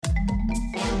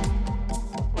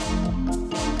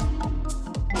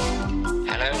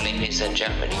Ladies and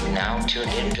gentlemen, you've now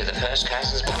tuned in to the First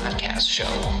Cousins Podcast Show.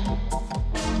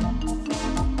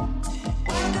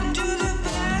 Welcome to the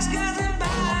First Cousin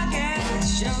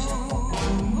Podcast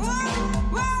Show.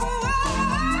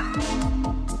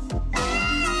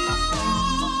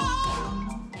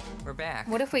 We're back.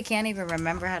 What if we can't even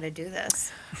remember how to do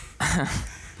this?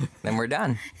 Then we're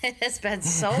done. It has been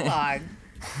so long.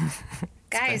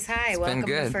 Guys, hi. Welcome to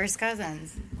good. First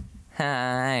Cousins.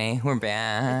 Hi, we're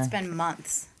back. It's been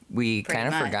months. We pretty kind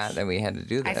of much. forgot that we had to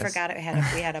do this. I forgot we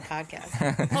had a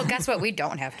podcast. Well, guess what? We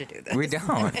don't have to do this. We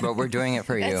don't, but we're doing it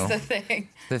for you. That's the thing.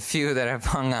 The few that have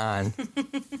hung on.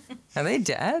 Are they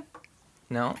dead?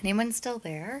 No. Anyone still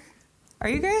there? Are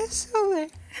you guys still there?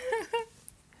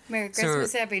 Merry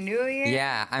Christmas, Happy New Year.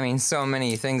 Yeah, I mean, so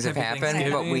many things have Happy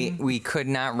happened, but Thanksgiving. we could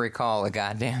not recall a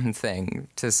goddamn thing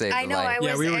to save I the know, life. I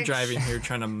Yeah, we were was- driving here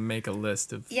trying to make a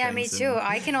list of Yeah, me things too. and-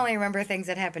 I can only remember things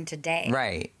that happened today.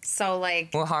 Right. So, like,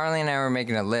 Well, Harley and I were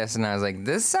making a list, and I was like,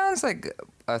 this sounds like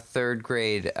a third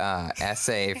grade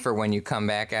essay for when you come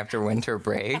back after winter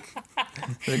break.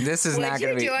 Like, this is What'd not you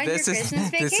going to be. do on your This is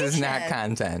Christmas this is not vacation?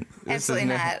 content. This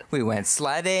Absolutely is not. We went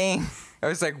sledding. I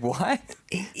was like, what?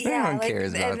 yeah, no one like,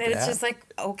 cares about and that. it's just like,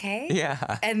 okay.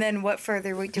 Yeah. And then what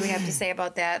further do we have to say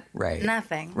about that? Right.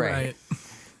 Nothing. Right.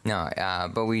 No,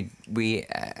 but we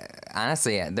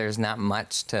honestly, there's not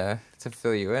much to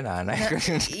fill you in on.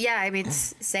 Yeah, I mean,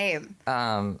 same.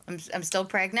 Um, I'm still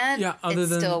pregnant. Yeah, other it's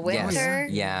than- still yes. winter.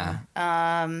 Yeah.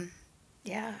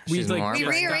 Yeah. She's more- We just got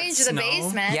rearranged the snow.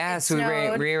 basement. Yes, It we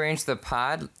snowed. rearranged the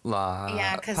pod law.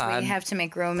 Yeah, because we have to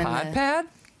make room in pod the pad.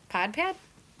 pod pad,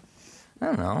 I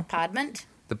don't know. podment,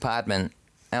 The podment.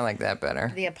 I like that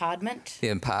better. the apodment.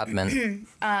 The podment.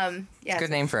 Yeah, Good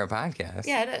name for a podcast.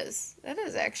 Yeah, it is. It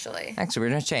is actually. Actually, we're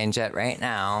gonna change it right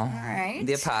now. All right.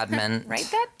 The podment. Write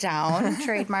that down.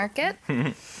 Trademark it.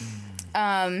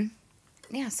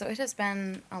 Yeah. So it has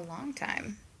been a long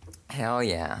time. Hell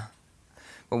yeah.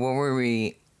 But what were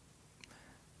we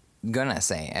gonna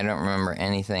say? I don't remember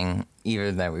anything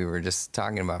either that we were just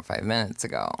talking about 5 minutes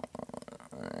ago.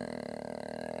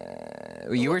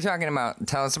 You were talking about.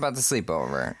 Tell us about the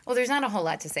sleepover. Well, there's not a whole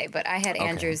lot to say, but I had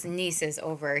Andrew's nieces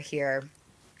over here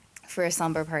for a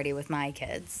slumber party with my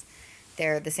kids.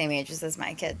 They're the same ages as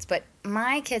my kids, but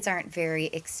my kids aren't very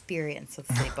experienced with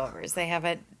sleepovers. They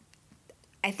haven't.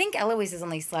 I think Eloise has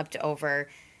only slept over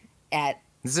at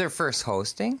This is their first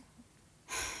hosting?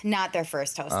 not their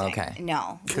first hosting. Okay.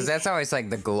 No. Because that's always like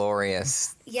the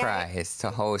glorious Yeah. prize to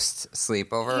host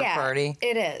sleepover Yeah, party.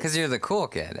 it is. Because you're the cool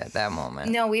kid at that moment.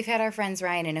 No, we've had our friends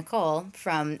Ryan and Nicole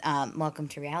from Welcome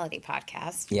to Reality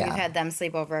podcast. Yeah. We've had them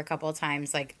sleep over a couple of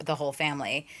times, like the whole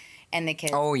family and the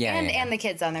kids. Oh, yeah, and, yeah. and the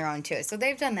kids on their own too. So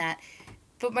they've done that.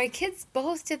 But my kids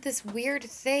both did this weird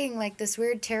thing, like this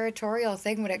weird territorial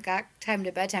thing when it got time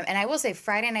to bedtime. And I will say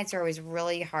Friday nights are always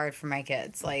really hard for my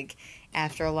kids. Like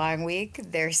after a long week,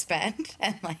 they're spent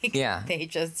and like Yeah. they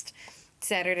just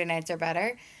Saturday nights are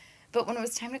better. But when it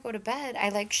was time to go to bed, I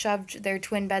like shoved their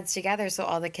twin beds together so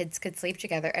all the kids could sleep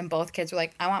together. And both kids were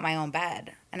like, I want my own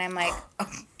bed. And I'm like,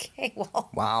 okay, well,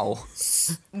 Wow.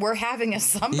 we're having a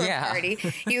slumber Yeah. party.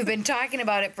 You've been talking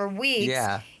about it for weeks.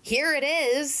 Yeah. Here it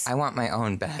is. I want my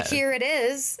own bed. Here it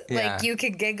is. Yeah. Like you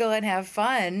could giggle and have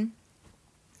fun.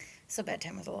 So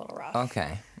bedtime was a little rough.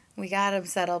 Okay. We got them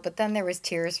settled, but then there was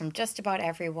tears from just about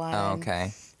everyone. Oh,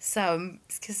 okay. Some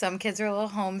kids are a little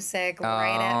homesick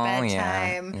right at Oh,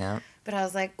 bedtime. yeah. But I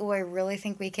was like, oh, I really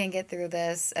think we can get through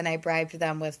this. And I bribed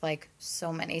them with like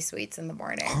so many sweets in the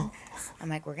morning. I'm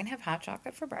like, we're going to have hot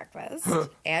chocolate for breakfast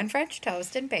and French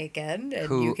toast and bacon.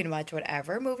 And you can watch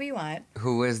whatever movie you want.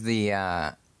 Who was the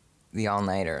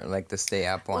all-nighter, like the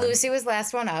stay-up one? Lucy was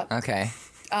last one up, Okay.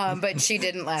 but she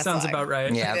didn't last Sounds long. about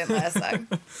right. Yeah. She didn't last long.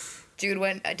 Jude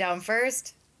went down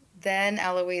first, then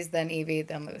Eloise, then Evie,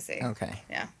 then Lucy. Okay.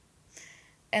 Yeah.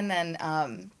 And then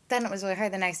it was really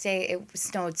hard. The next day, it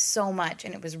snowed so much,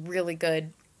 and it was really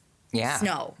good Yeah.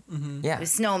 snow. Yeah. It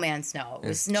was snowman snow. It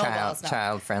was snowball snow.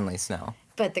 Child-friendly snow.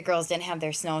 But the girls didn't have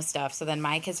their snow stuff. So then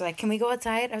my kids were like, can we go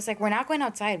outside? I was like, we're not going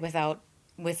outside without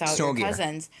Snow your gear.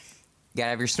 cousins. You gotta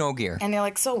have your snow gear. And they're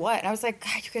like, so what? And I was like,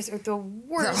 God, you guys are the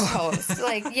worst hosts.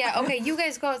 Like, yeah, okay, you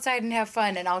guys go outside and have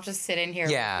fun, and I'll just sit in here.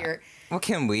 Yeah. With your... Well,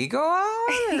 can we go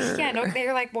out? or- Yeah, no,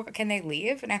 they're like, well, can they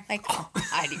leave? And I'm like, oh,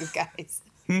 God, you guys.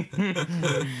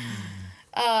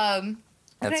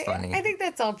 That's funny. I think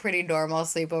that's all pretty normal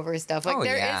sleepover stuff. Like, Oh,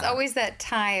 there is yeah. always that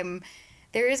time.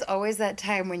 There is always that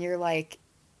time when you're like,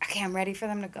 okay, I'm ready for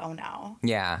them to go now.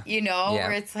 Yeah. You know, Yeah.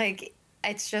 where it's like,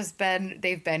 it's just been,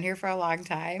 they've been here for a long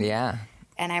time. Yeah.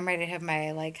 And I'm ready to have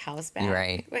my, like, house back.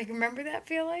 Right. Like, remember that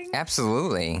feeling?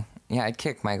 Absolutely. Yeah, I'd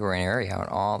kick Michael Ranieri out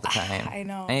all the time. I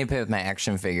know. I need to play with my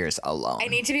action figures alone. I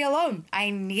need to be alone.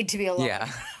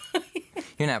 Yeah.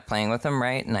 You're not playing with them,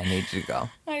 right? And I need you to go.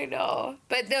 I know.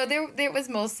 But no, it was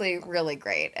mostly really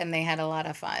great, and they had a lot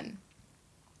of fun.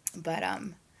 But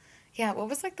yeah. What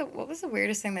was the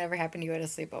weirdest thing that ever happened to you at a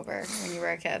sleepover when you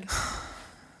were a kid?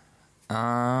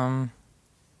 I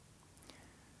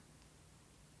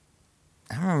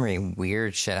don't remember any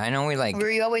weird shit. I know we like.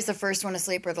 Were you always the first one to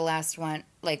sleep or the last one?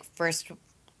 Like first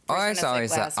I was one to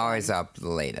sleep, last always one? up the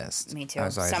latest. Me too. I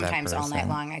was always that Sometimes all night person.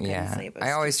 long I couldn't sleep. It was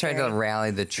I always too tried to scary.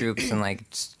 rally the troops and like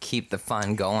just keep the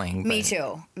fun going. Me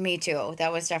but- too.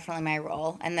 That was definitely my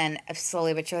role. And then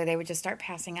slowly but surely they would just start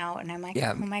passing out, and I'm like,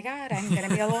 Yeah. oh my god, I'm gonna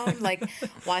be alone. Like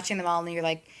watching them all, and you're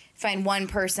like, find one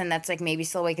person that's like maybe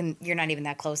still awake, and you're not even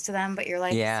that close to them, but you're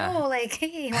like, Yeah. so like,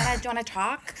 hey, do you wanna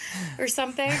talk or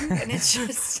something? And it's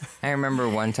just I remember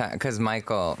one time because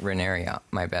Michael Ranieri,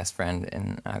 my best friend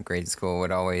in grade school,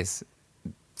 would always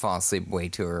fall asleep way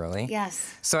too early.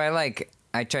 yes. So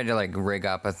I tried to like rig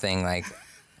up a thing like,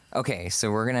 okay,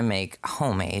 so we're gonna make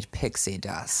homemade pixie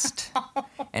dust,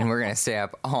 and we're gonna stay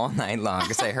up all night long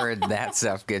because I heard that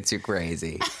stuff gets you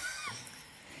crazy.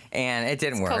 And it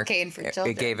didn't work. cocaine for children.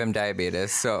 It gave him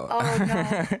diabetes. So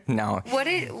Oh no. no, What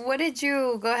did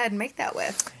you go ahead and make that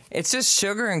with? it's just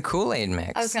sugar and Kool-Aid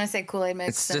mix. I was gonna say Kool-Aid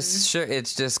mix. It's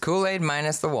just Kool-Aid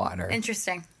minus the water.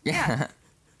 Interesting. Yeah.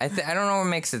 I don't know what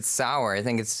makes it sour. I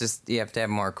think it's just you have to have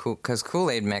more because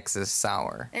Kool-Aid mix is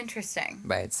sour Interesting.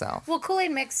 by itself. Well,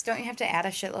 Kool-Aid mix, don't you have to add a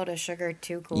shitload of sugar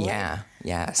to Kool-Aid? Yeah.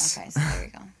 Yes. Okay, so there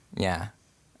you go. Yeah.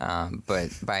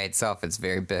 But by itself, it's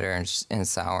very bitter and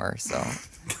sour. So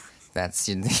that's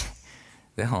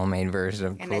the homemade version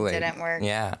of And it Kool-Aid. didn't work?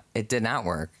 Yeah, it did not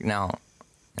work. No.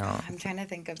 I'm trying to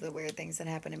think of the weird things that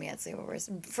happened to me at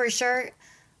sleepovers. For sure,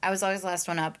 I was always the last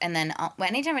one up. And then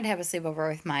anytime I'd have a sleepover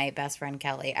with my best friend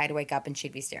Kelly, I'd wake up and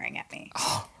she'd be staring at me.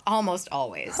 Almost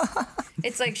always.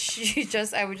 It's like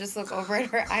I would just look over and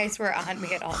her eyes were on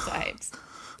me at all times.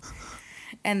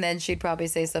 And then she'd probably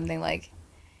say something like,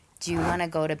 do you want to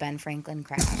go to Ben Franklin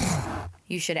Crafts?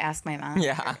 You should ask my mom.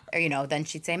 Yeah. Or, then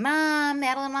she'd say, Mom,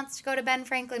 Madeline wants to go to Ben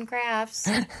Franklin Crafts.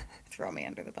 Throw me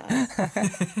under the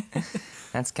bus.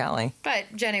 That's Kelly. But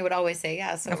Jenny would always say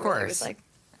yes. So Of it really course. was like,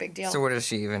 big deal. So what does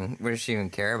she even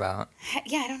care about?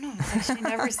 Yeah, I don't know. It's like she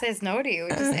never says no to you.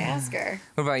 Just ask her.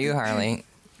 What about you, Harley?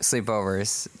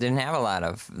 Sleepovers. Didn't have a lot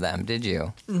of them, did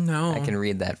you? No. I can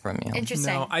read that from you.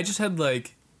 Interesting. No, I just had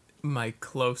like my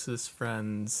closest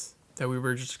friends that we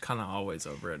were just kind of always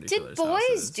over at each Did other's boys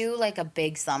houses. do like a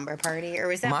big slumber party, or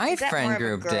was that My was that friend more of a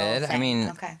group girl did. I thing? mean-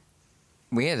 okay.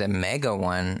 We had a mega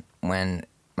one when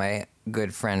my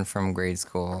good friend from grade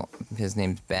school, his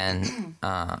name's Ben,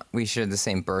 we shared the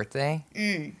same birthday.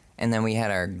 And then we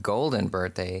had our golden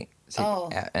birthday,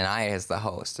 and I as the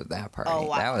host of that party. Oh,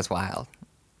 wow. That was wild.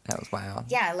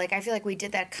 Yeah, like I feel like we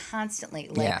did that constantly.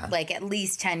 Like, Yeah. like at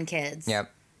least 10 kids. Yep.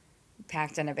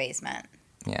 Packed in a basement.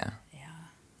 Yeah. Yeah.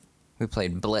 We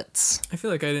played Blitz. I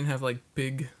feel like I didn't have like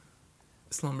big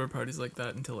slumber parties like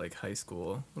that until like high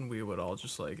school when we would all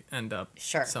just like end up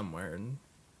Sure. somewhere and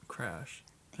crash.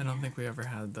 I don't think we ever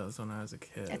had those when I was a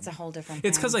kid. It's a whole different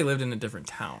It's thing. because I lived in a different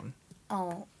town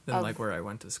Oh. than like where I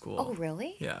went to school. Oh,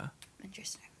 really? Yeah.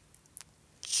 Interesting.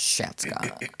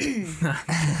 Shatska.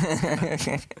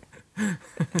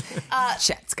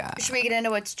 Shatska. Should we get into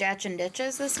what's Jatch and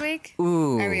Ditches this week?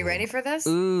 Ooh. Are we ready for this?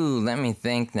 Ooh, let me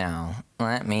think now.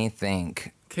 Let me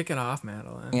think. Kick it off,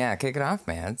 Madeline. Yeah, kick it off,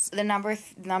 Mads. The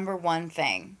number one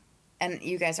thing, and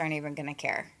you guys aren't even gonna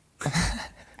care.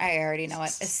 I already know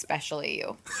it, especially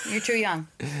you. You're too young.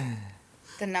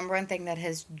 The number one thing that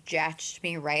has jatched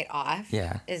me right off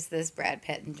is this Brad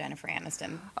Pitt and Jennifer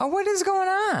Aniston. Oh, what is going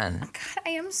on? God, I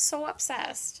am so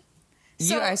obsessed.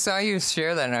 I saw you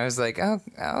share that, and I was like,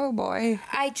 oh boy.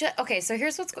 Okay. So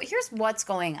here's what's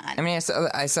going on. I mean,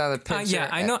 I saw the picture. Yeah,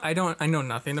 I know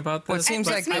nothing about this. Well, it seems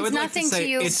This like means I would like nothing to to say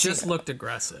you. it just looked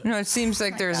aggressive. No, it seems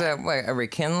like there's a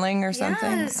rekindling or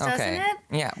something. Yes, doesn't it?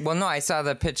 Yeah. Well, no, I saw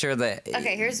the picture of the.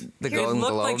 Okay, here's- the here's- It Golden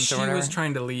looked like Globes she or whatever. was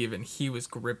trying to leave and he was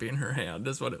gripping her hand,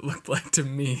 is what it looked like to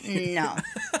me. No,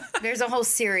 there's a whole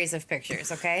series of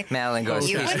pictures. Okay, Madeline goes.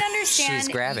 you "She's- wouldn't understand.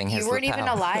 She's grabbing his You weren't even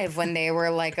lapel." alive when they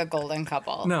were like a golden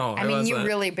couple. No, I I mean you wasn't.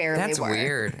 really barely That's were.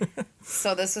 weird.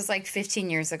 So this was like 15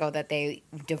 years ago that they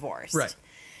divorced. Right.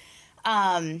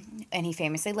 And he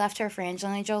famously left her for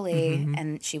Angelina Jolie,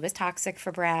 and she was toxic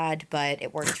for Brad, but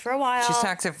it worked for a while. She's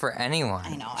toxic for anyone.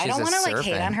 I know. She's I don't a want to like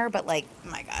hate serpent. on her, but like,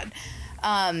 my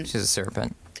God. She's a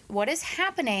serpent. What is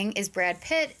happening is Brad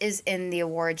Pitt is in the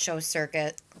award show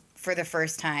circuit for the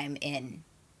first time in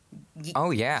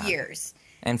Oh yeah. years.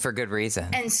 And for good reason.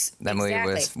 And that movie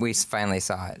exactly. was, we finally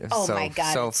saw it. It was Oh so, my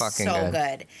God, so it's fucking so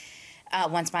good.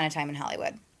 Once Upon a Time in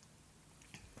Hollywood.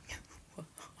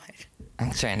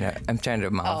 I'm trying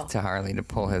to mouth to Harley to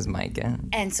pull his mic in.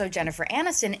 And so Jennifer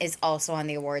Aniston is also on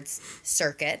the awards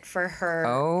circuit for her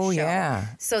Oh, show. yeah.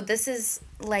 So this is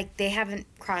like they haven't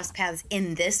crossed paths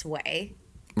in this way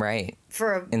Right.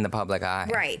 for In the public eye.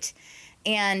 right.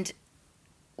 And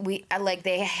we like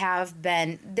they have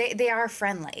been they are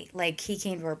friendly. Like he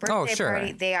came to her birthday Oh, sure.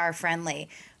 party. They are friendly.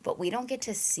 But we don't get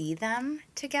to see them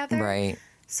together. Right.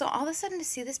 So all of a sudden to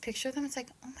see this picture of them, it's like,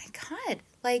 oh my God.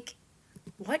 Like,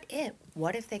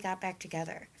 what if they got back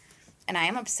together? And I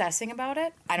am obsessing about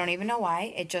it. I don't even know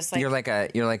why. It just like You're like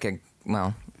a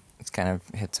well, it's kind of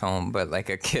hits home, but like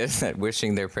a kid that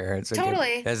wishing their parents would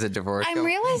Totally. get, as a divorce. I'm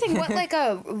realizing what like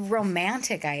a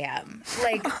romantic I am.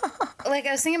 Like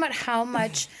I was thinking about how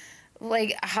much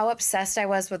like how obsessed I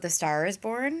was with The Star Is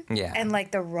Born. Yeah. And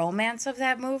like the romance of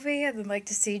that movie and then like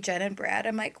to see Jen and Brad,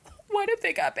 I'm like, what if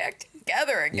they got back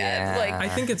together again? Yeah. Like I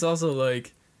think it's also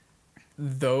like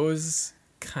those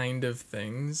kind of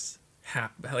things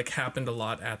happened a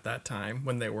lot at that time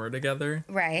when they were together.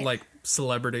 Right. Like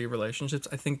celebrity relationships.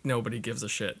 I think nobody gives a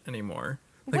shit anymore.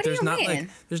 Like What do there's you not mean? like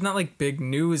there's not like big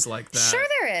news like that. sure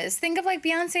there is. Think of like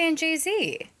Beyonce and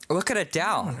Jay-Z. Look at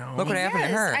Adele. know. Look what happened to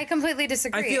Yes, her. I completely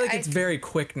disagree. I feel like it's very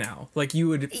quick now. Like you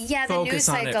would Yeah, the news focus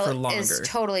on it cycle for longer. is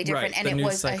totally different, Right. and the it news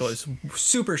was a cycle is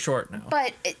super short now.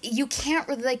 But you can't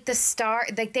really, like, the star,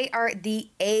 like, they are the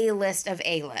A-list of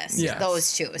A-list, Yes.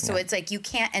 those two. So it's like, you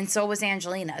can't, and so was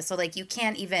Angelina. So, like, you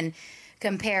can't even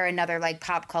compare another, like,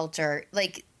 pop culture,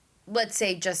 like, let's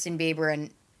say Justin Bieber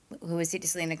and, who is it,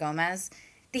 Selena Gomez?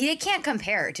 They can't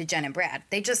compare to Jen and Brad.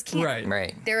 They just can't. Right.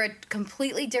 Right. They're a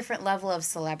completely different level of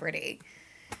celebrity.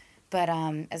 But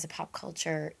as a pop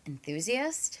culture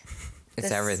enthusiast, It's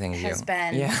this everything has you.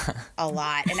 been Yeah. a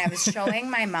lot. And I was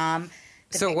showing my mom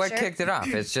the So what picture. kicked it off?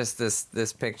 It's just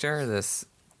this picture, this.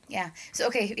 Yeah. So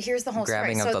okay, here's the whole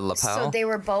Grabbing story. of the lapel? So they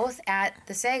were both at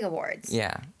the SAG Awards.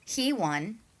 Yeah. He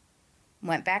won,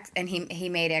 went back, and he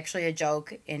made actually a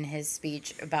joke in his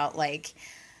speech about like,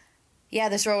 yeah,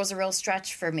 this role was a real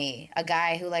stretch for me. A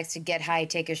guy who likes to get high,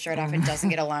 take his shirt off, and doesn't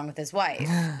get along with his wife.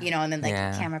 You know, and then like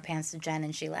Yeah. camera pans to Jen,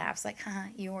 and she laughs like, "Huh,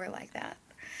 you were like that."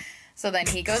 So then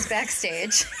he goes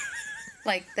backstage,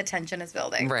 like the tension is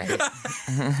building. Right.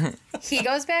 He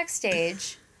goes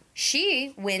backstage.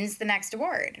 She wins the next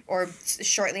award, or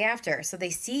shortly after. So they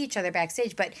see each other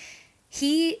backstage, but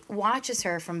he watches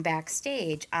her from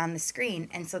backstage on the screen,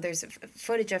 and so there's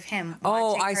footage of him.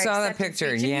 Oh, watching I her saw that acceptance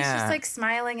picture, speech, and he's yeah. just like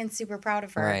smiling and super proud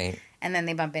of her. Right. And then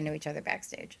they bump into each other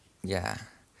backstage. Yeah.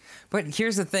 But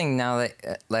here's the thing now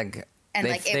that, like, And,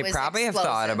 they, like, it they was probably have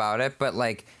thought explosive. about it, but,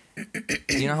 like,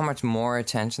 do you know how much more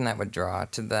attention that would draw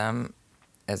to them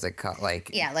as a like,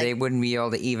 Yeah, like- they wouldn't be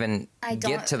able to even I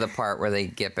don't- get to the part where they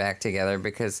get back together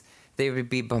because they would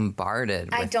be bombarded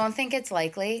I with. don't think it's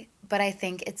likely, but I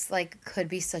think it's like could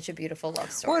be such a beautiful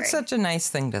love story. Well, it's such a nice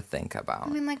thing to think about. I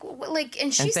mean,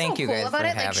 and she's thank so you cool guys about for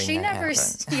it. Like having she that never,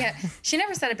 happen. she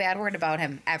never said a bad word about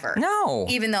him ever. No.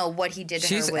 even though what he did to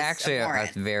She's her was actually a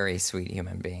abhorrent. very sweet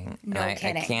human being. No and I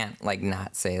kidding. can't, like,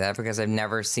 not say that because I've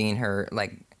never seen her,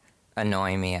 like,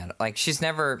 annoy me at like she's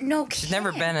never she's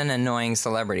never kidding. been an annoying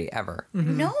celebrity ever.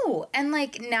 No, and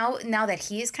like now that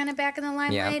he's kind of back in the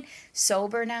limelight,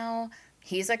 sober now,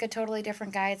 he's like a totally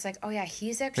different guy. It's like, oh yeah,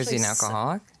 he's actually Was he an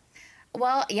alcoholic?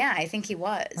 Well, yeah, I think he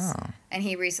was. Oh. And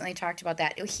he recently talked about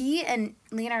that. He and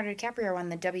Leonardo DiCaprio are on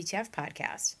the WTF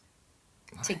podcast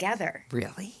together.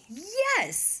 Really?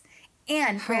 Yes.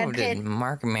 And How Brad Pitt, did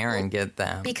Mark Maron get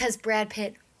them? because Brad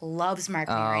Pitt loves Mark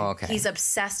Maron. okay. He's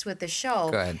obsessed with the show.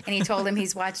 Good. And he told him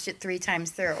he's watched it 3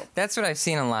 times through. That's what I've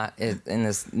seen a lot in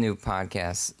this new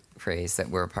podcast phrase that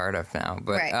we're a part of now.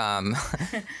 But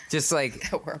Right. just like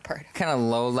That we're a part of. kind of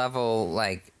low level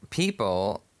like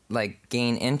people like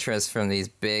gain interest from these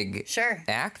big Sure.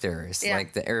 actors Yeah.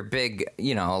 like or big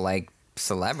like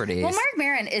celebrities. Well, Mark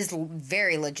Maron is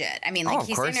very legit. I mean, like, of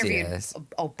he's course he interviewed is.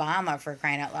 Obama for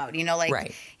crying out loud. You know, like,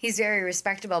 Right. he's very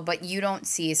respectable, but you don't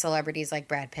see celebrities like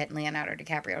Brad Pitt and Leonardo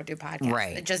DiCaprio do podcasts.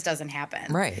 Right. It just doesn't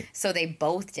happen. Right. So they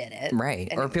both did it. Right.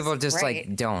 and Or it people was just great.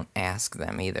 like don't ask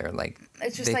them either. Like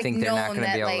It's just they like think they're not known going to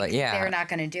that, be able like, to. Yeah. they're not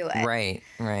going to do it. Right.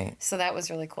 Right. So that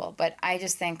was really cool. But I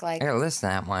just think, like, I gotta listen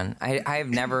to that one. I've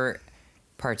never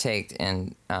partaked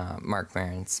in Mark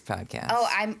Maron's podcast. oh,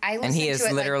 I listened and he is to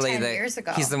it literally like 10 the years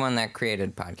ago. he's the one that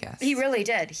created podcasts. He really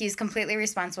did. He's completely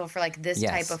responsible for, like, this Yes.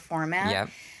 type of format.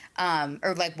 Yep.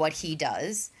 Or like what he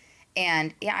does.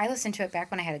 And yeah, I listened to it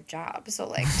back when I had a job, so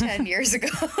like 10 years ago.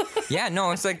 Yeah,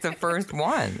 no, it's like the first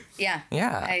one. Yeah.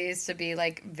 Yeah. I used to be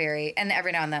like and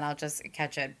every now and then I'll just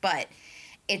catch it. But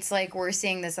it's like we're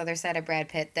seeing this other side of Brad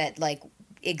Pitt that like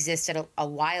existed a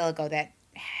while ago that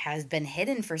has been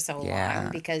hidden for so Yeah.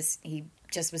 long because he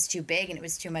just was too big and it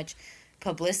was too much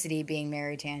publicity being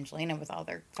married to Angelina with all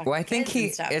their fucking Well, I think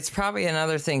kids and stuff. it's probably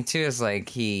another thing too, is like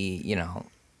he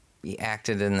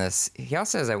acted in this. He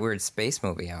also has that weird space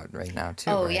movie out right now too.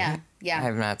 Oh, right? yeah. Yeah. I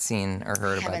have not seen or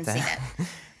heard about Haven't that. seen it.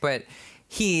 But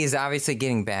he's obviously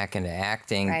getting back into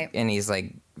acting, Right. and he's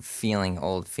like feeling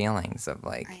old feelings of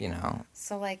like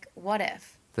So like, what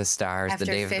if the stars, after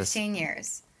the day 15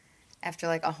 years, after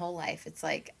like a whole life, it's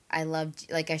like I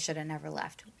loved, like I should have never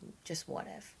left. Just what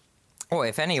if? Oh,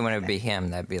 if anyone would be him,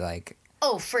 that'd be like,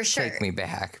 Oh, for sure. take me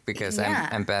back because Yeah.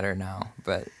 I'm better now.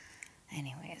 But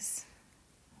Anyways.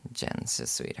 Jen's a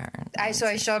sweetheart. I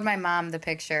showed my mom the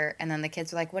picture, and then the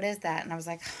kids were like, "What is that?" And I was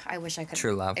like, "I wish I could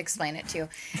True love. explain it to you."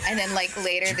 And then like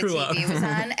later, the True TV love. was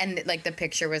on, and like the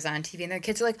picture was on TV, and the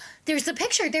kids were like, "There's the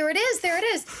picture. There it is. There it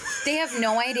is." They have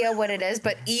no idea what it is,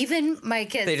 but even my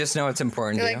kids, They just know it's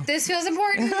important they're to like, you. "This feels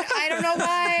important." I don't know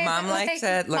why. Mom but, likes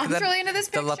it. Look Mom's at really into this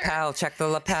the picture. lapel. Check the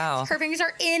lapel. Her fingers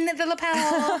are in the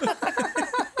lapel.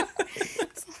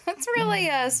 That's really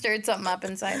stirred something up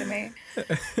inside of me.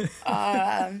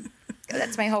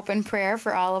 That's my hope and prayer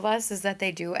for all of us, is that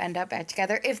they do end up back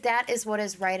together. If that is what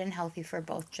is right and healthy for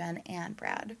both Jen and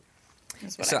Brad.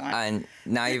 That's what So I want. and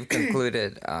now you've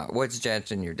concluded what's Jen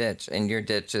in your ditch, and your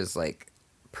ditch is like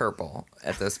purple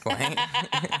at this point.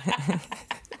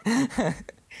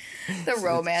 The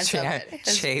romance of it.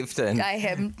 has Chafed and got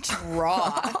him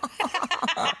draw.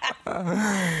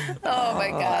 Oh my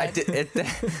God.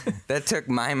 that took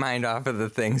my mind off of the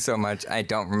thing so much. I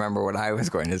don't remember what I was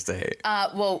going to say.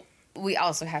 Well, we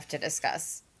also have to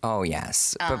discuss. Oh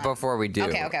yes, but before we do,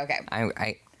 Okay.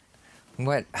 I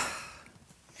what?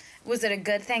 Was it a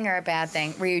good thing or a bad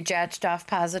thing? Were you judged off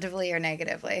positively or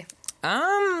negatively?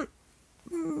 I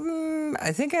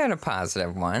think I had a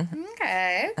positive one.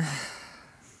 Okay.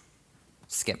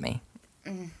 Skip me.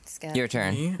 Skip. Your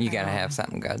turn. Me? You gotta have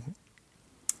something good.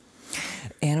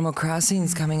 Animal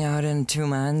Crossing's coming out in 2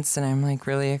 months, and I'm like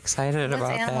really excited What's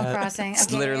about Animal that. Crossing? It's A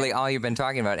game? literally all you've been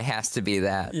talking about. It has to be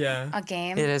that. Yeah. A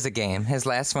game? It is a game. His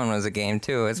last one was a game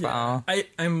too, as well.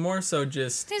 I'm more so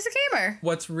just He's a gamer.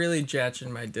 what's really Jatch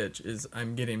in my ditch is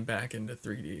I'm getting back into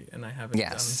 3D, and I haven't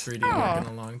Yes. done 3D Oh, work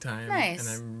in a long time. nice.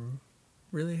 And I'm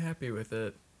really happy with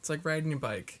it. It's like riding a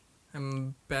bike.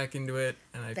 I'm back into it,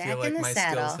 and I Back feel in like the my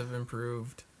saddle. skills have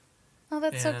improved. Oh,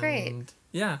 that's so great. And,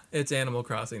 yeah, it's Animal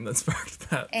Crossing that sparked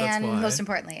that. And That's why. most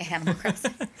importantly, Animal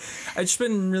Crossing. I've just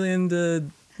been really into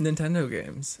Nintendo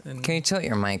games. And Can you tilt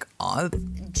your mic off?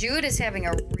 Jude is having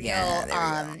a real, Yeah,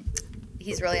 there we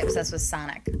he's really obsessed with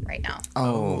Sonic right now.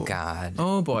 Oh God.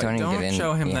 oh boy, Don't even get in-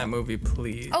 show him yeah. that movie,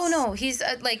 please. Oh no, he's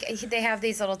they have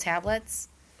these little tablets,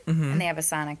 and they have a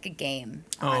Sonic game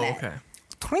on Oh, it. okay.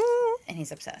 Twing. And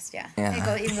he's obsessed, yeah. Yeah. He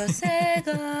goes,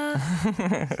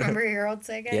 Sega. Remember your old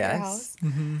Sega at your Yes. house?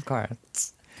 Of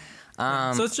course.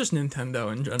 So it's just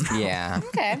Nintendo in general. Yeah.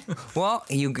 Okay. Well,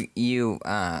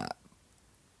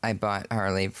 I bought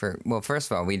Harley for. Well, first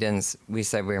of all, we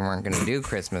said we weren't going to do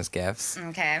Christmas gifts.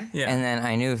 Okay. Yeah. And then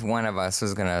I knew one of us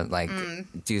was gonna like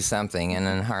do something, and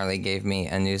then Harley gave me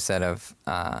a new set of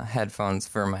headphones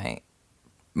for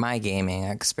my gaming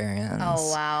experience.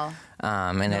 Oh wow.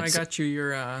 And No, I it's got you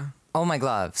your. my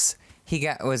gloves.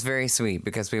 Was very sweet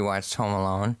because we watched Home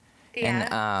Alone. Yeah.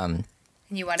 And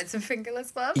And you wanted some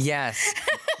fingerless gloves? yes,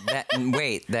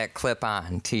 that clip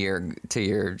on to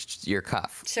your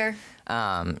cuff. Sure.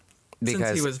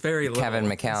 Because he was very little, Kevin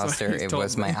that's what McAllister, he's it told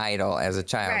was me. my idol as a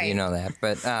child. Right. You know that,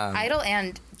 but Idol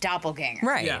and doppelganger.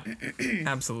 right. Yeah,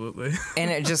 absolutely. And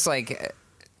it just like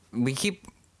we keep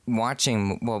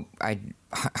watching. Well,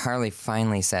 Harley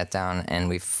finally sat down and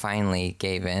we finally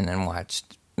gave in and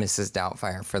watched Mrs.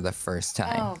 Doubtfire for the first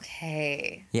time.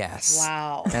 Okay. Yes.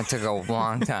 Wow. That took a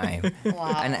long time.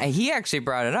 Wow. And he actually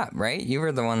brought it up, right? You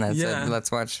were the one that Yeah. said,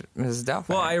 "Let's watch Mrs. Doubtfire."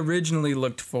 Well, I originally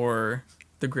looked for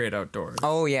The Great Outdoors.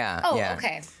 Oh yeah. Oh, yeah.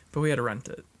 okay. But we had to rent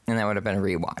it. And that would have been a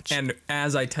rewatch. And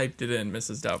as I typed it in,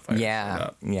 Mrs. Doubtfire showed yeah.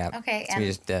 up. Yeah. Okay. So And we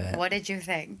just did it. what did you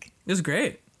think? It was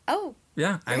great. Oh,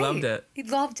 Yeah, I great. loved it. You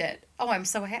loved it. Oh, I'm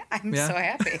so I'm Yeah. so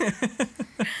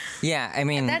happy. Yeah. I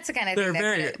mean, That's the kind of There thing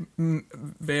are that very,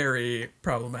 very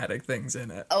problematic things in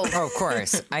it. Oh, oh, of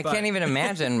course. I can't even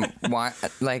imagine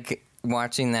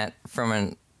watching that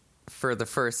from for the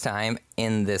first time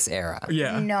in this era.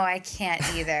 Yeah. No, I can't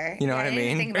either. You know what I didn't even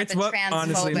mean? think about It's the what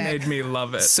honestly transphobic. made me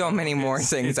love it. So many more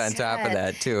things on top of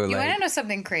that too. You want Like, to know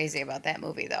something crazy about that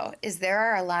movie, though? Is there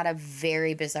are a lot of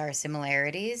very bizarre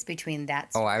similarities between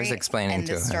that story Oh, I was explaining and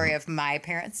to the him. story of my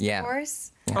parents' Yeah.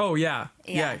 divorce. Oh, yeah.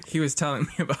 Yeah. Yeah. He was telling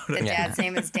me about The it. Yeah. dad's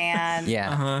name is Dan.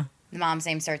 yeah, The mom's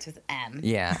name starts with M.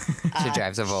 yeah. She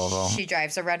drives a Volvo. She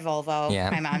drives a red Volvo. Yeah.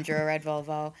 My mom drew a red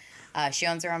Volvo. She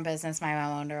owns her own business. My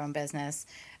mom owned her own business.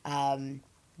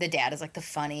 The dad is like the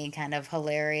funny, kind of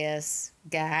hilarious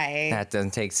guy. That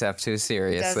doesn't take stuff too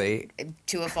seriously,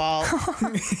 To a fault.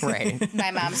 right?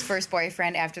 My mom's first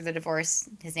boyfriend after the divorce,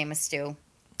 his name was Stu.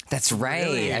 That's right.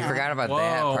 Really? I forgot about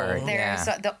that Whoa. part. There, Yeah.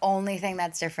 so the only thing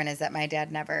that's different is that my dad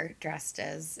never dressed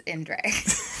as in drag.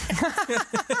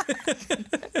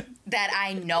 That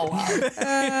I know of.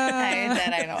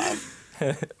 That I know of.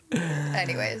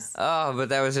 Anyways, Oh, but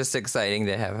that was just exciting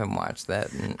to have him watch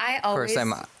that. And I of course,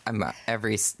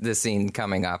 always- the scene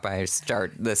coming up. I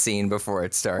start the scene before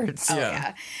it starts. oh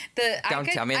Yeah. yeah. Don't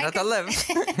tell me not to live.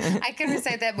 I can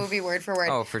recite that movie word for word.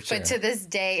 Oh, for sure. But to this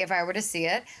day, if I were to see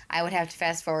it, I would have to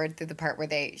fast forward through the part where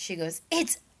she goes,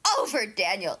 "It's over,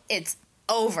 Daniel. It's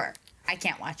over." I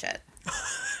can't watch it.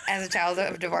 As a child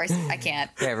of divorce, I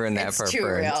can't. Yeah, ruined that It's part too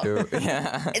for him real. too.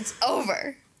 Yeah. It's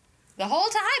over. The whole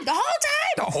time. The whole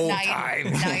time. The whole now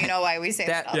time. now you know why we say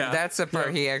that. That all Yeah. that's the part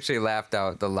Yeah. he actually laughed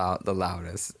out the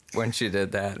loudest when she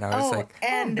did that. And I was Oh, like,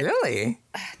 and- oh, really?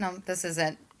 No, this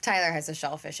isn't. Tyler has a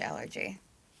shellfish allergy,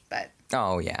 but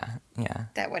Oh yeah, yeah.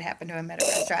 that would happen to him at a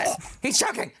restaurant. He's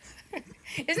choking.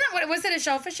 Isn't that what? Was it a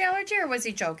shellfish allergy or was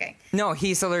he choking? No,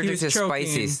 he's allergic was to choking,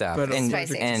 spicy stuff. but and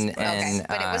Spicy. and Okay,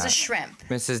 but it was a shrimp.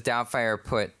 Mrs. Doubtfire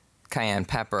put cayenne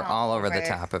pepper all over the over.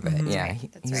 top of it. Yeah, That's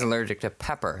he's right. allergic to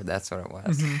pepper. That's what it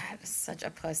was. God, such a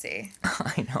pussy.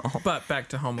 I know. But back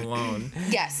to Home Alone.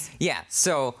 Yes. Yeah,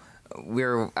 so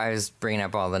I was bringing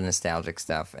up all the nostalgic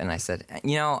stuff, and I said,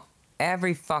 you know,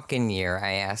 every fucking year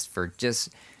I asked for just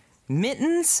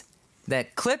mittens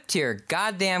that clip to your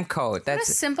goddamn coat. What a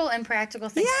That's simple and practical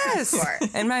thing to yes. ask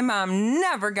for. And my mom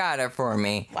never got it for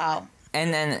me. Wow.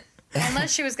 And then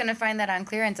Unless she was going to find that on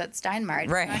clearance at Steinmart.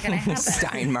 right, Not going to happen.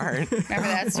 Steinmart. Remember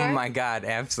that story? Oh my god,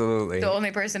 absolutely. The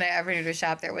only person I ever knew to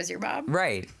shop there was your mom.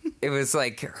 Right. It was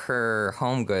like her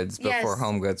Home Goods before Yes.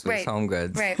 Home Goods was Right. Home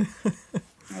Goods. Right.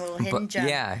 A little hidden gem.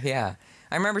 Yeah, yeah.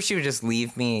 I remember she would just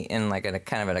leave me in like a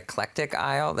kind of an eclectic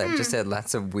aisle that just had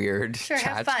lots of weird Sure,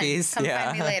 have fun. tchotchkes. Come yeah.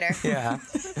 find me later. Yeah.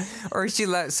 Or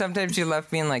sometimes she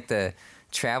left me in like the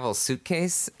travel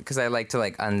suitcase because I like to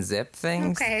like unzip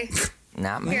things. Okay.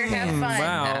 Not my Here, have pants. fun.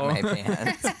 Wow. Not my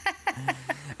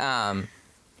pants.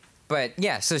 But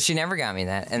yeah, so she never got me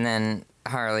that. And then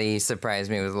Harley surprised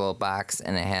me with a little box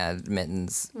and it had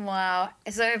mittens, Wow.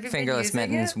 So have you fingerless been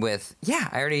using mittens it? with, yeah,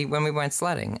 I already, when we went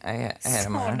sledding, I had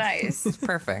them Oh, on. nice. It's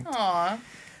perfect. Aw.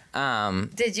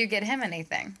 Did you get him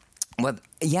anything? Well,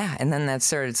 yeah, and then that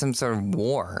started some sort of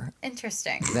war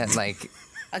Interesting. that like,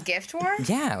 A gift war?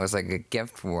 yeah, it was like a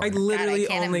gift war. I literally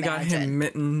can't only got him imagine.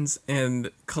 mittens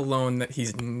and cologne that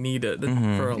he's needed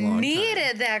Mm-hmm. for a long time.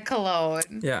 Needed that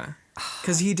cologne. Yeah.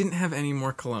 Because he didn't have any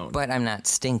more cologne. But I'm not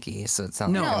stinky, so it's not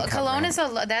No, like No, I'm cologne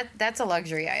covering. is that's a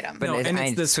luxury item. But no, it- and I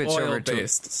it's this switched over to-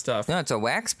 oil-based stuff. No, it's a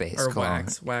wax-based or cologne.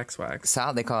 wax.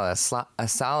 Solid, they call it a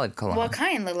solid cologne. What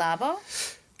kind, Lilabo?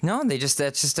 No,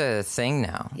 that's just a thing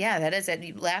now. Yeah, that is it.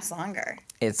 It lasts longer.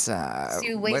 It's you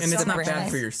waste what's And it's so the not much bad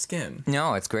brand? for your skin.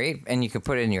 No, it's great, and you can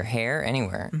put it in your hair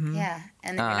anywhere. Yeah,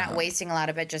 and then you're not wasting a lot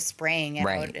of it just spraying it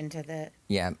Right. out into the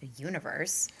Yeah.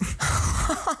 universe.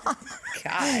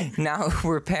 God. Now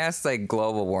we're past like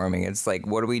global warming. It's like,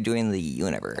 what are we doing in the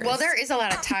universe? Well, there is a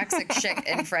lot of toxic shit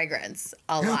in fragrance.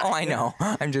 A lot. Oh, I know.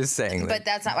 I'm just saying. But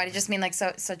that's not what I just mean. Like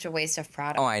such a waste of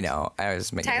product. Oh, I know. I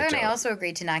was making Tyler a and joke. I also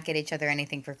agreed to not get each other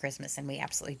anything for Christmas, and we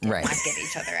absolutely did Right. not get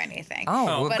each other anything. Oh,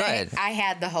 well, but good. I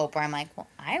had the hope where I'm like, well,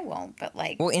 I won't, but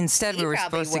like, Well, instead he we were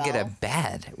probably supposed to get a will.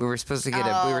 bed. We were supposed to get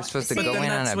we were supposed to see, go Then in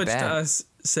on that a switched to bed. us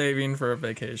saving for a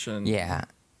vacation. Yeah,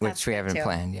 which That's we good, haven't too.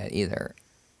 planned yet either.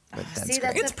 But that's see,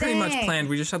 great. that's It's the pretty much thing. planned.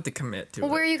 We just have to commit to Well,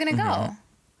 it. where are you gonna go?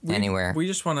 Anywhere. We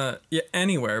just want to,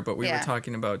 anywhere, but we Yeah. were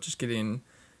talking about just getting,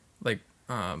 like,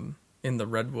 in the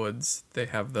redwoods, they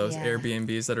have those Yeah.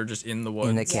 Airbnbs that are just in the woods.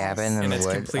 in the cabin in and the it's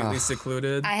woods. completely Oh,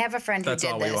 secluded. I have a friend who That's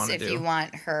did all we this. wanna If do. you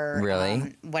want her,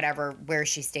 Really? whatever, where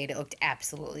she stayed, it looked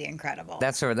absolutely incredible.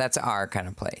 that's our kind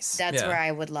of place. That's Yeah. where I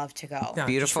would love to go. Yeah, just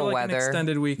Beautiful for, like, an weather,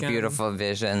 extended weekend. beautiful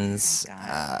visions, Oh,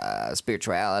 God.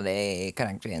 spirituality,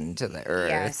 connection to the earth.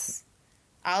 Yes.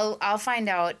 I'll find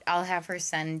out. I'll have her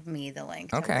send me the link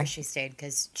to Okay. where she stayed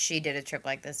because she did a trip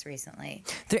like this recently.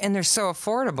 And they're so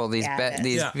affordable. These Yeah, it is.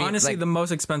 these Yeah, honestly, like, the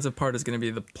most expensive part is going to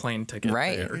be the plane ticket.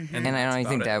 right. there, And I don't that's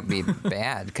think about that it. would be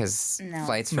bad because No.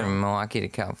 flights from Milwaukee to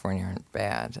California aren't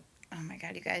bad. Oh my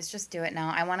god, you guys, just do it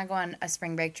now. I want to go on a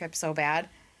spring break trip so bad.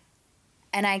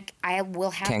 And I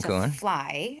will have Cancun? to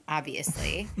fly,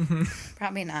 obviously.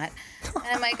 Probably not. And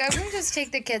I'm like, I would just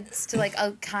take the kids to like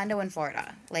a condo in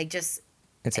Florida. Like just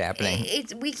It's happening.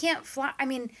 we can't fly. I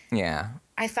mean, Yeah.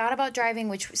 I thought about driving,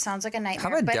 which sounds like a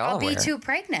nightmare. about but I'll be Delaware? too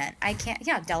pregnant. I can't.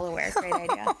 Yeah, Delaware, great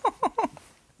idea.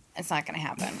 It's not going to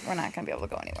happen. We're not going to be able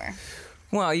to go anywhere.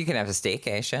 Well, you can have a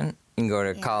staycation. You can go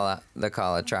to Yeah. the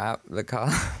Calatrava.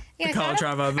 Yeah, The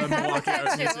Calatrava, the Milwaukee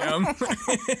Art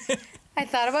Museum. I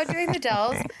thought about doing the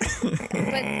Dells,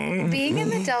 but being in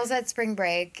the Dells at spring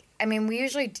break, I mean, we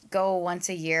usually go once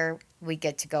a year. We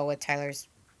get to go with Tyler's,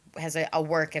 has a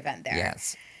work event there.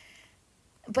 Yes.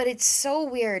 But it's so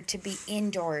weird to be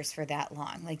indoors for that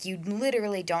long. Like, you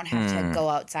literally don't have to go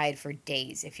outside for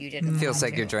days if you didn't Feels want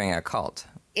like to. you're joining a cult.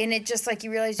 And it just, like,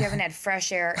 you realize you haven't had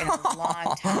fresh air in a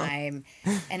long time.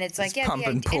 And it's like, Just pumping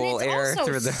and pool it's air also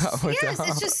through the hotel. Yes,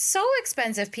 it's just so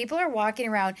expensive. People are walking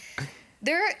around.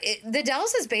 The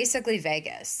Dells is basically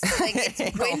Vegas. Like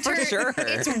it's winter. for sure.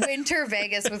 It's winter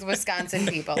Vegas with Wisconsin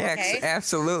people. Yeah, Okay,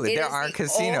 absolutely. It There is are the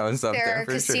casinos up there. There are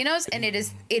for sure. casinos, and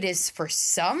it is for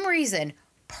some reason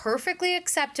perfectly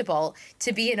acceptable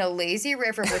to be in a lazy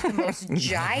river with the most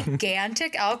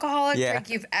gigantic alcoholic Yeah. drink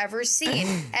you've ever seen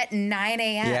at 9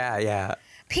 a.m. Yeah, yeah.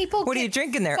 People. What are you get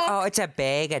drinking there? fucked. Oh, it's a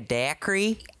bag of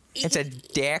daiquiri. It's a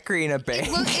daiquiri in a bag.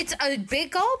 Look, it's a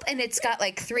big gulp, and it's got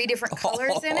like 3 different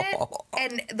colors in it,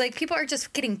 and like people are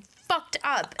just getting fucked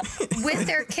up with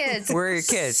their kids. Where are your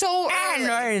kids? So I don't early.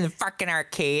 know, in the fucking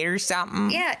arcade or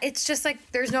something. Yeah, it's just like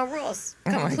there's no rules.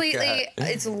 my Completely,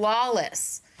 it's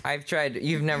lawless. I've tried.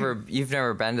 You've never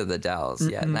been to the Dells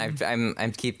yet, and I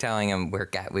keep telling him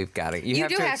we've got it. You have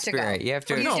do to have to go. experience. You have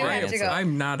to You do have experience to it. go.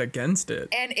 I'm not against it.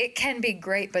 And it can be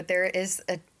great, but there is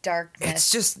a darkness.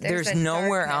 It's just there's a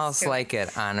nowhere darkness else to it. like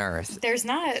it on earth. There's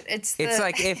not. It's It's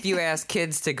like if you ask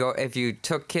kids to go, if you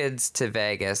took kids to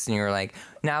Vegas and you were like,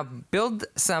 now build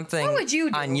something What would you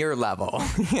do? on your level.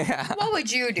 Yeah. what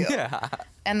would you do? Yeah.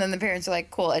 And then the parents are like,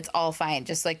 cool, it's all fine.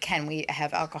 Just like, can we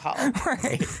have alcohol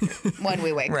Right. when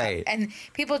we wake Right. up? And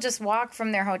people just walk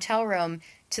from their hotel room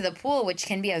to the pool, which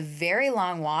can be a very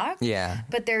long walk. Yeah.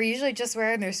 But they're usually just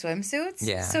wearing their swimsuits.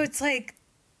 Yeah. So it's like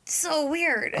so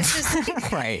weird. It's just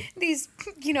like Right. these,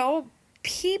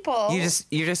 people.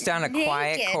 You're just down a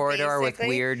quiet Naked, corridor with basically.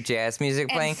 weird jazz music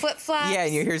And playing. flip-flops. Yeah,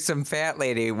 and you hear some fat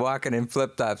lady walking in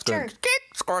flip flops going Sure. skit,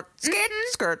 skirt, skit,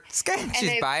 skirt, skit. She's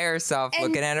they- by herself and-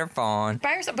 looking at her phone.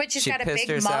 by herself, but she's She got a pissed big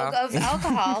herself. mug of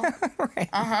alcohol.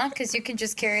 Right. Because you can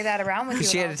just carry that around with you.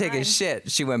 She at had all to take a times. shit.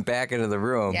 She went back into the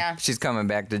room. Yeah. She's coming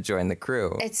back to join the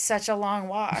crew. It's such a long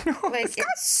walk. Like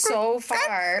it's so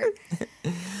far.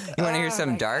 You want to hear Oh,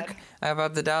 some my dark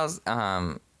about the dolls?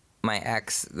 My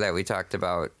ex that we talked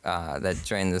about that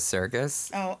joined the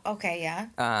circus, Oh, okay,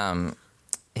 yeah.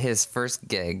 his first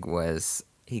gig was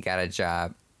he got a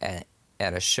job at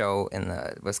a show in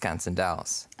the Wisconsin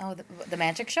Dells. Oh, the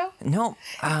magic show? No,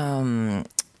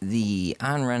 the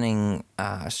on-running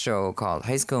show called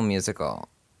High School Musical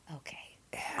Okay.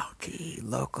 at the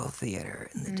local theater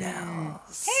in the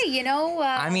Dells. Hey,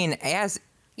 I mean, as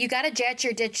you got to jet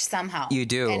your ditch somehow. you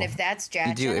do, And if that's you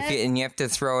jetting do, it, and you have to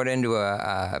throw it into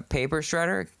a paper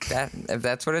shredder. If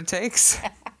that's what it takes,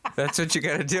 that's what you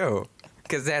got to do,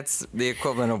 because that's the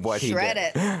equivalent of what shred he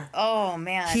did. it. Oh,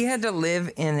 man. He had to live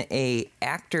in a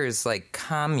actors like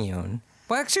commune.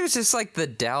 Well, actually, it was just like the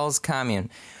Dells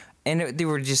commune, and they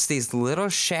were just these little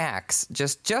shacks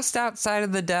just outside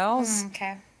of the Dells.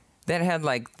 Okay. That had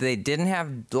they didn't have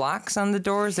locks on the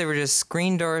doors. They were just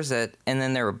screen doors and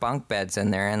then there were bunk beds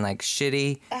in there and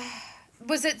shitty.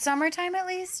 Was it summertime at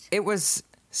least? It was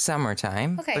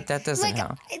summertime, Okay. but that doesn't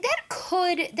help.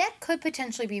 That could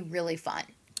potentially be really fun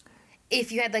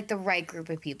if you had the right group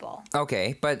of people.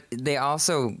 Okay, but they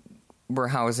also were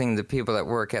housing the people that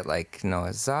work at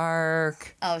Noah's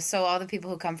Ark. Oh, so all the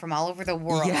people who come from all over the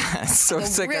world. Yeah, so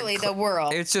it's the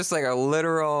world. It's just a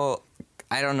literal.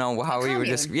 I don't know how we would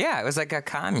just. commune. Yeah, it was like a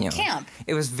commune. Camp.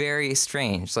 It was very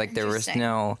strange. There was Interesting.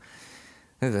 no.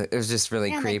 It was just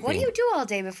really Man, creepy. what do you do all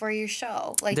day before your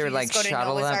show? They're you just go to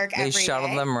shuttle Noah's them. Ark They every shuttle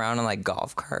day? them around in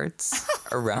golf carts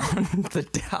around the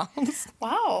Dells.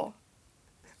 Wow.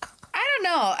 I don't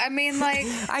know. I mean,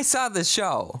 I saw the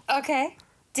show. okay.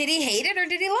 Did he hate it or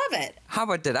did he love it? How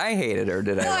about did I hate it or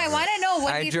did I? No, love I it? want to know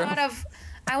what I he drove- thought of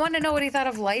I want to know what he thought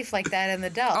of life like that in the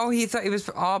Dells. Oh, he thought he was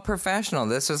all professional.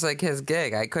 This was like his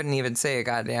gig. I couldn't even say a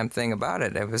goddamn thing about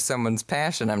it. It was someone's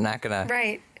passion. I'm not gonna.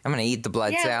 Right. I'm gonna eat the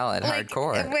blood salad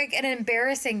hardcore. Like an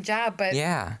embarrassing job, but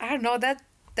Yeah. I don't know,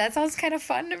 that sounds kind of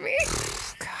fun to me.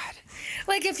 God.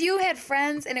 Like if you had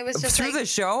friends and it was just Through like, the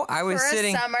show, I was for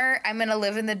sitting. a summer, I'm gonna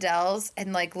live in the Dells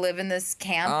and like live in this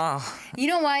camp. Oh, You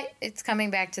know what? It's coming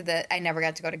back to I never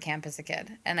got to go to camp as a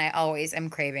kid, and I always am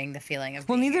craving the feeling of.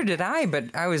 well, being neither did I,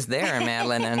 but I was there,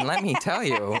 Madeline, and let me tell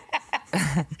you,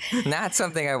 not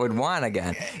something I would want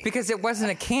again because it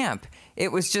wasn't a camp.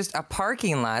 It was just a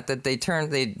parking lot that they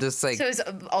just like. So it was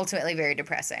ultimately very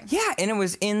depressing. Yeah, and it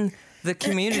was in the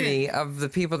community of the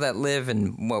people that live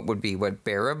in what would be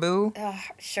Baraboo.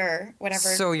 Sure, whatever.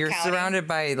 So you're county. surrounded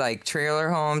by like trailer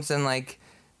homes and like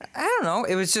I don't know.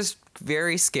 It was just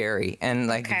very scary and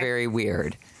like Okay. very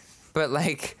weird, but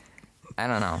like I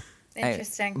don't know.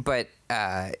 Interesting. But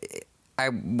I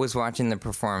was watching the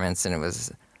performance and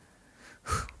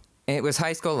it was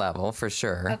high school level for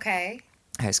sure. Okay.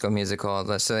 High School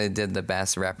Musical, so they did the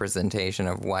best representation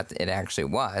of what it actually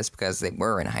was because they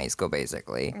were in high school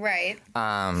basically. Right.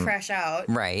 Fresh out.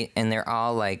 Right, and they're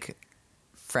all like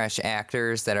fresh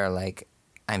actors that are like,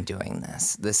 I'm doing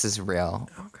this. This is real.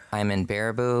 I'm in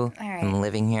Baraboo. right. I'm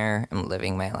living here. I'm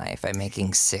living my life. I'm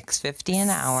making $6.50 an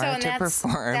hour and to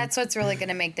perform. That's what's really going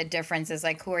to make the difference is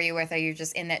like, who are you with? Are you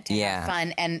just in it to Yeah. have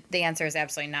fun? And the answer is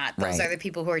absolutely not. Those Right. are the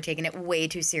people who are taking it way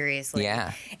too seriously.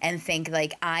 Yeah. And think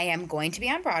like, I am going to be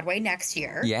on Broadway next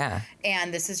year. Yeah.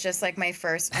 And this is just like my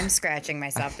first, I'm scratching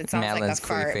myself. It sounds Madeline's like a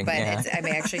fart, queefing, but yeah. I'm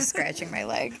actually scratching my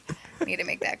leg. Need to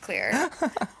make that clear.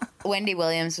 Wendy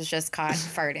Williams was just caught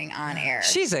farting on air.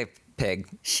 She's a pig.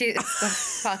 She's the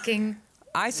fucking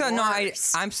I saw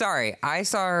worst. I'm sorry. I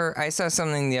saw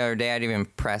something the other day. I didn't even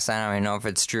press on. I don't know if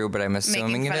it's true, but I'm assuming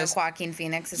making it fun is. of Joaquin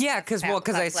Phoenix. Yeah, because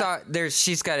I saw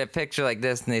she's got a picture like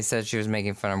this, and they said she was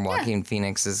making fun of Joaquin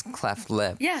Phoenix's cleft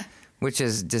lip. Yeah. Which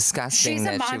is disgusting. She's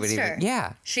a that she would monster. even.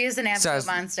 Yeah. She is an So absolute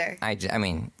monster. I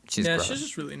mean, she's Yeah, gross. she's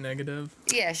just really negative.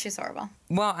 Yeah, she's horrible.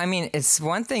 Well, I mean, it's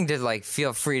one thing to like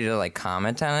feel free to like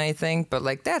comment on anything, but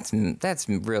like that's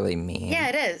really mean. Yeah,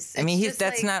 it is. I mean, It's he's just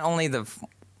that's like- not only the.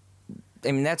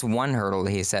 I mean, that's one hurdle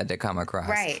he's had to come across.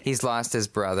 Right. He's lost his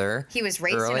brother. He was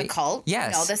raised in early. a cult.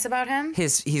 Yes. You know this about him?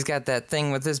 He's got that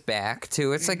thing with his back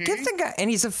too. It's like Mm-hmm. give the guy, and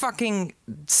he's a fucking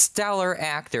stellar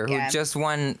actor Yeah. who just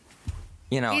won,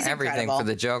 He's everything incredible. for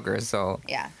the Joker. So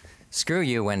Yeah. screw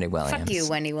you, Wendy Williams. Fuck you,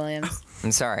 Wendy Williams.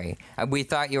 I'm sorry. We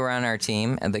thought you were on our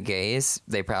team, and the gays,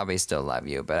 they probably still love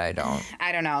you, but I don't.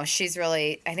 I don't know. She's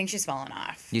really. I think she's fallen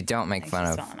off. You don't make think fun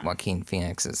she's of fallen off. Joaquin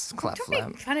Phoenix's cleft Don't lip.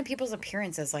 make fun of people's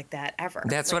appearances like that ever.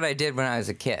 That's what I did when I was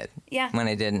a kid. Yeah. When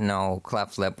I didn't know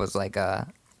cleft lip was like a,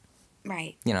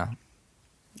 Right.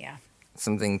 Yeah.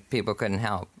 something people couldn't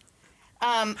help.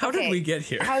 How did we get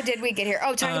here? How did we get here?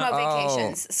 Oh, talking about oh.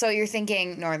 vacations. So you're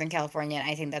thinking Northern California, and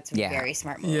I think that's a Yeah. very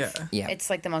smart move. Yeah. Yeah. It's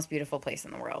like the most beautiful place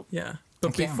in the world. Yeah. But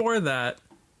Okay. before that,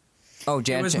 Oh, it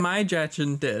Jan. was my Jatch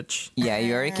and Ditch. Yeah,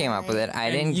 you already came up with it. I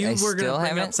And didn't. you I were still going to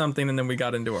bring up haven't. something, and then we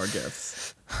got into our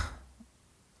gifts.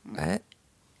 What?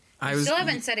 I was Still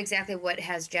haven't said exactly what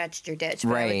has judged your ditch, but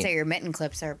I Right. would say your mitten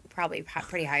clips are probably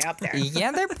pretty high up there.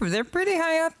 Yeah, they're pretty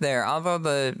high up there. Although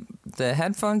the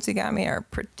headphones you got me are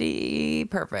pretty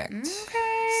perfect.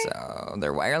 Okay. So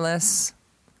they're wireless.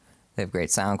 They have great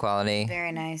sound quality,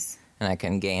 Very nice. and I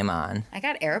can game on. I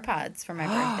got AirPods for my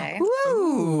birthday.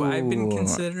 Ooh, I've been Ooh.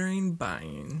 considering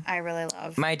buying. I really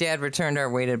love. My dad returned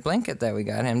our weighted blanket that we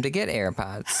got him to get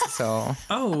AirPods. So,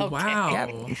 Oh, wow.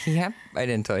 yep. I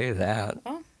didn't tell you that.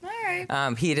 Oh, all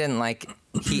right. He didn't like.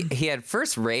 He had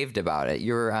first raved about it.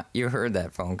 You heard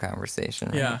that phone conversation,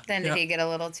 right? Yeah. Then did yeah. he get a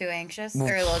little too anxious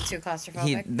or a little too claustrophobic?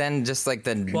 He then just like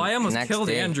the Well, I almost next killed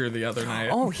day, Andrew the other night.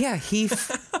 Oh yeah,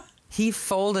 he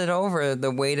folded over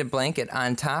the weighted blanket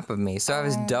on top of me, so I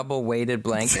was double weighted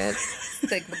blanket.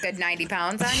 It's like a good 90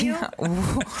 pounds on you?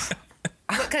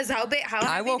 Because how big? How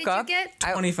I heavy woke did up. you get?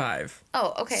 25.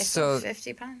 Oh, okay. So So-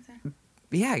 50 pounds.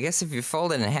 Yeah, I guess if you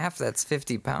fold it in half, that's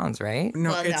 50 pounds, right?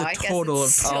 No, Well, it's no, I a guess total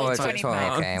it's of still 25 it's a total.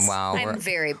 pounds. Okay, wow. I'm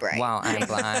very bright. Wow, I'm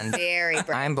blonde. Very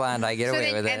bright. I'm blonde. I get So away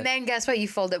then, with it. and then guess what? You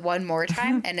fold it one more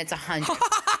time, and it's 100.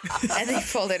 And then you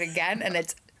fold it again, and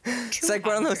it's 200. It's like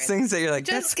one of those things that you're like,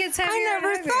 Just that's, gets heavier I and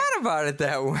never heavier. thought about it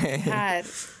that way. God,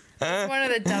 it's one of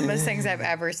the dumbest things I've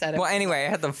ever said. Well, anyway, I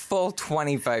had the full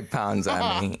 25 pounds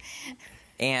on me.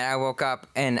 And I woke up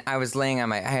and I was laying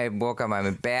on I woke up on my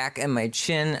back and my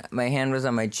chin, my hand was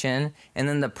on my chin. And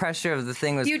then the pressure of the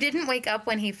thing was. You didn't wake up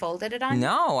when he folded it on you?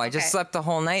 No, I just Okay. slept the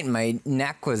whole night and my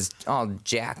neck was all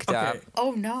jacked up.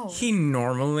 Oh, no. He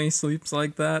normally sleeps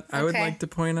like that. I would Okay. like to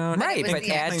point out. Right, it was but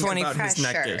the add Think 20 about his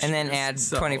neck pressure. issues, and then add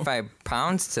so- 25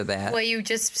 pounds to that. Well, you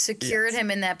just secured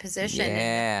him in that position.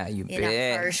 Yeah, you in a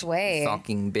bitch. harsh way.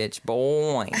 Fucking bitch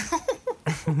boy.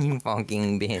 You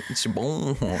fucking bitch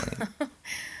boy.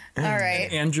 All right.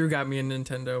 Andrew got me a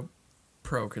Nintendo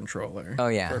Pro controller. Oh,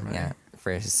 yeah, for my, yeah.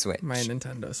 For his Switch. my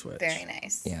Nintendo Switch. Very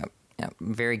nice. Yeah, yeah.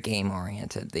 Very game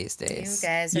oriented these You days.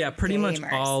 guys are Yeah, pretty much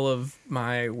gamers. all of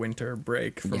my winter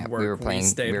break from Yeah, we work, were playing-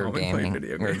 stayed we were home gaming- and played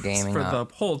video we were games gaming for up.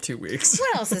 the whole 2 weeks.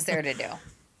 What else is there to do?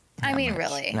 I mean, much,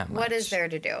 really, not what is much. there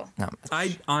to do? Not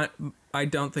much. I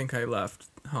don't think I left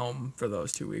home for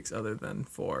those 2 weeks other than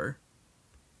for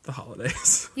the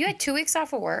holidays. You had 2 weeks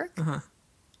off of work?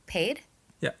 Paid?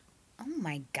 Yeah. Oh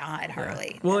my God,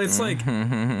 Harley. Well, it's like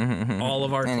all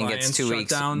of our And he clients gets 2 shut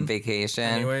weeks down vacation.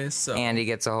 anyways, so And he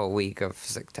gets a whole week of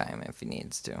sick time if he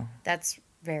needs to. That's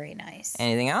very nice.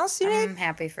 Anything else you need? I'm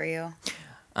happy for you.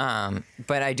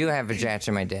 But I do have a Jatch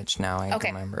in my ditch now. I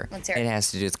Okay, remember. let's hear it. It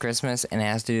has to do with Christmas and it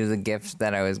has to do with the gift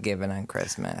that I was given on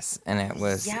Christmas, and it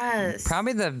was Yes.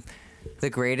 probably the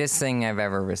greatest thing I've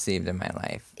ever received in my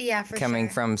life. Yeah, for Coming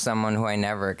sure. from someone who I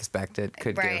never expected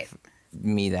could Right. give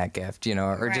me that gift,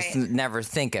 or just Right. never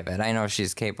think of it. I know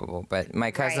she's capable, but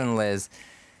my cousin Liz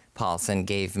Paulson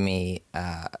gave me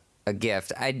a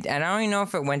gift. I don't even know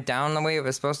if it went down the way it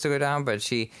was supposed to go down, but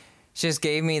she just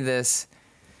gave me this.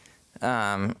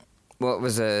 Well, it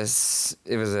was a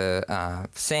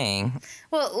saying.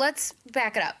 Well, let's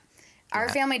back it up. Our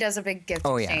family does a big gift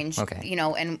Oh, yeah. exchange. Okay.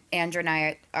 And Andrew and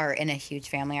I are in a huge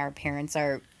family. Our parents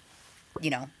are,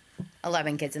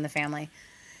 11 kids in the family.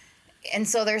 And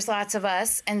so there's lots of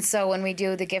us. And so when we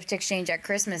do the gift exchange at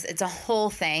Christmas, it's a whole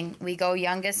thing. We go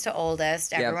youngest to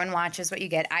oldest. Yep. Everyone watches what you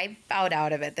get. I bowed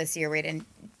out of it this year. We didn't,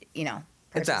 It's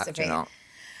participate. optional.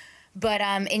 But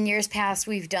in years past,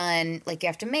 we've done, you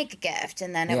have to make a gift.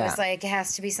 And then it Yeah. was it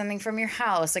has to be something from your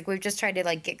house. We've just tried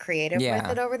to, get creative Yeah.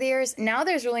 with it over the years. Now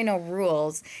there's really no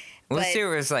rules. Well, but this year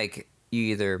was you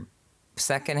either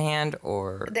secondhand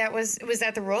or was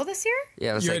that the rule this year?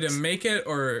 yeah, it was you like had to make it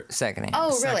or secondhand. Oh,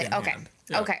 really? secondhand. Okay.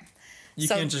 Yeah. Okay. you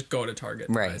So- can't just go to Target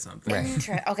and buy Right, something.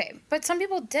 right. Okay. But some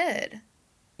people did.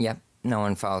 Yep. No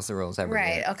one follows the rules ever.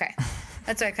 Right. did. Okay.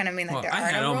 That's what I kind of mean. Well, there I are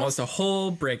had no almost rules. a whole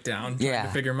breakdown trying Yeah. to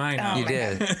figure mine Oh out. You my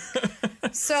did.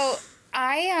 So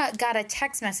I got a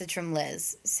text message from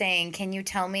Liz saying, "Can you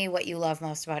tell me what you love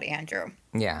most about Andrew?"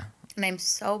 Yeah. And I'm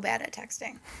so bad at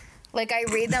texting. I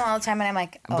read them all the time, and I'm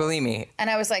like, oh. Believe me, And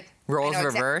I was like, roles I know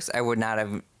reverse, I would not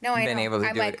have No, I been know. able to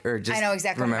I'm do like, it. Or just I know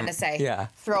exactly remember. what I'm going to say. Yeah.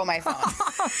 Throw my phone.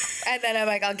 And then I'm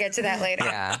like, I'll get to that later.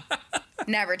 Yeah.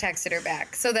 Never texted her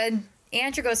back. So then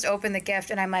Andrew goes to open the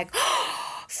gift, and I'm like,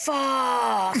 oh,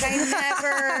 fuck.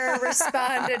 I never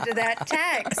responded to that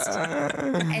text.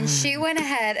 And she went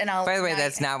ahead, and By the way,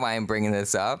 that's not why I'm bringing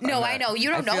this up. No, I'm I not- know. You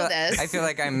don't I know feel- this. I feel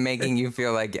like I'm making you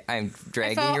feel like I'm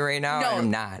dragging felt- you right now. no,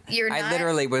 I'm not. you're I not.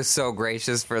 literally was so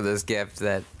gracious for this gift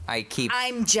that I keep.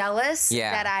 I'm jealous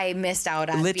Yeah. that I missed out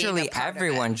on Literally being a part of it.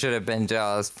 everyone should have been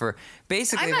jealous for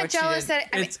basically I'm not what she jealous did. that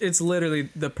I mean, It's literally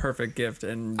the perfect gift,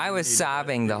 and I was you needed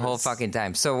sobbing it. the It whole was- fucking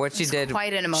time. So what she It's did,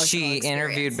 quite an emotional she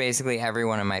interviewed experience. basically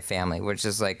everyone in my family, which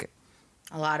is a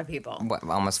lot of people.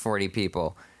 almost 40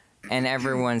 people, and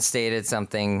everyone stated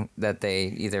something that they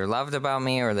either loved about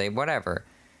me or they whatever,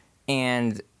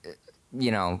 and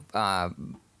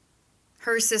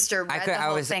Her sister read the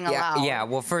whole thing yeah, aloud. yeah.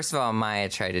 Well, first of all, Maya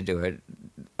tried to do it.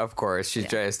 Of course, she's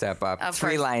trying to step up. Of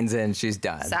 3 course. lines in, she's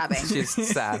done. Sobbing.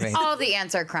 She's sobbing. All the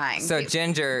ants are crying. So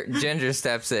Ginger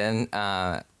steps in,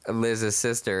 Liz's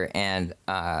sister, and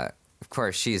of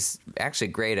course she's actually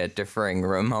great at deferring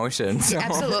her emotions. So-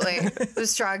 Absolutely. It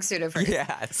was strong suit of hers.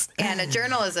 Yes. And a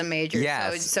journalism major.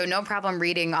 Yes. So no problem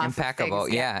reading off Impeccable. of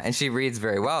things. Yeah, and she reads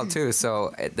very well too.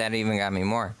 So that even got me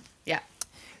more. Yeah.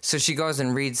 So she goes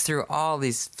and reads through all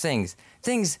these things,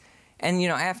 and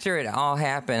after it all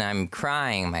happened, I'm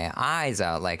crying my eyes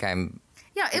out, like I'm.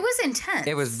 Yeah, it was intense.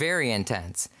 It was very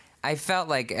intense. I felt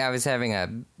like I was having a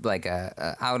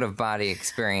out of body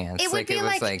experience. It would be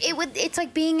was it's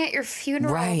like being at your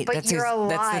funeral, right. but you're alive.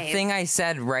 That's the thing I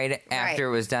said right after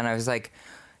it was done. I was like,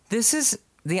 "This is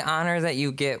the honor that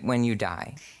you get when you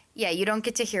die." Yeah, you don't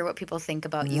get to hear what people think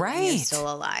about you when you're Right.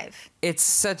 still alive. It's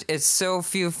so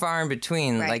few far in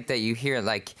between, Right. that you hear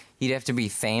you'd have to be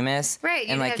famous, Right,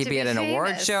 and you'd have you'd to be be at an award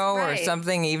famous, show or right.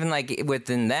 something. Even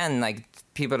within then,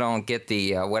 people don't get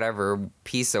the whatever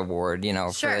peace award,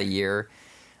 for Sure. a year.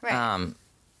 Right.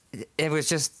 it was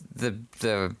just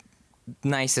the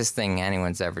nicest thing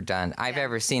anyone's ever done. I've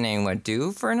ever seen anyone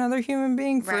do for another human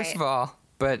being, first Right. of all.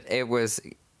 But it was,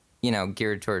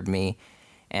 geared toward me,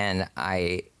 and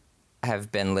I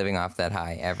have been living off that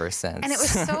high ever since. And it was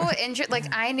so interesting.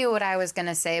 Like, I knew what I was going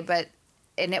to say,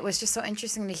 and it was just so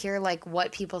interesting to hear, like,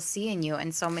 what people see in you.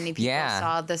 And so many people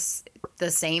saw the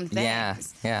same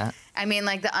things. Yeah. I mean,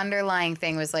 like, the underlying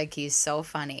thing was, like, he's so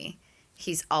funny.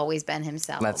 He's always been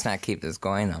himself. Let's not keep this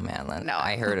going, though, Madeline. No.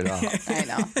 I heard it all. I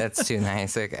know. That's too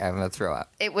nice. I'm going to throw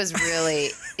up. It was really...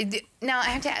 Now, I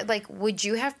have to... Like, would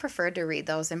you have preferred to read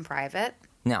those in private?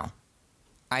 No.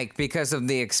 Because of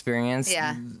the experience.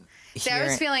 Yeah. See, I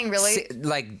was feeling really...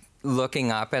 like,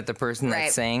 looking up at the person Right.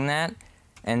 that's saying that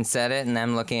and said it, and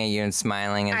them looking at you and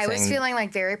smiling and I saying... was feeling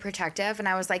like very protective, and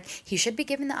I was like, he should be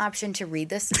given the option to read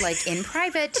this like in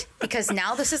private, because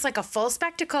now this is like a full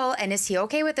spectacle, and is he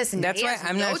okay with this? And That's he why has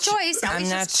I'm no not choice. Now I'm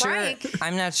he's not just sure. crying.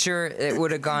 I'm not sure it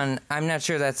would have gone. I'm not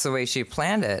sure that's the way she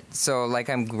planned it. So, like,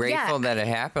 I'm grateful that it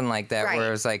happened like that, Right. where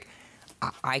it was like,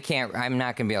 I can't. I'm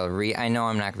not gonna be able to read. I know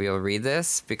I'm not gonna be able to read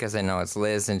this because I know it's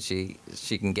Liz, and she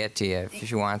can get to you if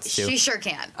she wants to. She sure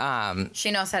can. She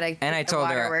knows how to and I keep told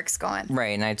the her waterworks going.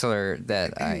 Right, and I told her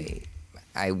that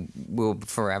I will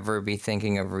forever be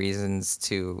thinking of reasons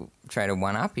to try to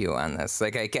one up you on this.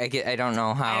 Like, I don't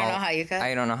know how. I don't know how you could.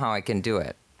 I don't know how I can do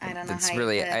it. I don't know It's how you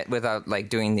really could. without like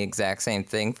doing the exact same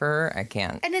thing for her. I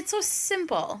can't. And it's so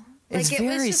simple. Like, It's it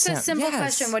was very just a simple yes.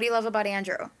 question. What do you love about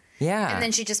Andrew? Yeah. And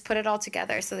then she just put it all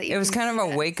together so that you it was can kind of see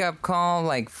a it. wake up call,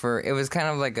 like it was kind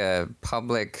of like a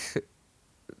public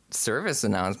service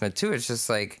announcement too. It's just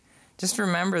like, just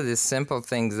remember the simple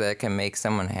things that can make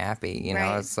someone happy. You know,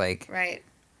 Right. it's like Right.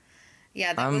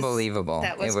 Yeah, that unbelievable.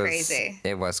 That was crazy.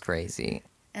 It was crazy.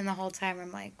 And the whole time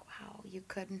I'm like, wow, you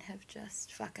couldn't have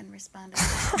just fucking responded.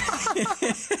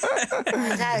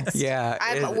 Text.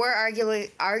 Yeah, We're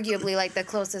arguably like the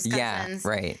closest cousins. Yeah,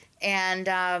 right. And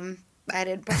I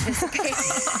didn't participate.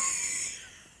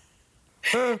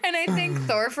 And I think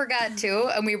Thor forgot too.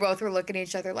 And we both were looking at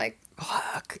each other like,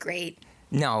 fuck, great.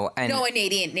 No, and No, and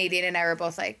Nadine and I were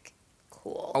both like,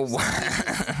 cool. oh,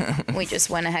 wow. We just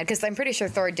went ahead because I'm pretty sure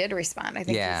Thor did respond. I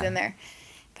think Yeah. he's in there.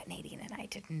 But Nadine and I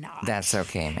did not. That's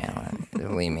okay, man.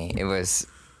 Believe me, it was.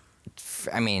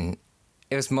 I mean,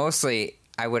 it was mostly.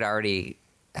 I already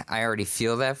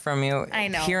feel that from you. I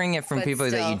know. Hearing it from but people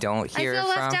that still, you don't hear I feel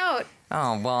it from. left out.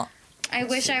 Oh well. I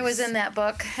wish I was in that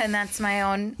book, and that's my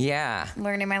own Yeah.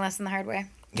 learning my lesson the hard way.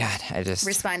 God, I just.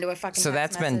 Respond to a fucking So text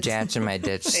that's been message. Jatch in my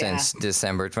ditch Yeah. since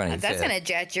December 25th. That's gonna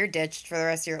jatch your ditch for the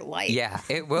rest of your life. Yeah,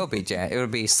 it will be Jatch. It will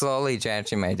be slowly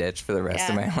Jatching my ditch for the rest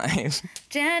of Yeah. my life.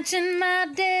 Jatching my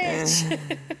ditch.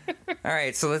 All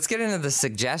right, so let's get into the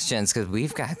suggestions because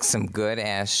we've got some good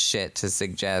ass shit to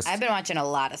suggest. I've been watching a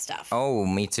lot of stuff. Oh,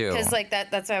 me too. Because like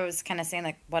that's why I was kind of saying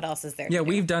like, what else is there? Yeah, to do?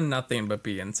 we've done nothing but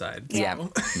be inside. Yeah,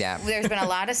 so. yeah. There's been a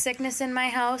lot of sickness in my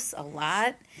house. A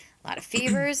lot of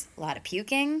fevers, a lot of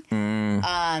puking.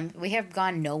 We have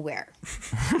gone nowhere.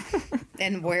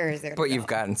 And where is there? to But you've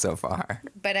go? gotten so far.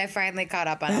 But I finally caught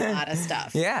up on a lot of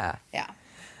stuff. Yeah. Yeah.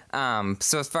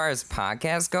 So as far as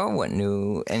podcasts go, any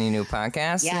new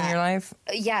podcasts in Yeah. your life?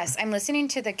 Yes, I'm listening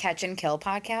to the Catch and Kill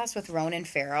podcast with Ronan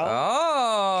Farrow.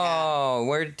 Oh,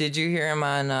 where did you hear him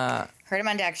on? Heard him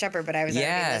on Dak Shepard, but I was already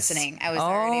Yes. listening. I was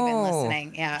already been Oh,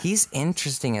 listening. Yeah. He's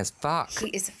interesting as fuck. He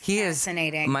is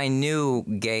fascinating. my new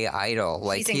gay idol.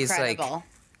 Like He's like, incredible.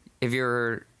 have you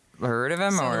ever heard of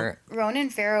him or Ronan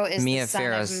Farrow is Mia the son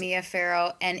Farrow's- of Mia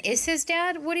Farrow, and is his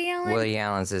dad Woody Allen? Woody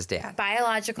Allen's his dad?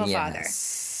 Biological father.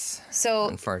 Yes. So,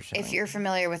 Unfortunately. if you're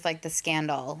familiar with like the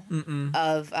scandal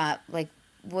of like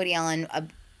Woody Allen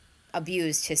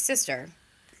abused his sister,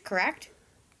 correct?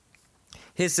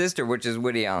 His sister, which is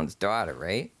Woody Allen's daughter,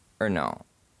 right? Or no?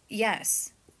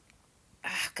 Yes. Oh,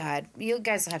 God, you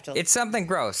guys will have to. It's something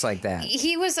gross like that.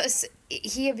 He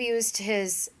abused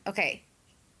his. Okay,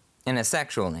 In a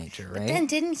sexual nature, right? then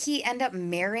didn't he end up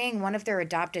marrying one of their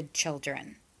adopted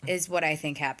children? Is what I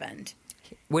think happened.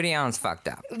 Woody Allen's fucked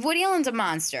up. Woody Allen's a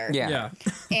monster. Yeah. Yeah.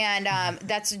 And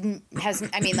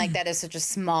that is such a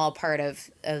small part of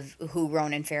who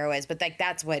Ronan Farrow is, but like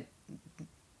that's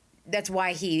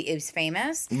why he is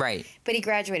famous. Right. But he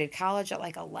graduated college at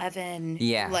like 11.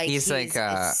 Yeah. like he's like,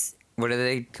 it's what do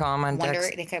they call him on Wonder.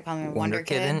 text? They kept calling him Wonder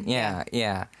Kid.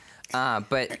 Yeah.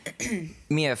 But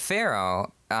Mia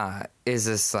Farrow is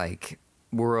this like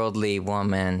worldly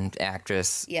woman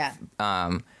actress. Yeah.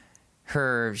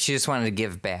 She just wanted to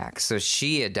give back, so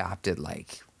she adopted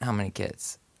like how many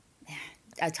kids?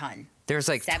 A ton. There's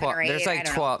like 7 12. or 8, There's I like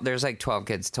don't 12. There's like 12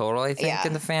 kids total, I think, Yeah.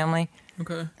 in the family.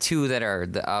 Okay. 2 that are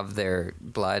of their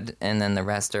blood, and then the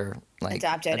rest are like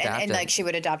adopted. And like she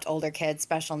would adopt older kids,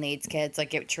 special needs kids.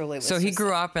 Like it truly was. So he just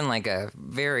grew up in like a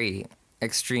very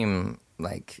extreme,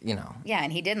 like, you know. Yeah,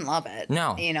 and he didn't love it.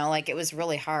 No. You know, like it was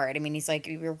really hard. I mean, he's like,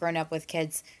 we were growing up with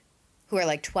kids who are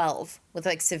like 12 with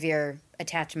like severe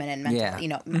attachment and mental, Yeah. you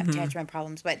know, attachment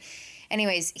problems. But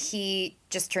anyways, he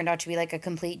just turned out to be like a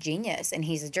complete genius. And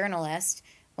he's a journalist,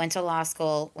 went to law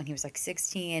school when he was like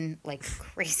 16, like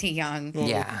crazy young.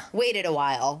 Yeah. Waited a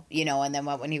while, you know, and then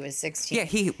went when he was 16. Yeah,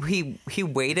 he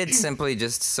waited simply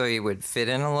just so he would fit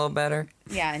in a little better.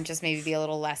 Yeah, and just maybe be a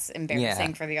little less embarrassing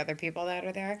Yeah. for the other people that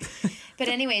are there. But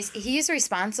anyways, he's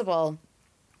responsible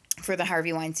for the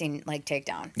Harvey Weinstein like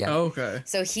takedown. Yeah. Oh, okay.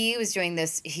 So he was doing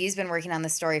this. He's been working on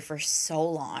this story for so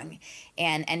long,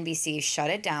 and NBC shut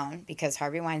it down because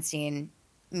Harvey Weinstein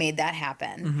made that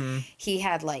happen. He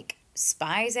had like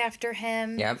spies after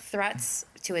him, Yep. threats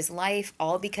to his life,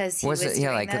 all because he was Was it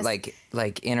doing this.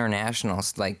 like international,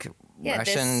 like Yeah,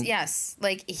 Russian? yes.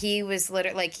 Like he was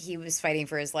literally like he was fighting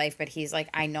for his life, but he's like,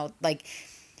 I know, like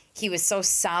he was so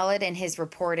solid in his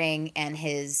reporting and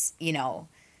his, you know,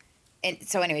 and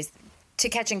so anyways, To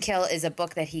Catch and Kill is a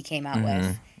book that he came out Mm-hmm.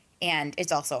 with, and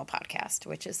it's also a podcast,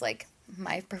 which is like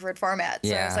my preferred format. So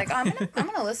I Yeah. was like, I'm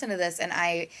gonna listen to this, and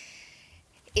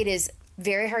it is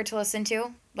very hard to listen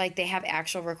to. Like they have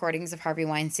actual recordings of Harvey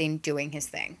Weinstein doing his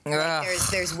thing. Like, Ugh.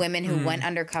 there's women who went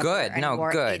undercover. Good. and No,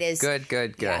 wore, good. It is Good.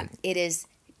 Yeah, it is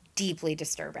deeply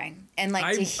disturbing, and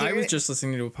like to I hear. was just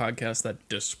listening to a podcast that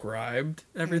described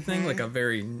everything like a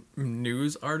very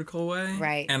news article way.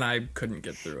 Right. And I couldn't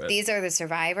get through it. These are the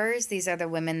survivors. These are the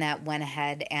women that went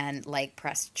ahead and like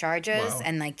pressed charges Wow.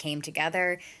 and like came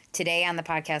together. Today on the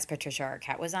podcast, Patricia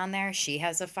Arquette was on there. She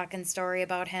has a fucking story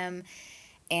about him,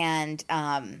 and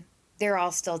they're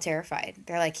all still terrified.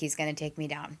 They're like, he's gonna take me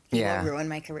down. He Yeah. will ruin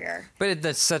my career. But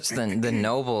that's such the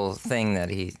noble thing that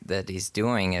he's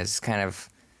doing is kind of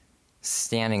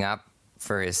standing up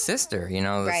for his sister. You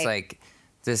know, it's Right. like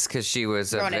this because she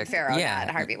was a Ronan Farrow, not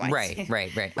Harvey Weinstein.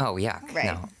 Right. Oh yeah,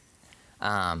 Right.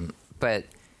 no. But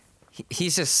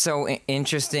he's just so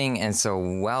interesting and so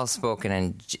well spoken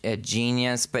and a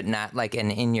genius, but not like an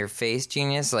in your face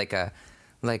genius, like a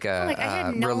I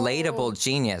had no- relatable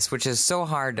genius, which is so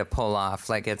hard to pull off.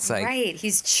 Like it's like Right.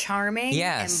 He's charming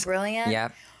yes, and brilliant.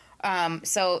 Yep.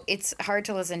 So it's hard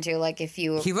to listen to. Like if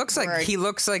you He looks like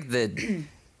the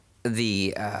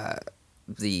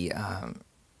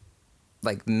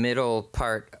like middle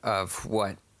part of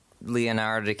what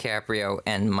Leonardo DiCaprio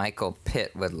and Michael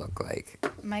Pitt would look like.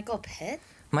 Michael Pitt,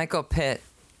 Michael Pitt,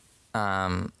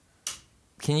 can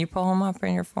you pull him up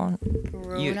on your phone?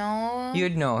 Bruno,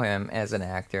 You'd know him as an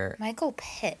actor. Michael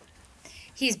Pitt.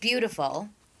 He's beautiful,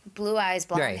 blue eyes,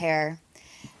 blonde Right. hair.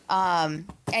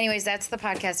 Anyways, that's the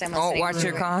podcast I'm Oh, listening watch to.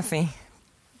 your coffee.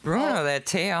 Bruno, Oh. that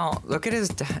tail. Look at his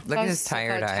Look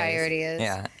tired how eyes. tired he is.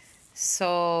 Yeah.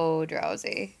 So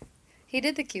drowsy. He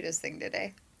did the cutest thing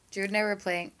today. Jude and I were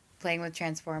playing with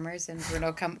Transformers, and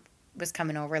Bruno was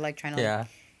coming over, like trying to like,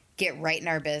 get right in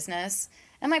our business.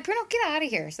 I'm like, Bruno, get out of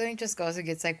here. So he just goes and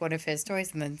gets like one of his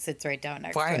toys and then sits right down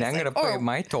next to Fine, us. I'm like, gonna play "Oh,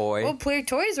 my toy. We'll play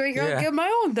toys right here. Yeah. I'll get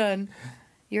my own then.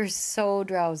 You're so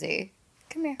drowsy.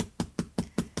 Come here.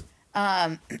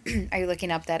 Are you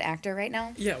looking up that actor right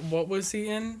now? Yeah, what was he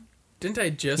in? Didn't I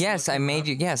just? Yes, look I him made up?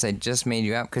 you. Yes, I just made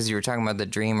you up because you were talking about the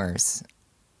Dreamers.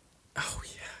 Oh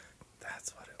yeah,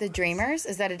 that's what it The Dreamers?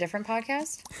 Is that a different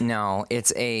podcast? No,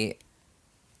 it's a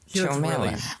He looks Joe really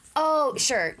Mallon. Oh,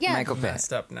 sure. Yeah. Michael Pitt.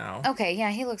 messed up now. Okay, yeah,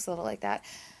 he looks a little like that.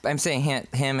 I'm saying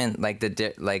him and like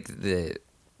the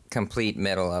complete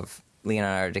middle of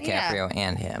Leonardo DiCaprio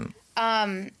and him.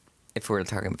 If we were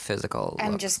talking physical,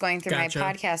 I'm looks. just going through Gotcha.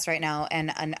 my podcast right now,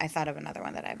 and I thought of another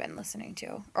one that I've been listening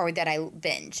to, or that I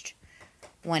binged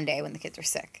one day when the kids were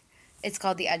sick. It's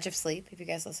called The Edge of Sleep. Have you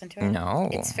guys listened to it? No.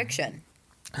 It's fiction,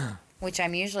 which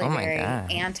I'm usually Oh my very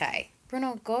God. anti.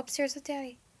 Bruno, go upstairs with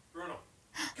Daddy. Bruno.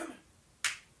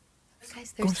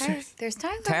 Guys, there's Tyler. upstairs. There's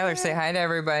Tyler. Tyler, say hi to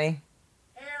everybody.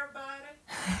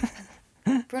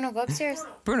 Bruno, go upstairs.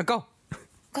 Bruno, go,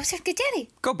 Go upstairs. Get Daddy.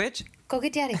 go, bitch! Go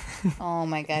get Daddy. Oh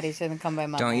my God, he's gonna come by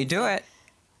my. Don't you do it.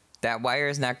 That wire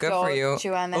is not good Don't for you.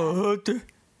 chew on that.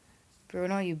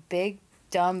 Bruno, you big,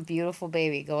 dumb, beautiful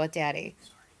baby. Go with Daddy.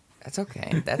 That's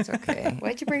okay. That's okay.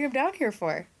 Why'd you bring him down here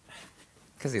for?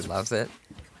 Because he loves it.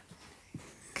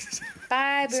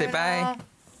 Bye, Bruno. Say bye.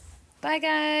 Bye,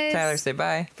 guys. Tyler, say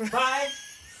bye. Bye.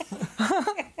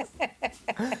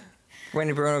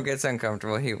 When Bruno gets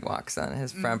uncomfortable, he walks on.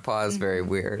 His front paw is very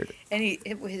weird. And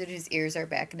his ears are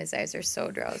back and his eyes are so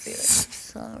drowsy.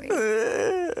 Sorry.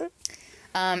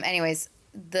 Anyways,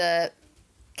 the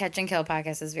Catch and Kill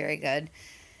podcast is very good.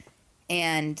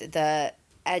 and the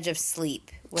Edge of Sleep.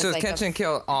 Was So is like Catch and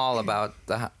Kill all about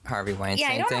the Harvey Weinstein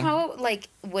yeah, I don't thing? know how it like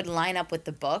would line up with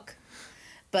the book,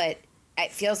 but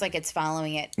it feels like it's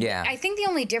following it. Yeah. I think the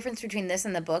only difference between this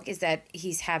and the book is that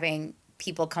he's having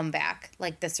people come back,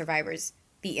 like the survivors,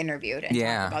 be interviewed and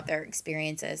Yeah. talk about their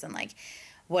experiences and like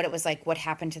what it was like, what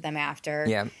happened to them after.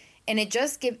 Yeah. And it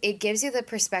just gives you the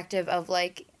perspective of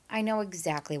like, I know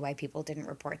exactly why people didn't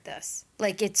report this.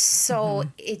 Like it's so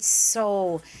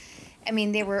I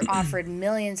mean, they were offered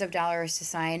millions of dollars to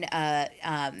sign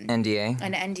NDA.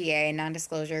 an NDA, a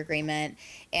non-disclosure agreement,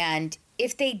 and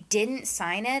if they didn't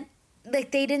sign it, like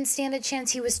they didn't stand a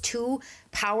chance. He was too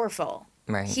powerful.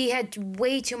 Right. He had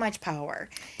way too much power.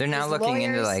 They're now His looking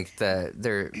into lawyers-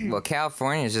 like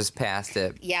California's just passed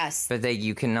it, Yes. but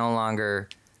you can no longer,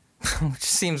 which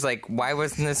seems like, why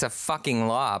wasn't this a fucking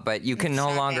law? But you can no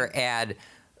Shocking. longer add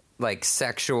like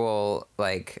sexual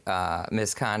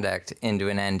misconduct into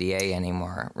an NDA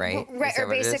anymore, right? Right, Is that or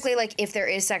what it is? basically, like, if there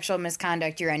is sexual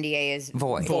misconduct, your NDA is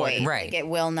Void. Right. Right. It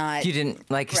will not. You didn't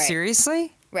like Right.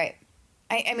 seriously? Right.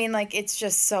 I mean, like, it's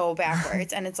just so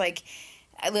backwards. And it's like,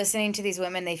 listening to these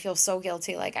women, they feel so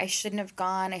guilty. Like, I shouldn't have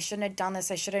gone. I shouldn't have done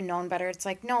this. I should have known better. It's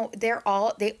like, no, they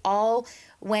all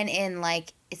went in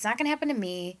like, it's not going to happen to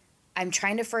me. I'm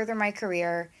trying to further my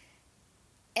career.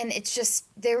 And it's just,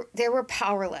 they were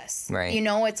powerless. Right. You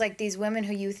know, it's like these women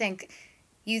who you think,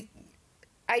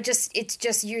 it's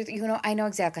just, you know, I know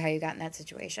exactly how you got in that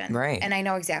situation. Right. And I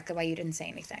know exactly why you didn't say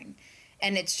anything.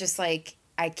 And it's just like,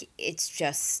 it's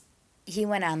just, he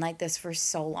went on like this for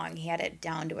so long. He had it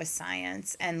down to a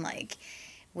science and like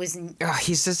was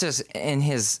He's just in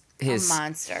his a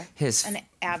monster. his An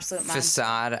absolute monster.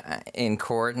 facade in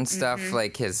court and stuff,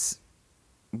 like his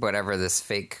whatever this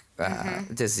fake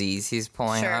disease he's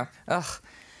pulling Sure. off. Ugh,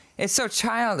 it's so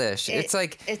childish. It's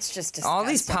like it's just all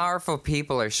these disgusting. powerful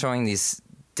people are showing these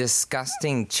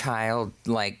disgusting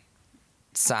childlike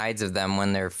sides of them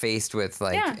when they're faced with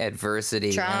like Yeah. adversity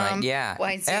and Trump, like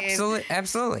Weinstein.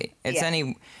 absolutely it's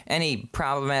Yeah. any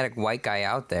problematic white guy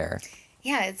out there.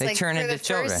 Yeah, it's They like turn for into the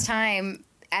children. first time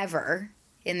ever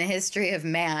in the history of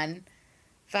man,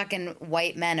 fucking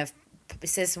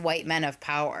cis white men of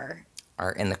power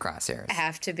Are in the crosshairs.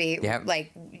 have to be Yep.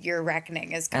 like your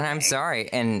reckoning is coming. And I'm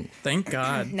sorry, and Thank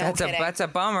God. No kidding. that's a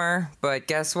bummer, but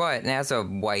guess what? And as a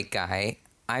white guy,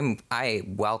 I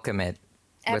welcome it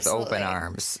with Absolutely. open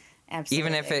arms.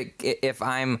 Absolutely.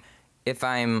 Even if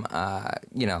I'm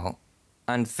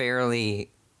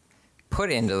unfairly put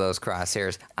into those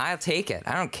crosshairs, I'll take it.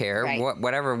 I don't care. Right.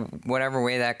 Whatever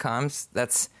way that comes,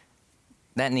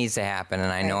 that needs to happen,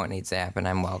 and I know Right. it needs to happen.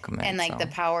 I'm welcoming And like so. the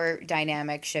power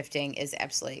dynamic shifting is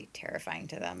absolutely terrifying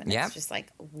to them, and Yep. it's just like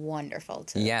wonderful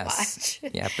to Yes.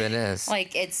 watch. Yep, it is.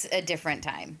 Like it's a different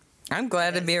time. I'm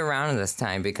glad to be around this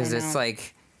time because I it's know.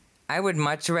 like I would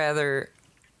much rather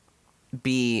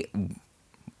be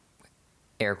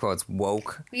air quotes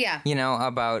woke, Yeah. you know,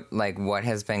 about like what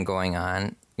has been going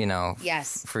on, you know,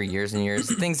 Yes. for years and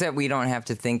years, things that we don't have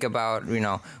to think about, you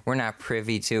know, we're not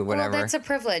privy to, whatever. Well, that's a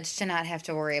privilege to not have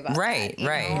to worry about. Right, that, you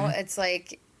right. know? It's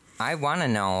like I want to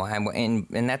know,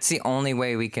 and that's the only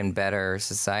way we can better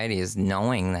society is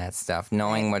knowing that stuff,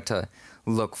 knowing what to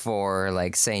look for,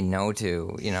 like say no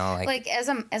to, you know, like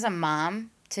as a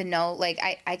mom to know, like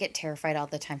I get terrified all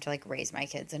the time to like raise my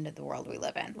kids into the world we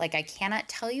live in. Like I cannot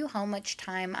tell you how much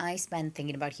time I spend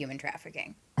thinking about human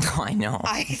trafficking. I know.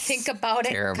 I think about it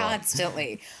Terrible.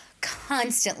 constantly.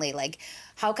 Like,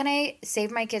 how can I save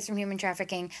my kids from human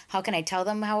trafficking? How can I tell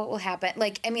them how it will happen?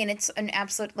 Like, I mean, it's an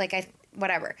absolute, like,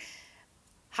 whatever.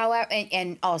 However,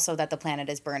 and also that the planet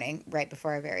is burning right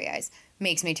before our very eyes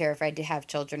makes me terrified to have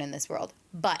children in this world.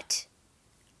 But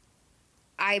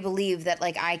I believe that,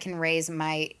 like, I can raise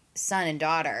my son and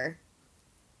daughter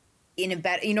in a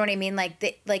better, you know what I mean?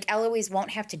 Like Eloise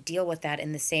won't have to deal with that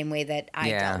in the same way that I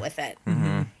Yeah. dealt with it.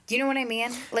 Do you know what I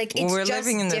mean? Like, it's We're just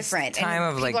living in this different. time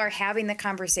and of, people like- are having the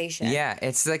conversation. Yeah,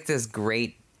 it's like this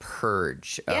great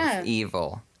purge of Yeah.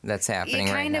 evil that's happening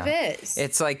It right kind now. of is.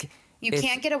 It's like You it's-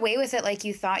 can't get away with it like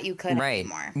you thought you could right.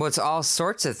 anymore. Well, it's all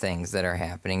sorts of things that are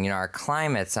happening. You know, our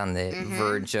climate's on the Mm-hmm.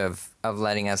 verge of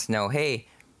letting us know, hey,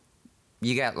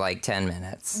 you got like 10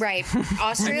 minutes. Right.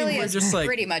 Australia we're is just, like-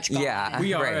 pretty much gone. Yeah.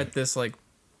 We are Right. at this like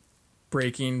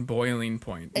breaking boiling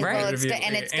point. Well, Right. it's go-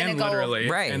 and it's gonna go- literally.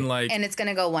 Right. And like And it's going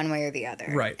to go one way or the other.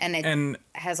 Right. And it And-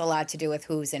 has a lot to do with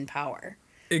who's in power.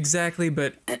 exactly,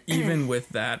 but even with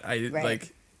that, I Right.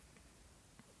 like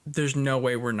there's no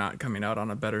way we're not coming out on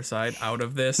a better side out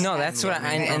of this. No, that's what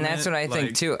learning from and that's it. what I think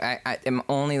Like- too. I am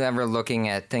only ever looking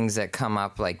at things that come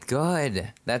up like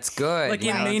good. That's good. Like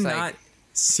you it know, may it's not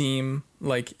seem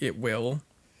like it will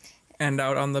end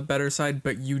out on the better side,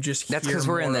 but you just That's hear 'cause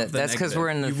we're in more the- of the that's 'cause negative. we're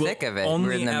in the You will thick of it. Only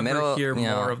We're in the ever middle, hear you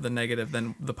know. more of the negative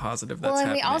than the positive that's Well, and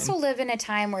happening. we also live in a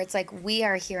time where it's like we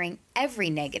are hearing every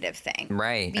negative thing.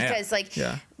 Right. Because, like,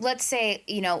 Yeah. let's say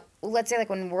like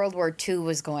when World War II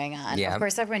was going on, Yeah. of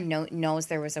course everyone knows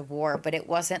there was a war, but it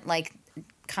wasn't like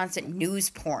constant news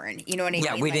porn. You know what I mean?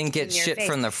 Yeah, we Like, didn't get in your shit face.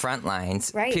 from the front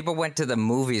lines. Right. People went to the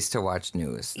movies to watch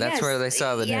news. That's Yes, where they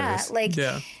saw the yeah, news. like,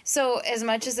 Yeah. so as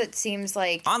much as it seems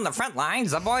like, On the front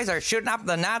lines, the boys are shooting up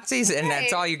the Nazis, and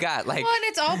that's Right. all you got. Like, well, and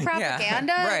it's all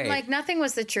propaganda. right. And, like, nothing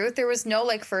was the truth. There was no,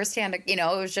 like, firsthand, it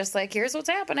was just like, here's what's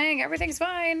happening. Everything's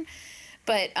fine.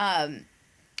 But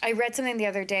I read something the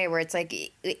other day where it's like,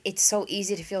 it's so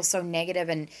easy to feel so negative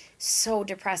and so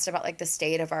depressed about, like, the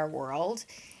state of our world.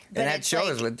 But and that it's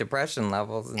shows like, with depression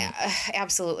levels. And,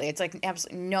 absolutely. It's like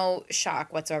absolutely no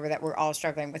shock whatsoever that we're all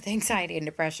struggling with anxiety and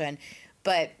depression.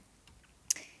 But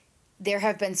there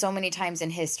have been so many times in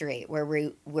history where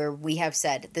we have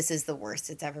said this is the worst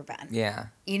it's ever been. yeah.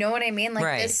 You know what I mean? Like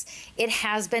Right. it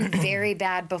has been very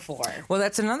bad before. Well,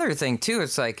 that's another thing, too.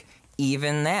 It's like,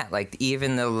 even that, like,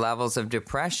 even the levels of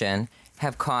depression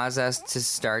have caused us to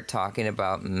start talking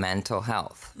about mental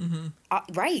health.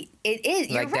 Right. It is.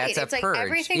 You're Like, right. that's a It's like purge.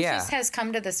 everything Yeah. just has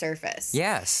come to the surface.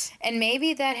 Yes. And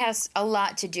maybe that has a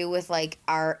lot to do with like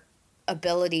our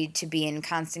ability to be in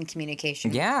constant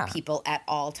communication Yeah. with people at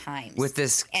all times. With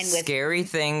this And with- scary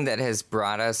thing that has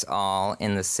brought us all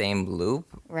in the same loop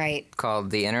right.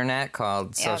 called the internet,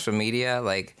 called Yep. social media.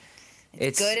 Like,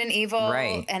 it's Good and evil.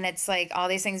 Right. And it's like all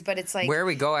these things, but it's like where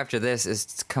we go after this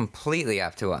is completely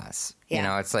up to us. Yeah. You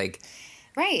know, it's like,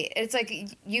 right. It's like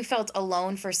you felt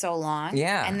alone for so long.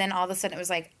 Yeah. And then all of a sudden it was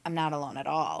like, I'm not alone at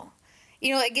all.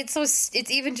 Like it's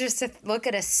even just to look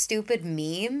at a stupid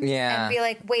meme Yeah. and be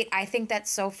like, wait, I think that's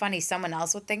so funny. Someone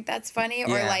else would think that's funny.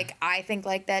 Or Yeah. like, I think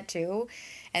like that too.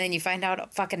 And then you find out a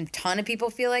fucking ton of people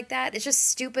feel like that. It's just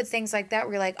stupid things like that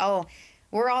where you're like, oh,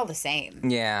 we're all the same.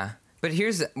 yeah. But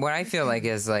here's what I feel like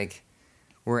is like,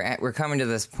 we're coming to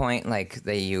this point, like,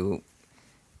 that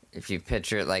if you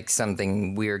picture it like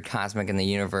something weird cosmic in the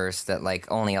universe that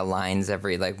like only aligns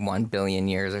every like 1 billion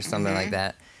years or something like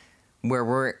that, where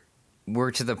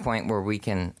we're to the point where we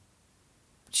can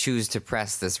choose to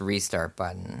press this restart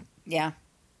button. Yeah.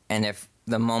 And if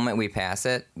the moment we pass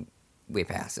it, we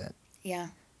pass it. Yeah.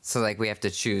 So like we have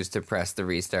to choose to press the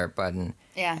restart button.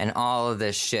 Yeah. And all of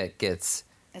this shit gets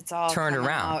It's all turned coming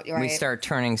around. out, right. We start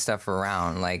turning stuff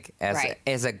around like Right.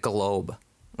 as a globe,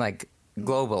 like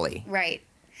globally. Right.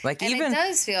 Like And even it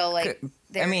does feel like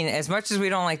I mean, as much as we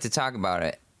don't like to talk about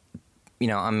it,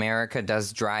 America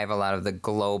does drive a lot of the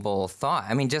global thought.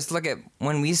 I mean, just look at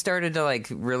when we started to like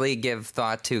really give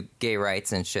thought to gay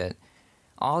rights and shit.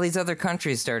 All these other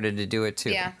countries started to do it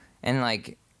too. Yeah. And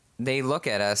like they look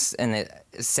at us, and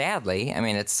sadly, I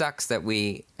mean, it sucks that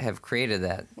we have created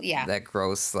that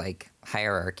gross like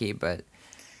hierarchy, but.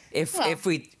 If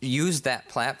we use that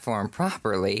platform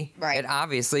properly, Right. it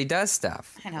obviously does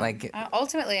stuff. I know. Like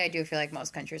Ultimately, I do feel like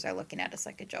most countries are looking at us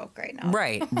like a joke right now.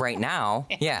 right now,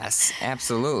 yes,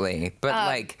 absolutely. But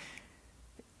like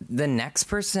the next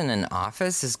person in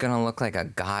office is going to look like a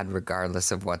god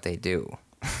regardless of what they do.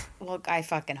 Well, I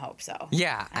fucking hope so.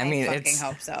 Yeah, I mean, fucking it's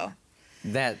hope so.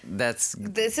 that's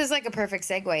This is like a perfect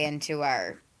segue into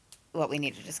what we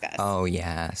need to discuss. oh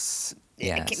yes.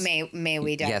 Yes. May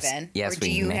we dive Yes, in? yes, or do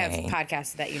we you may. have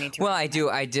podcasts that you need to? Well, recommend?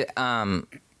 I do.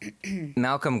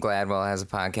 Malcolm Gladwell has a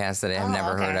podcast that I have Oh,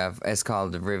 never okay. heard of. It's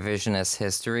called Revisionist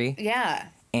History. Yeah.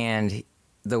 And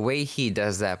the way he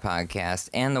does that podcast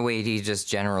and the way he just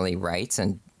generally writes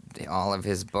and all of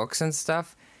his books and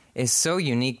stuff is so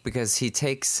unique because he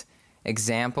takes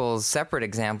separate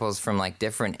examples from like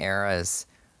different eras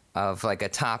of like a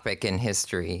topic in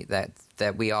history that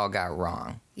we all got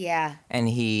wrong. Yeah. And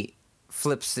he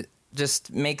flips it,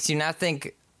 just makes you not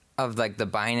think of like the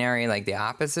binary, like the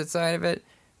opposite side of it,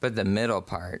 but the middle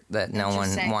part that no one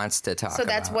Interesting. wants to talk about. So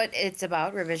that's what it's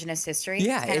about, revisionist history.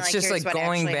 Yeah, Kinda it's just here's like what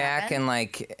going actually back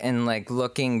happened. and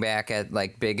looking back at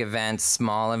like big events,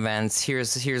 small events.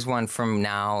 Here's one from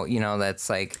now, that's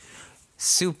like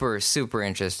super super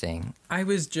interesting. I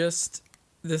was just.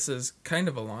 This is kind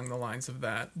of along the lines of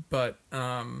that, but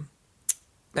I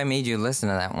made you listen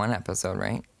to that one episode,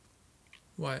 right?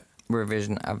 what?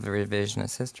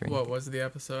 Revisionist history. What was the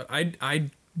episode?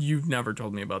 You've never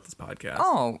told me about this podcast.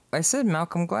 Oh, I said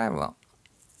Malcolm Gladwell.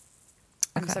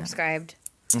 I'm subscribed.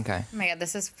 Okay. Oh my god,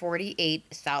 this is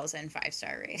 48,000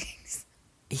 5-star ratings.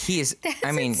 He's That's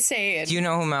I mean, insane. do you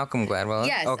know who Malcolm Gladwell is?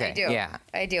 Yes, Okay. I do. Yeah.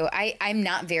 I do. I'm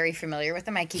not very familiar with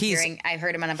him. I keep I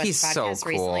heard him on a bunch of he's so podcasts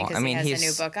cool. recently I because mean, he has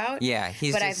he's- a new book out. yeah,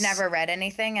 he's But just- I've never read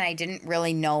anything, and I didn't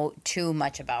really know too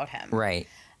much about him. Right.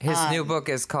 His new book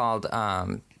is called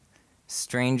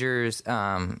Strangers.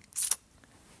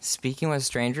 Speaking with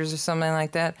Strangers or something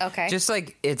like that. Okay. Just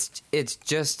like it's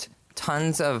just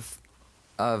tons of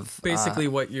Basically,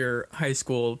 what your high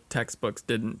school textbooks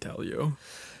didn't tell you.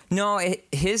 no,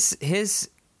 his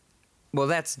well,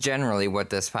 that's generally what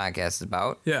this podcast is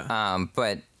about. Yeah.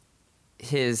 But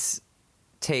his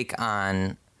take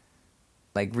on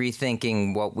like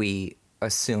rethinking what we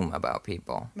assume about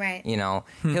people. Right. You know,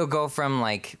 he'll go from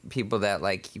like people that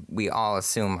like we all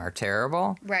assume are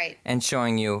terrible. Right. And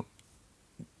showing you,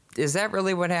 is that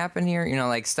really what happened here? You know,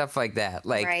 like stuff like that.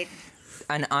 Like Right.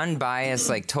 an unbiased,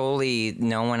 like totally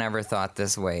no one ever thought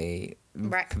this way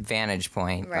Right. vantage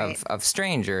point Right. of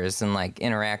strangers and like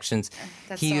interactions.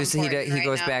 That's he so important right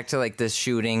goes now. back to like the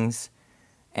shootings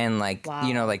and like Wow.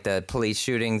 you know like the police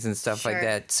shootings and stuff like Sure.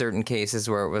 that. Certain cases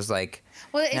where it was like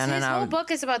Well, no, no, his no. whole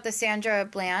book is about the Sandra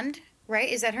Bland, right?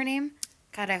 Is that her name?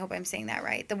 God, I hope I'm saying that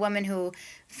right. The woman who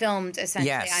filmed essentially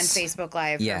Yes. on Facebook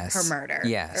Live Yes. her murder.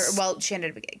 Yes. Or, well, she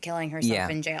ended up killing herself Yeah.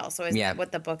 in jail. So is Yeah. that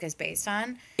what the book is based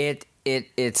on? It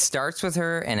starts with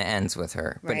her and it ends with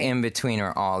her, but Right. in between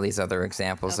are all these other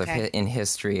examples Okay. in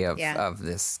history of Yeah. of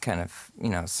this kind of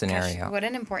Gosh, scenario. what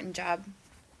an important job.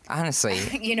 Honestly,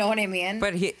 You know what I mean?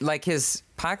 but he like his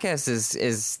podcast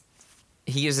is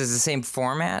he uses the same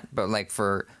format, but like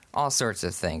for all sorts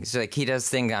of things. Like he does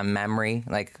things on memory,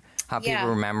 like how Yeah.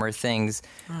 people remember things.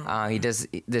 He does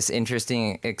this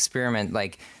interesting experiment.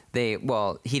 Like he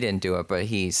didn't do it, but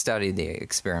he studied the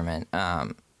experiment.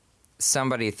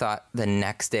 Somebody thought the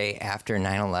next day after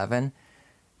 9/11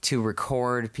 to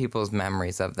record people's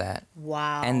memories of that.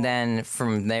 wow. And then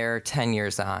from there, 10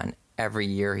 years on, every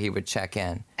year he would check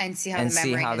in And see how and the see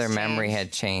memory how has their memory changed.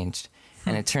 had changed.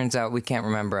 And it turns out we can't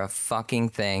remember a fucking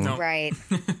thing. No. Right.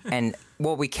 And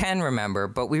well, we can remember,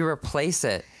 but we replace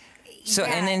it. So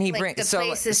Yeah, and then he like brings the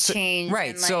places change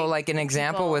right. and, So like, like an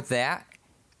example people- with that,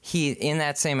 he in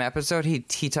that same episode he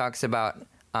talks about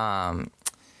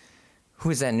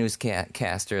who's that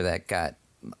newscaster that got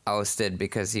ousted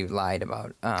because he lied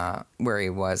about where he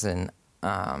was in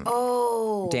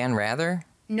Oh. Dan Rather.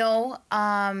 No.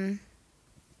 I'm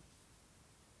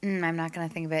not going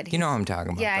to think of it. You know who I'm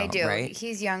talking about. Yeah, I though, do. Right?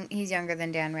 He's young. He's younger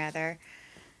than Dan Rather.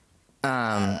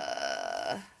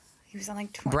 He was on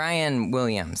like 20. Brian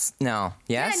Williams. No.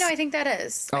 Yes. Yeah, no, I think that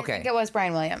is. Okay. I think it was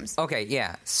Brian Williams. Okay,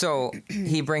 yeah. So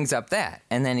he brings up that,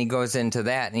 and then he goes into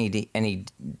that, and he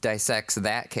dissects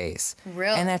that case.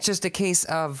 Really? And that's just a case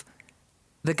of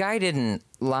the guy didn't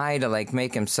lie to like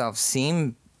make himself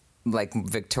seem like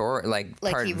Like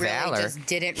part he really valor. just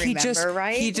didn't He just- remember,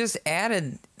 right? He just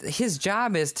added. His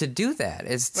job is to do that.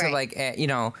 Is to Right.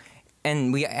 like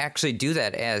and we actually do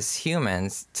that as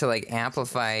humans to like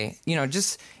amplify.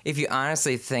 Just if you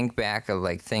honestly think back of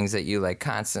like things that you like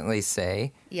constantly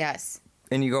say. Yes.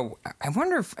 And you go, I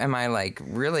wonder if am I like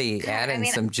really adding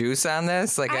mean, some juice on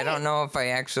this? Like I I- don't know if I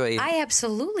actually I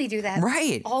absolutely do that.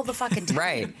 Right. All the fucking time.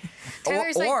 right.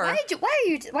 Tyler's like, why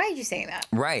are you saying that?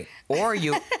 Right. Or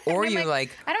you or I'm you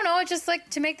like I don't know, it's just like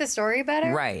to make the story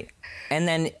better. right. And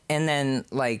then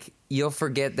like you'll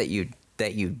forget that you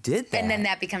did that. And then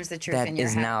that becomes the truth that in your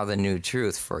is head. now the new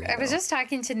truth for you. I was just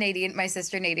talking to Nadine, my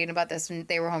sister Nadine, about this when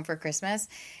they were home for Christmas.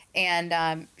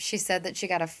 And she said that she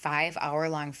got a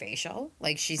 5-hour-long facial.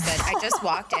 Like she said, I just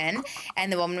walked in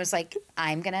and the woman was like,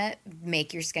 I'm going to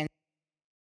make your skin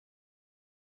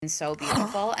so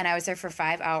beautiful. And I was there for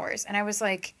 5 hours. And I was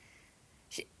like,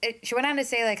 she went on to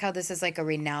say like how this is like a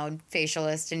renowned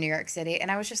facialist in New York City.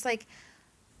 And I was just like,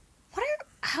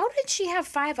 how did she have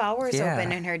 5 hours Yeah.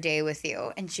 open in her day with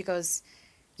you? And she goes,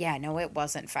 yeah, no, it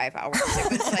wasn't 5 hours.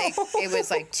 It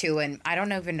was like 2, and I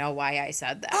don't even know why I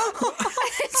said that.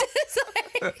 It's just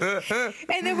like-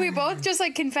 and then we both just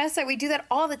like confess that we do that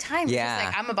all the time. It's Yeah. just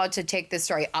like, I'm about to take this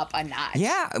story up a notch.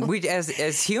 Yeah, we as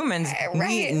humans,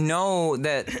 Right. we know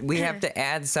that we have to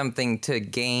add something to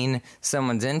gain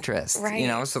someone's interest. Right.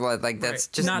 So like that's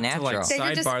Right. just Not natural. to like Then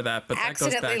you're just sidebar that, but that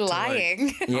goes back accidentally to lying.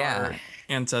 like Yeah. our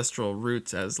ancestral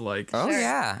roots as like Oh Sure.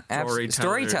 yeah, Storytellers.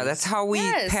 storytell. That's how we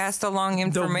Yes. passed along the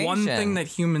information. one thing that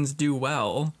humans do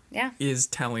well Yeah. is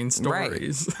telling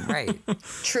stories. right.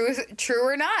 True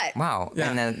or not. Wow. Yeah.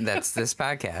 And then that's this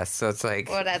podcast. So it's like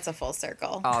Well, that's a full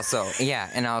circle. also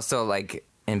and also like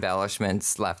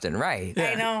embellishments left and right.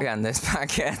 I know. On this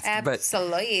podcast,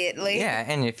 Absolutely. but yeah,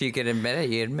 and if you could admit it,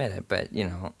 you admit it. But Yeah,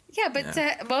 but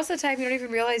most of the time you don't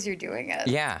even realize you're doing it.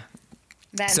 yeah.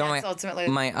 That's ultimately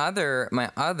my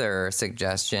other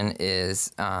suggestion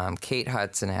is Kate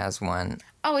Hudson has one.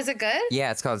 Oh, is it good?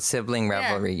 Yeah, it's called Sibling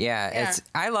Revelry. Yeah, Yeah.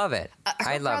 I love it. Her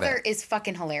I love brother it. is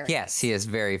fucking hilarious. Yes, he is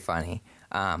very funny.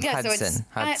 Yeah, so it's-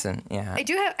 Hudson. Yeah.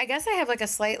 I guess I have like a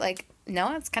slight like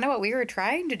no, it's kind of what we were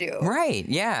trying to do. Right.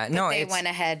 Yeah. But No, they it's went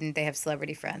ahead and they have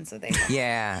celebrity friends, so they.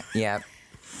 yeah. Yeah.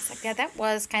 It's like, yeah, that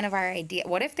was kind of our idea.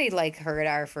 What if they like heard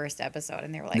our first episode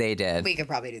and they were like, They did. We could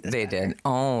probably do this. They better." did.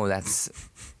 Oh, that's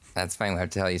fine. We'll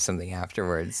have to tell you something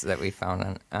afterwards that we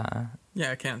found on.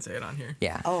 Yeah, I can't say it on here.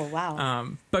 Yeah. Oh wow.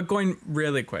 But going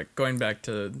back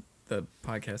to the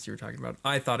podcast you were talking about,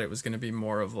 I thought it was going to be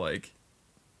more of like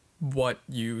what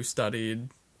you studied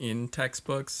in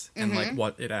textbooks and like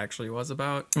what it actually was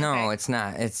about. No, Okay. it's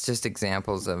not. It's just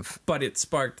examples of. But it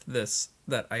sparked this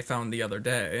that I found the other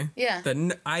day. Yeah.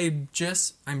 That I'm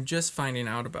just finding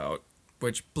out about,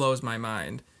 which blows my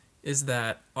mind, is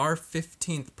that our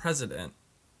 15th president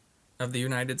of the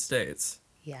United States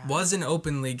Yeah. was an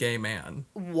openly gay man,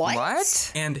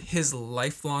 What? and his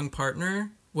lifelong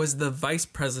partner was the vice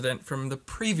president from the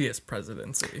previous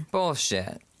presidency.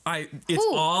 Bullshit. It's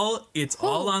Who?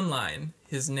 all online.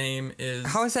 His name is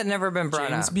How has that never been brought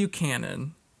James up?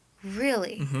 Buchanan.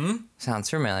 Really? Sounds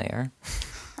familiar.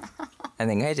 I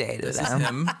think I dated This is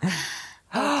him. him.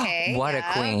 Okay. What a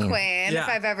yeah, queen. If Yeah.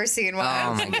 I've ever seen one.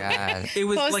 Oh my god. It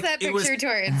was Post like that it was picture to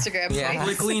our Instagram. Yeah. please.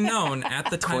 publicly known at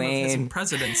the time of his Queen.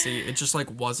 presidency. It just like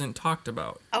wasn't talked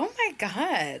about. Oh my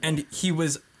god. And he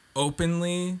was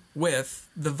openly with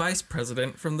the vice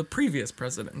president from the previous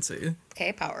presidency.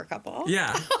 Okay, power couple.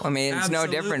 Yeah. I mean, it's no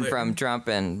different Absolutely. from Trump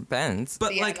and Pence.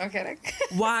 But Yeah, like, no kidding.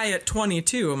 why at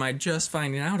 22 am I just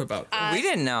finding out about this? We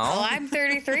didn't know. Well, I'm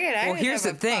 33 and I Well, didn't here's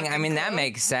have the a thing. I fucking mean, that clue.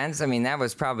 makes sense. I mean, that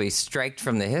was probably striked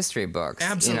from the history books.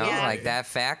 Absolutely. You know, Yeah. like that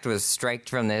fact was striked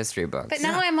from the history books. But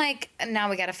now I'm like, now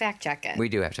we got to fact check it. we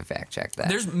do have to fact check that.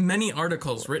 There's many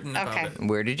articles written Okay. about it.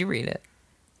 Where did you read it?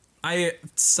 I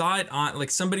saw it on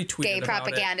like somebody tweeted about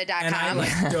it, Gaypropaganda.com. and I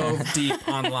like dove deep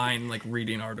online, like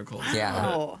reading articles Yeah.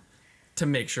 about it Oh, to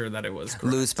make sure that it was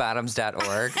correct.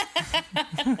 Loosebottoms.org.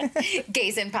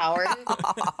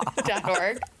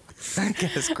 gaysempowered.org.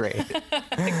 That's great.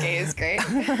 Gay is great.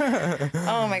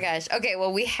 Oh my gosh. Okay,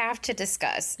 well, we have to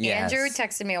discuss. Yes. Andrew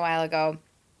texted me a while ago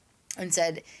and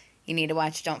said, you need to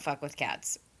watch Don't Fuck with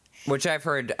Cats. Which I've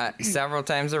heard several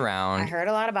times I around. heard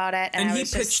a lot about it. And I he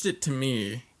was pitched it to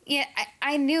me Yeah,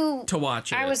 I knew to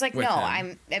watch it. I was like, with no,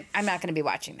 him. I'm not going to be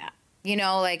watching that. You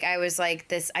know, like I was like,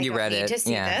 this. I You don't read need it. to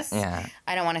see Yeah, this. yeah.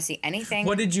 I don't want to see anything.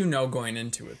 What did you know going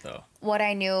into it though? What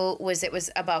I knew was it was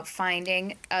about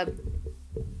finding an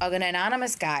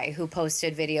anonymous guy who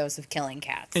posted videos of killing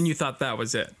cats. And you thought that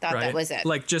was it, Thought right? that was it.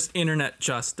 Like just internet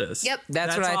justice. Yep.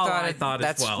 That's what I all thought. I thought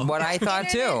That's as well. what I thought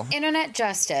too. Internet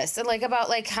justice, like about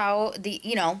like how the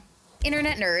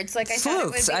internet nerds. Like I thought it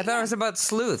Sleuths. would be, I thought it was about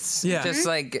sleuths. Yeah. Just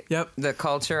like Yep. the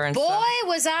culture and Boy, stuff.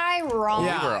 was I wrong.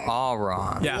 Yeah. We were all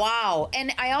wrong. Yeah. Wow.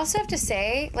 And I also have to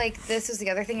say, like, this is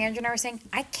the other thing Andrew and I were saying.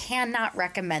 I cannot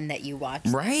recommend that you watch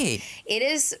this. Right. It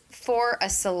is for a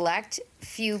select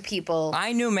few people.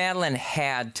 I knew Madeline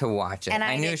had to watch it. And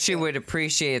I knew did she too. would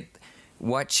appreciate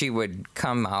what she would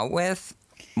come out with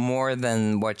more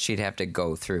than what she'd have to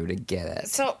go through to get it.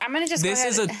 So I'm going to just This go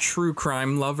is ahead. a true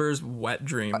crime lover's wet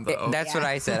dream, though. That's what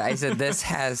I said. I said this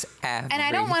has everything. and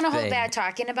I don't want to hold back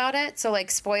talking about it. So,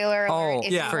 like, spoiler alert, Oh,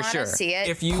 if yeah, you for want sure. to see it.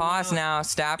 If you Pause wanna- now.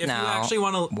 Stop if now. you actually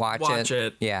want to watch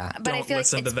it, Yeah. but I don't feel like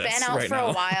listen it's to this been out right for now.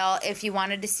 a while. If you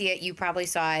wanted to see it, you probably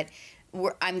saw it.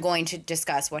 I'm going to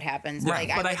discuss what happens. Right.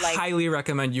 Like, But I would like, highly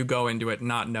recommend you go into it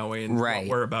not knowing Right. what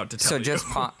we're about to tell So you. just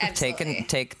Absolutely.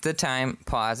 take the time,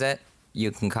 pause it.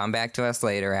 You can come back to us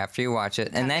later after you watch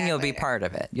it, and then back you'll be later. part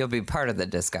of it. You'll be part of the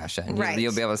discussion. Right.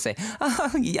 You'll be able to say,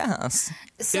 "Oh yes,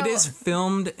 so It is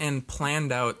filmed and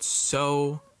planned out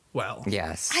so well.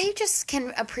 yes." I just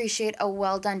can appreciate a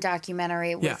well done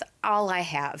documentary with Yeah. all I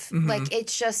have. Like,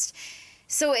 it's just.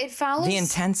 So it follows. The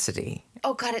intensity.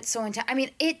 Oh, God, it's so intense. I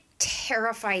mean, it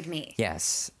terrified me.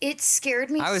 Yes, It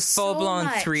scared me I was so full blown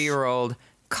much. 3-year-old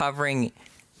covering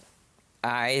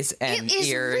eyes and It is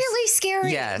ears. really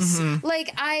scary. Yes.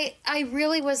 Like I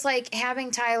really was like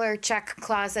having Tyler check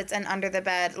closets and under the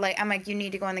bed. Like I'm like, you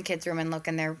need to go in the kids' room and look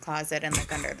in their closet and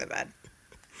look under the bed.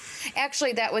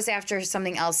 Actually, that was after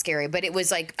something else scary, but it was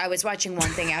like I was watching one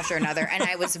thing after another, and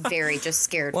I was very just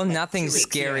scared. Well, for like nothing's 2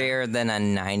 weeks. scarier than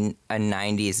a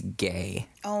 90s gay.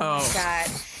 Oh my god!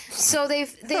 So they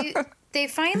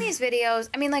find these videos.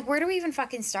 I mean, like, where do we even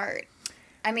fucking start?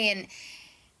 I mean,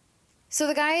 so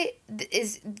the guy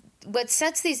is what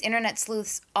sets these internet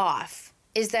sleuths off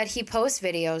is that he posts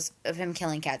videos of him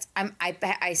killing cats.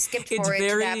 I skipped It's forward to that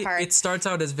very. part. It starts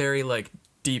out as very like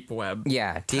deep web.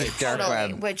 Yeah, deep dark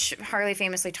Totally, web. which Harley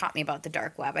famously taught me about the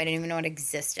dark web. I didn't even know it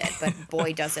existed, but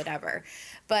boy, does it ever.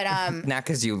 But Not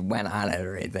because you went on it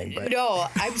or anything, but no,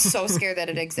 I'm so scared that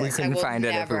it exists. couldn't I will find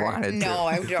it never. if we wanted to. No,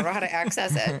 I don't know how to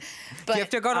access it. But you have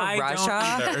to go to I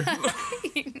Russia.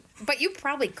 don't either. But you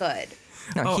probably could.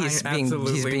 No, Oh, he's I being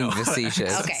absolutely know.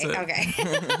 facetious. Okay.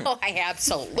 Oh, I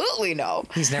absolutely know.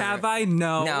 He's never. Have I?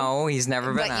 No. No, he's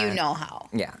never been. But you on. know how.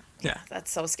 Yeah. Yeah.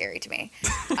 That's so scary to me.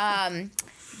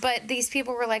 But these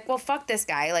people were like, well, fuck this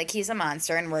guy. Like, he's a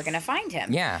monster and we're going to find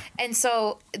him. Yeah. And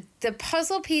so the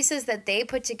puzzle pieces that they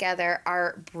put together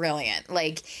are brilliant.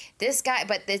 Like, this guy,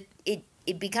 but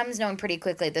it becomes known pretty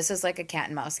quickly. This is like a cat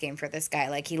and mouse game for this guy.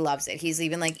 Like, he loves it. He's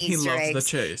even like Easter loves eggs. the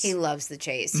chase. He loves the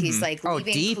chase. He's like Oh,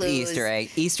 leaving deep clues. Easter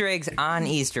egg. Easter eggs on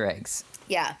Easter eggs.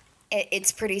 Yeah.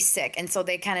 It's pretty sick. And so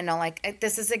they kind of know, like,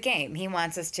 this is a game. He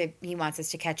wants us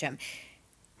to catch him.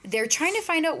 They're trying to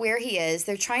find out where he is.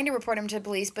 They're trying to report him to the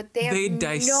police, but they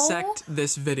dissect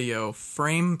this video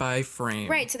frame by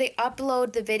frame. Right, so they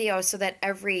upload the video so that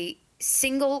every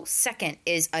single second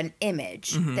is an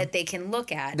image that they can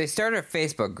look at. They started a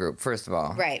Facebook group, first of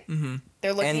all. Right.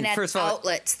 They're looking And at first of all-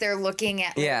 outlets. They're looking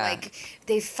at, Yeah. like,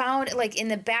 they found, like, in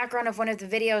the background of one of the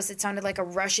videos, it sounded like a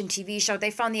Russian TV show. They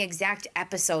found the exact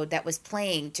episode that was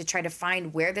playing to try to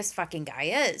find where this fucking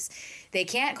guy is. They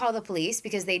can't call the police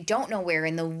because they don't know where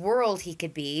in the world he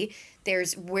could be.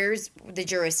 Where's the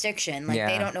jurisdiction? Like, Yeah.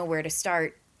 they don't know where to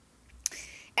start.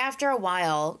 After a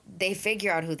while, they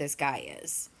figure out who this guy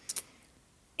is.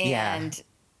 Yeah. And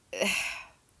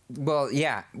Well,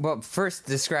 yeah. Well, first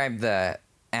describe the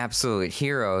absolute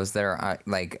heroes that are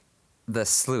like the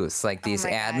sleuths, like these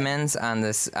my God. admins on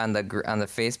the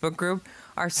Facebook group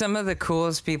are some of the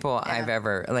coolest people I've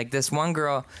ever. Like this one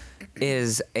girl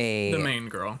is The main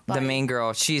girl. the main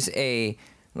girl. She's a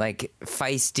like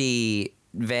feisty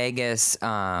Vegas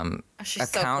she's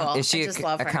so account. cool. Is she I just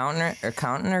love her. accountant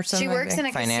or something? she works in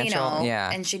a financial, casino,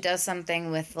 yeah, and she does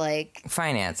something with, like,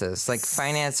 finances, like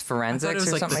finance forensics was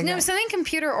or like something like no, that. something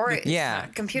computer or Yeah.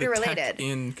 computer The tech related.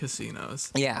 in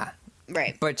casinos. Yeah,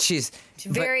 Right. but she's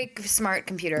Very smart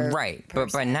computer. right.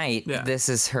 But by person. night, Yeah. this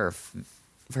is her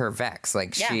vex.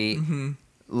 Like Yeah. she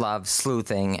loves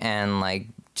sleuthing and like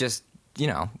just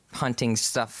hunting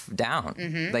stuff down.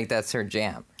 Mm-hmm. Like that's her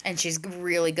jam. And she's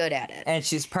really good at it. And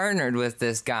she's partnered with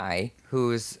this guy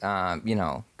who's, kind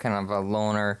of a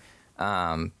loner,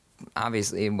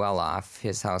 obviously well off.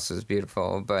 His house was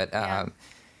beautiful, but Yeah.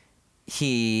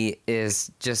 he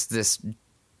is just this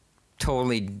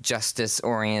totally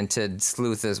justice-oriented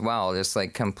sleuth as well, just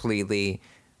like completely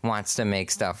wants to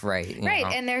make stuff right. you Right. know?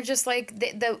 And they're just like,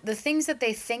 the things that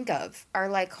they think of are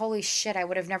like, holy shit, I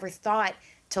would have never thought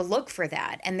to look for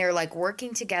that. And they're like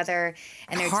working together,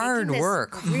 and they're hard taking this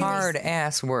work, really hard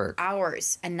ass work.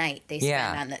 hours a night they spend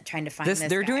Yeah. on trying to find this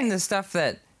They're guy. doing the stuff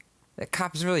that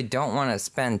cops really don't want to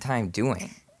spend time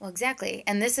doing. Well, exactly.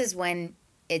 And this is when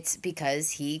it's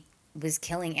because he was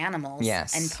killing animals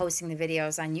Yes. and posting the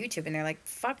videos on YouTube, and they're like,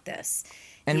 fuck this.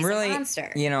 And He's really, a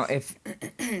monster. if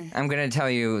I'm going to tell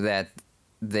you that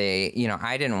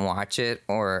I didn't watch it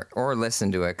or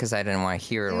listen to it because I didn't want to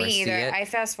hear it or Me see either. it. I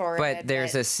fast forward. But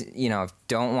there's this,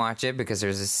 don't watch it because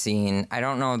there's a scene. I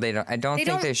don't know. I don't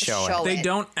think they show it. They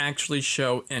don't actually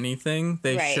show anything.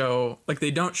 They Right. show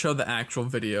they don't show the actual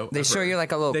video. They show you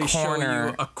like a little They show corner.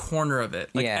 you a corner of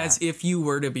it, like Yeah. as if you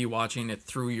were to be watching it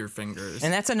through your fingers.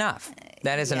 And that's enough.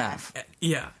 That is Yeah. enough.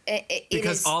 Yeah, it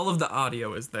because is, all of the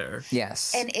audio is there.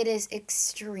 Yes. and it is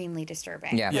extremely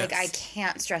disturbing. Yeah. Like, Yes. I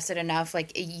can't stress it enough.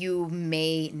 Like, you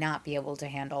may not be able to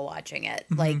handle watching it.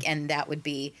 Mm-hmm. Like, and that would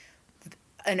be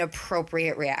an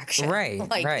appropriate reaction. Right,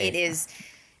 Like, right. it is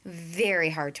very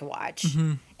hard to watch.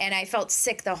 Mm-hmm. And I felt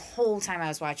sick the whole time I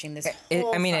was watching this whole it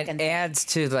fucking thing. adds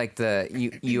to like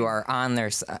you are on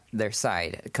their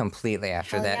side completely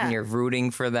after Hell that, yeah. and you're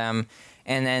rooting for them,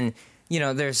 and then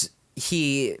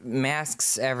he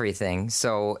masks everything.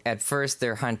 So at first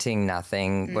they're hunting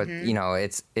nothing, but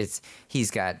Mm-hmm.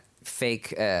 he's got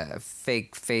fake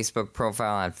Facebook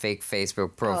profile on fake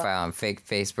Facebook profile on fake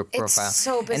Facebook It's profile,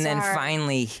 so and then bizarre.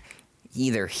 finally.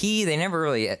 They never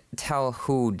really tell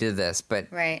who did this, but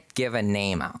Right. give a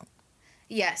name out.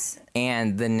 Yes.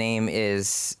 And the name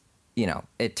is,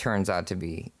 it turns out to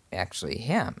be actually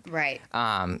him. Right.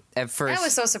 At first, That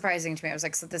was so surprising to me. I was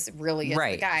like, so this really is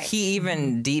right. the guy. He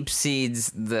even deep seeds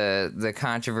the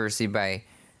controversy by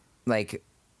like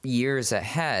years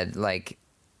ahead, like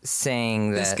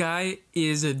saying that This guy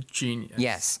is a genius.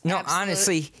 yes, no, Absolute-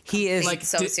 honestly, he is Like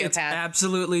it's Sociopath.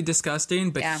 absolutely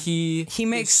disgusting, but Yeah. he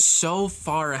makes- is so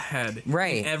far ahead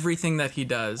Right. in everything that he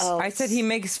does. Oh. I said he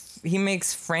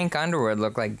makes Frank Underwood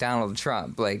look like Donald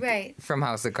Trump, like Right. from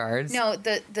House of Cards. No,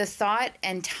 the thought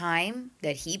and time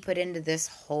that he put into this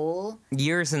whole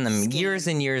years and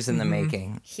years in the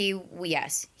making. he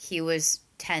was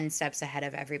 10 steps ahead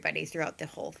of everybody throughout the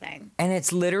whole thing. And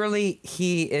it's literally,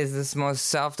 he is this most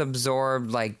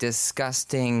self-absorbed, like,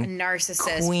 disgusting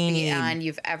Narcissist queenie beyond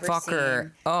you've ever fucker.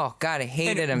 seen. Oh, God, I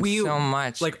hated him so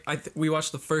much. Like, we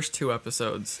watched the first 2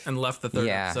 episodes and left the third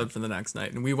Yeah. episode for the next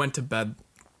night. And we went to bed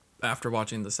after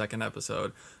watching the second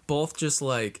episode. Both just,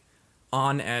 like,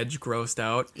 on edge, grossed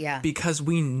out. Yeah. Because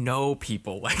we know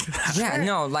people like that. yeah,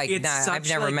 no, like, It's I've such,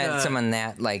 never like, met a- someone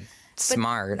that, like,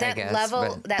 smart, that I guess.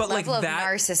 level, but, that level of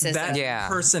narcissism. That Yeah.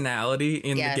 personality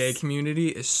in Yes. the gay community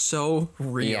is so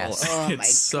real. Yes. Oh my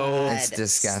it's so God. it's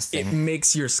disgusting. it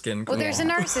makes your skin Well, crawl. there's a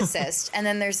narcissist, and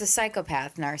then there's a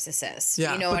psychopath narcissist.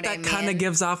 yeah, You know but what I that mean? kind of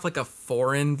gives off like a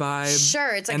foreign vibe.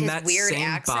 Sure, it's like and his that weird same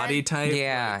accent. body type.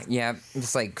 Yeah, yeah.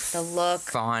 It's like The look.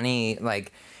 fawny,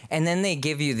 like, and then they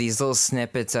give you these little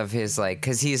snippets of his, like,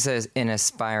 because he's an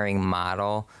aspiring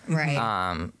model.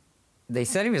 Right. They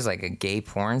said he was like a gay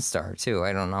porn star too.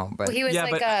 I don't know, but Well, he was yeah,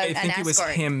 like but an I think it was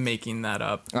escort. him making that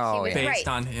up. Oh, was- yeah. based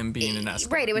Right. on him being an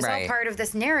escort. Right, it was all Right. part of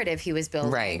this narrative he was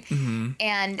building. right.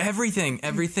 And Everything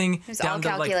was all down to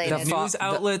like calculated. the news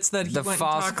outlets that he the went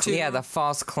false, and talked to. yeah, the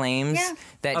false claims Yeah.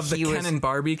 that of the he Ken was. and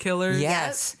Barbie killer.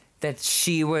 Yes, that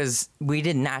we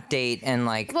did not date, and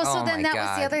like, well, so oh then my that God.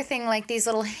 was the other thing, like these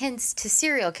little hints to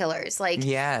serial killers, like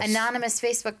Yes. anonymous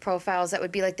Facebook profiles that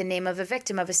would be like the name of a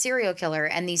victim of a serial killer,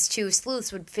 and these 2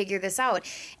 sleuths would figure this out.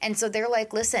 And so they're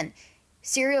like, listen,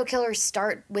 serial killers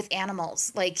start with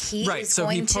animals. Like he Right, is so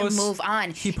going he posts- to move on.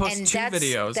 He posts and 2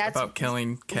 videos about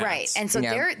killing cats. Right, and so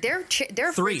Yeah. they're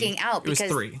 3. freaking out It was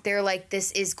because 3. they're like,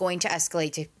 this is going to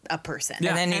escalate to a person. Yeah.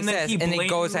 And then he and then says, he and he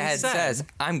goes blatantly ahead and said- says,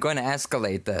 "I'm going to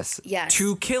escalate this." Yes.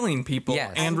 to killing people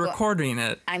Yes. and I'm go- recording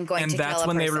it. I'm going and to that's kill a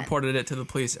when they person. reported it to the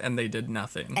police and they did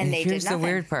nothing. And they Here's did the nothing.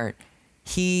 weird part.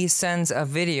 He sends a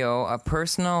video, a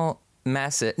personal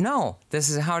message. No, this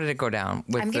is how did it go down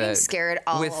with I'm getting the scared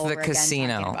all with over the again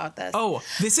casino. talking about this. Oh,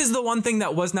 this is the one thing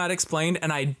that was not explained,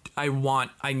 and I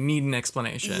need an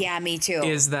explanation. Yeah, me too.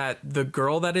 Is that the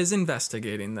girl that is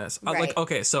investigating this? Right. Like,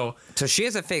 okay, so So she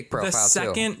has a fake profile the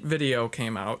second video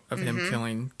came out of him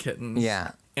killing kittens.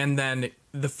 Yeah. And then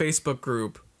the Facebook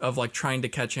group of like trying to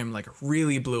catch him like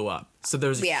really blew up. So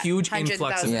there's a Yeah, huge hundreds of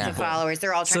influx of thousands people. of followers.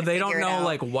 They're all trying So to they figure don't it know out.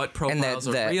 like what And profiles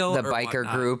are the real. the or biker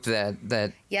whatnot. group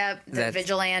that Yep, the that-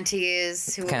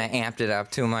 vigilantes who. kind of amped it up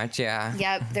too much. Yeah.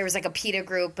 Yep, there was like a PETA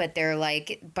group, but they're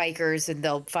like bikers and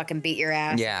they'll fucking beat your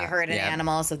ass Yeah, if you hurt an yeah.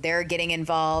 animal, so they're getting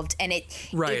involved, and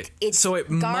Right. It's So it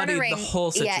muddied the garnering-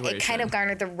 whole Yeah, it kind situation. of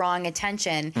garnered the wrong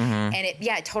attention, and it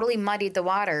totally muddied the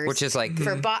waters. Which is like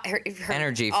for her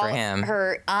energy for him.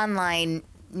 Her online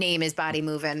name is Body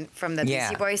Movin' from the Yeah.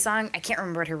 Beastie Boys song. I can't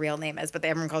remember what her real name is, but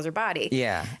everyone calls her Body.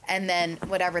 Yeah. And then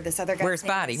whatever this other guy. Where's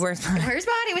Body? Where's Body? Where's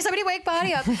Body? Will somebody wake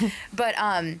Body up? But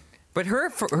But her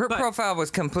But- profile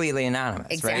was completely anonymous,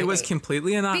 Exactly. right? It was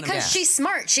completely anonymous. because she's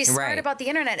smart. She's smart Right. about the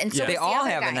internet, and so They is the all other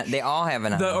have guy. they all have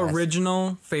the anonymous.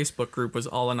 original Facebook group was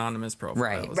all anonymous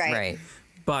profiles. Right, Right. right.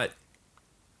 But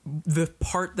the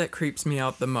part that creeps me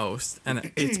out the most, and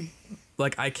it's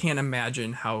like I can't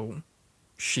imagine how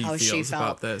she How she feels felt.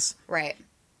 about this. Right.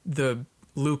 The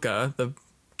Luca, the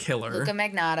killer, Luca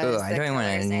Magnotta Ugh, is I the don't even want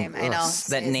killer's to. name. I know.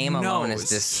 That His- name alone is knows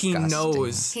disgusting.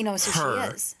 He knows who she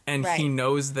her, is. and Right. he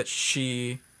knows that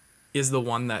she is the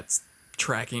one that's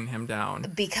tracking him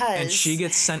down. Because And she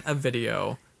gets sent a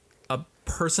video, a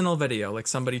personal video, like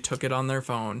somebody took it on their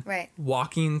phone, Right.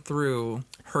 walking through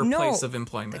her No. place of the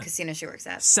employment. casino she works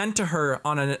at. Sent to her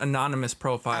on an anonymous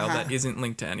profile Uh-huh. that isn't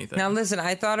linked to anything. Now listen,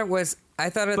 I thought it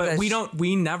but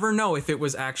we never know if it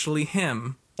was actually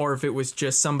him or if it was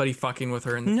just somebody fucking with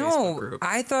her in the Facebook No, group.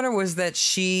 I thought it was that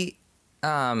she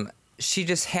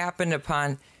just happened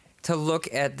upon to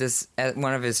look at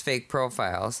one of his fake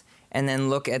profiles and then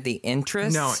look at the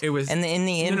interests. No, it was and in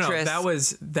the interest.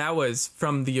 No, that was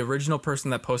from the original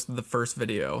person that posted the first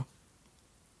video.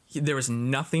 There was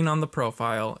nothing on the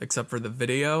profile except for the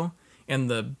video and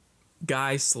the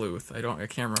guy sleuth. I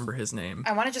can't remember his name.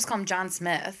 I want to just call him John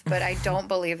Smith, but I don't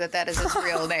believe that is his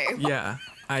real name. Yeah,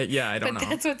 I don't But know.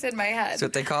 that's what's in my head. That's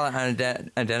what they call it,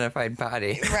 unidentified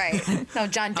body. Right. No,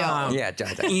 John Doe. Yeah,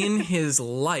 John. In his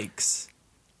likes,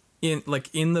 in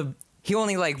the He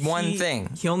only liked one thing.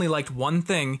 He only liked one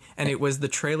thing, and it was the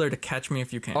trailer to Catch Me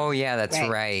If You Can. Oh yeah, that's Right.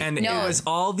 right. And No. it was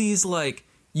all these like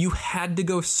you had to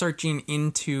go searching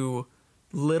into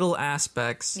little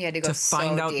aspects You had to go so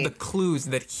find out the deep. clues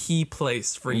that he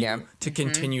placed for you Yep. to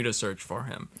continue to search for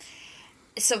him.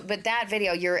 So, but that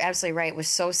video, you're absolutely right, was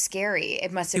so scary.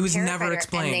 It must have It was terrified never her,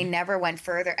 explained. and they never went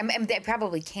further. I mean, they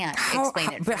probably can't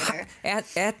explain it but further.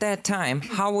 at that time,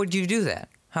 how would you do that?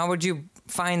 How would you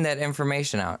find that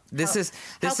information out? This is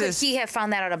How could he have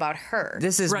found that out about her?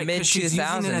 this is Right, mid 'cause she's using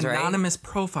 2000s, an right? anonymous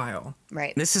profile.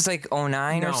 Right. This is like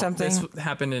 09 or something. This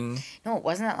happened in. No, it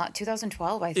wasn't that long.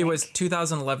 2012, I think. It was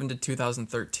 2011 to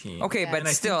 2013. Okay, Yeah. but And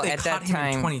I still, think they at caught that him in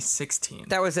time, 2016.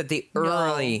 that was at the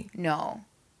early. No.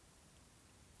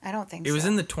 I don't think so. It was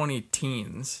in the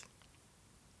 20-teens.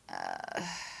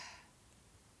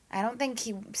 I don't think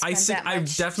he spent I that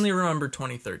much. definitely remember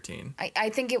 2013. I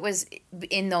think it was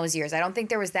in those years. I don't think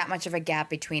there was that much of a gap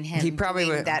between him He probably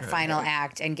doing would- that final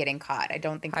act and getting caught. I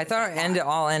don't think. I thought it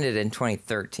all ended in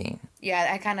 2013. Yeah,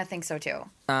 I kind of think so too.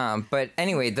 But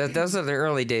anyway, those are the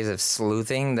early days of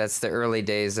sleuthing. That's the early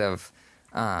days of,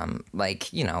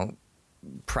 like, you know,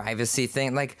 privacy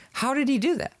thing. Like, how did he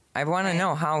do that? I want to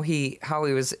know how he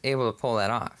was able to pull that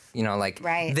off. You know, like,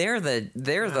 Right. they're the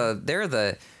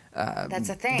That's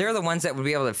a thing. they're the ones that would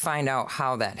be able to find out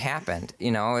how that happened.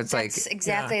 You know, it's That's like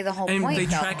exactly Yeah. the whole and point. they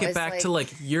though, track it is back to like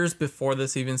years before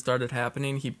this even started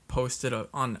happening. He posted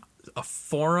on a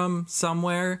forum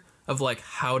somewhere of like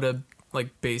how to like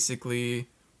basically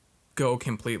go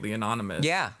completely anonymous.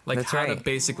 Yeah, like that's how to right.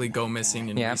 basically go missing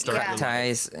and yeah, restart. cut your life.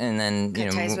 ties and then you Cut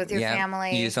know ties with your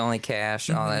family. use only cash,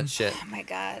 all that shit. Oh my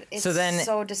god, it's So then-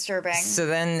 so disturbing. So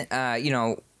then, you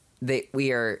know,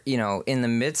 we are, you know, in the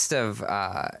midst of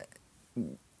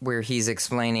where he's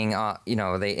explaining, you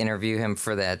know, they interview him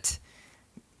for that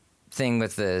thing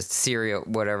with the serial,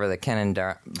 whatever, the Ken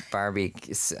and Barbie.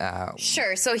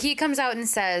 Sure. So he comes out and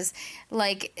says,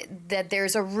 like, that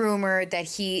there's a rumor that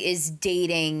he is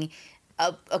dating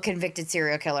a convicted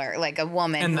serial killer, like a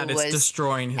woman And who that it's was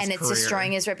destroying his and it's career.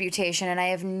 destroying his reputation. And I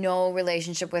have no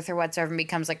relationship with her whatsoever. And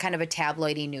becomes like kind of a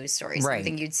tabloidy news story, Right.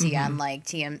 something you'd see on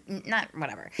like not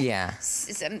whatever. Yeah.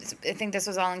 I think this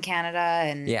was all in Canada,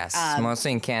 and Yes,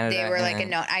 mostly in Canada. they were like a and-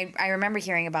 note. I remember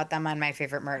hearing about them on My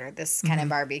Favorite Murder, this Ken and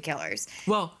Barbie killers.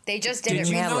 Well, They just did did it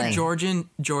you recently. know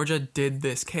Georgia did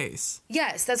this case?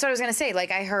 Yes, that's what I was gonna say.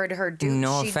 Like I heard her do.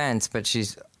 No she- offense, but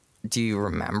she's. Do you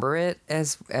remember it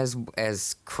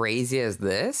as crazy as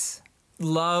this?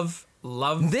 Love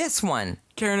This one.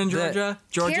 Karen and Georgia.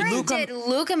 Georgia Karen Luca. did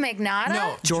Luca Magnotta.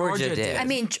 No, Georgia did. I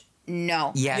mean,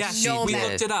 no. Yes, Yeah, she no we did.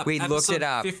 looked it up. We looked it Episode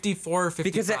up 54 or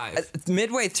 55. because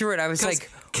midway through it, I was 'Cause like,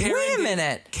 "Wait a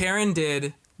minute." Karen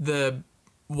did the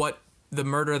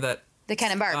murder that The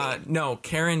Ken and Barbie. no,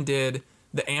 Karen did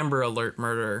the Amber Alert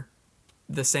murder,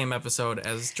 the same episode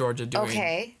as Georgia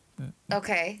doing.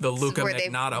 Okay. the Luca where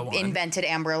Magnotta they one. invented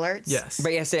Amber Alerts. Yes,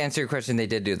 But yes, to answer your question, they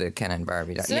did do the Ken and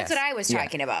Barbie. So that's what I was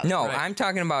talking about. No, Right. I'm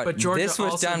talking about But Georgia this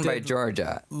was also done by did-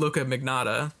 Georgia, Luca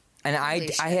Magnotta. and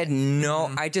Holy I had shit. no.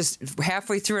 Mm-hmm. I just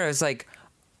halfway through it, I was like,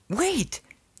 "Wait,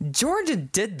 Georgia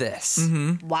did this,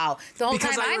 Wow. The whole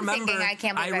Because time I I'm thinking, remember- I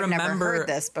can't believe I I've never remember- heard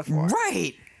this before.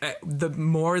 right?" The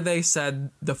more they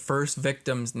said the first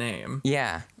victim's name,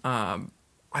 Yeah,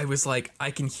 I was like,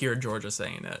 I can hear Georgia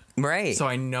saying it, right. so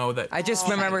I know that. I just Oh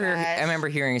my remember her. gosh. I remember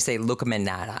hearing her say "Luca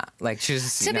Manata." Like she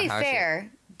was. To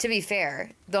be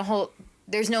fair,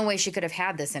 there's no way she could have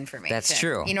had this information. That's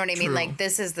true. You know what I mean? True. Like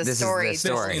this is the This is the story,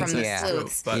 story. from the Yeah.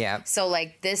 sleuths. But- Yeah. So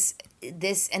like this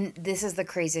and this is the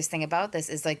craziest thing about this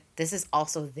is like this is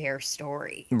also their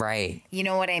story. Right. You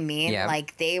know what I mean? Yeah.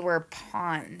 Like they were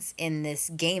pawns in this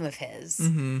game of his.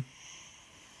 Mm-hmm.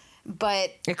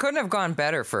 But It couldn't have gone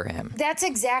better for him. that's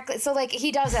exactly so. Like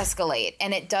he does escalate,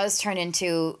 and it does turn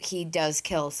into he does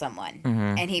kill someone,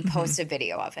 Mm-hmm. and he posts a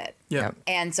video of it. yeah. Yep.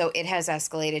 And so it has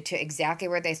escalated to exactly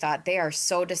where they thought. They are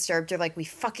so disturbed. They're like, we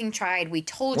fucking tried. We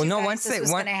told Well, you no. guys Once this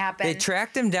was going to happen. they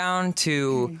tracked him down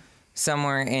to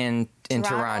somewhere in Toronto,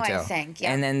 Toronto, I think,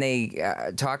 yeah. and then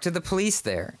they talked to the police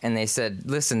there, and they said,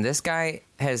 "Listen, this guy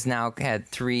has now had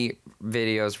 3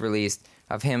 videos released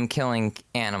of him killing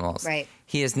animals. Right.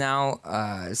 He has now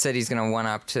said he's going to one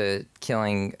up to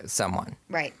killing someone.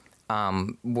 Right.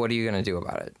 What are you going to do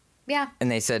about it?" Yeah.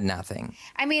 And they said nothing.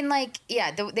 I mean, like,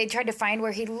 yeah, they tried to find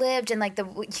where he lived, and like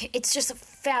it's just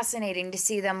fascinating to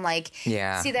see them like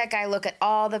Yeah. see that guy look at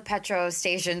all the petro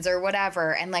stations or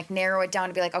whatever, and like narrow it down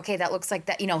to be like, okay, that looks like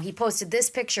that. You know, he posted this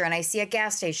picture, and I see a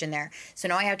gas station there, so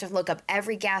now I have to look up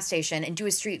every gas station and do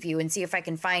a street view and see if I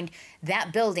can find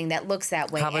that building that looks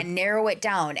that way How about- and narrow it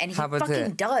down. And he How about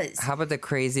fucking does. How about the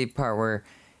crazy part where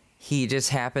he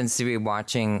just happens to be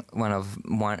watching one of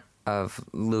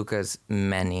Luca's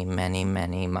many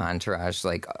montage,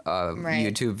 like Right.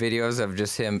 YouTube videos of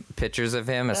just him, pictures of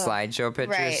him, a slideshow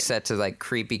pictures right. set to like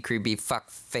creepy fuck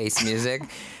face music.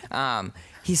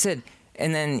 He said,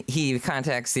 And then he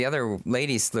contacts the other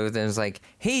lady sleuth and is like,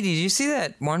 "Hey, did you see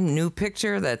that one new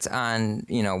picture that's on,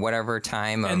 whatever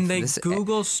time of And they this?"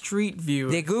 Google Street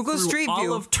View. They Google through Street all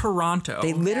View. of Toronto.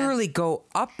 They literally go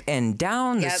up and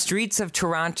down the Yep. streets of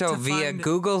Toronto to via find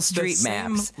Google the Street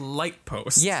same Maps. light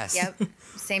post. Yes. Yep.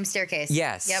 Same staircase.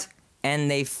 Yes. Yep. And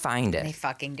they find They it.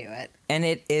 fucking do it. And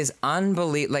it is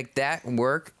unbelievable. Like, that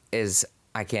work is,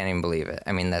 I can't even believe it.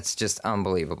 I mean, that's just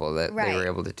unbelievable that they were Right.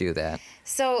 able to do that.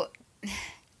 So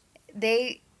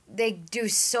they do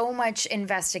so much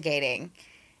investigating,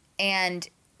 and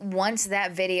once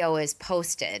that video is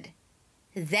posted,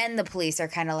 then the police are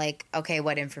kind of like, okay,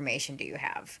 what information do you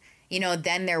have?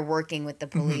 Then they're working with the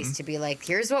police to be like,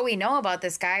 here's what we know about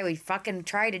this guy. We fucking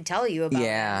tried to tell you about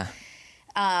Yeah.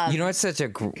 him. You know what's such a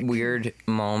weird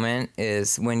moment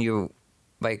is when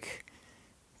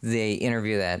they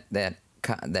interview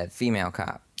that female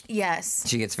cop. Yes.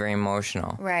 She gets very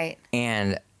emotional. Right.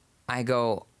 And I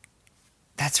go,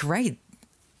 that's right.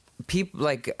 People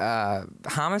like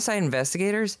homicide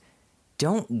investigators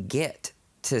don't get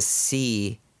to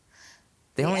see.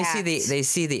 They The only see act. they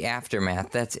see the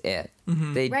aftermath. That's it.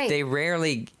 Right. They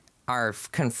rarely are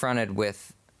confronted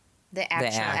with, The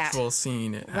actual act. Actual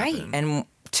scene. It Right. happened. and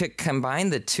to combine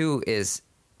the two is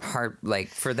hard. Like,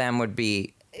 for them would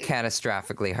be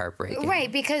catastrophically heartbreaking. Right,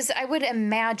 because I would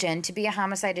imagine to be a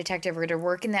homicide detective or to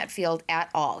work in that field at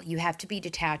all, you have to be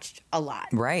detached a lot.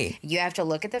 Right. You have to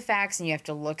look at the facts and you have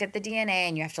to look at the DNA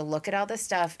and you have to look at all this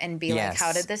stuff and be like, Yes.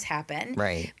 how did this happen?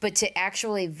 Right. But to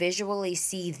actually visually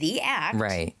see the act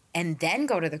Right. and then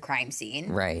go to the crime scene,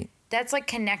 Right. that's like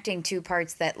connecting two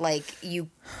parts that like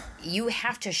you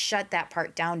have to shut that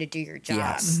part down to do your job.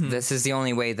 Yes. This is the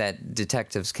only way that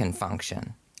detectives can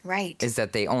function. Right. Is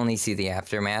that they only see the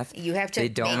aftermath. You have to They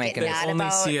don't make make it it. They not only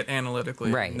about see it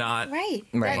analytically, Right. not Right.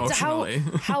 Right. That's Emotionally.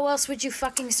 how else would you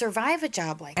fucking survive a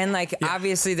job like And that? like,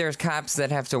 obviously, there's cops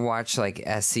that have to watch like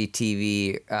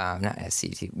SCTV, not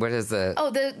SCTV. What is the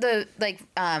the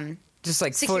just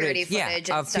like security footage, footage yeah, and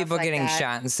of stuff people like getting that.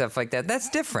 shot and stuff like that. That's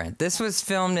different. This was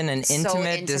filmed in an So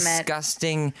intimate, intimate.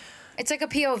 disgusting. it's like a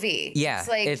POV. Yeah, It's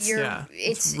like it's- you're Yeah,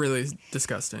 it's really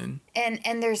disgusting. and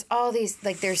there's all these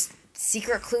like there's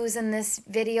secret clues in this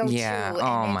video Yeah. too. and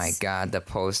Oh my it's- god, the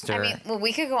poster. I mean, well,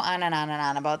 we could go on and on and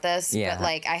on about this, Yeah. but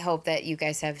like I hope that you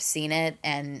guys have seen it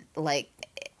and like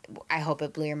I hope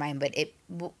it blew your mind, but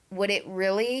would it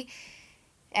really,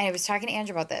 and I was talking to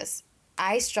Andrew about this.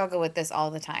 I struggle with this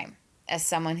all the time as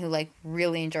someone who like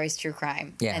really enjoys true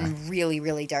crime Yeah. and really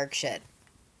really dark shit.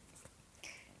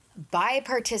 By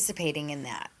participating in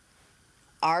that,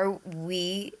 are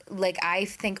we like I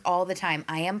think all the time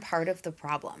I am part of the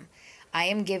problem. I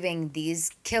am giving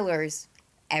these killers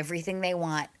everything they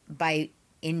want by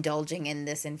indulging in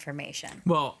this information.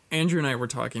 Well, Andrew and I were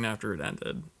talking after it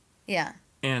ended, Yeah.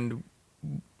 and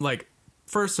like,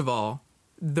 first of all,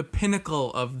 the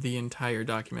pinnacle of the entire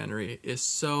documentary is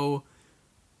so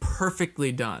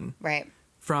perfectly done. Right.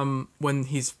 From when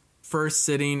he's first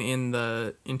sitting in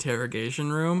the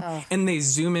interrogation room, Oh. and they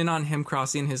zoom in on him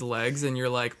crossing his legs, and you're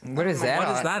like, what is that? What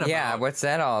is that about? Yeah, what's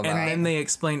that all about? And then they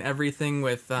explain everything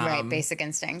with Right. Basic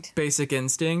instinct. Basic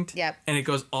Instinct. Yep. And it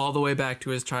goes all the way back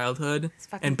to his childhood.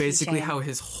 fucking And basically keychain. how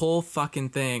his whole fucking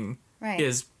thing Right.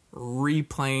 is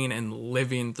replaying and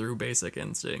living through Basic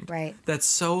Instinct. Right. That's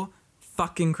so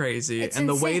fucking crazy. It's and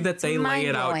the way insane. that It's they lay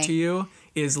it out mind-blowing. to you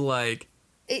is like,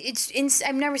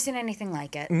 I've never seen anything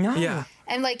like it. no. yeah.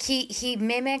 And like he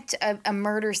mimicked a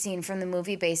murder scene from the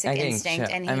movie Basic I'm getting Instinct,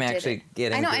 chill- and he I'm did actually it.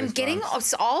 getting I know I'm getting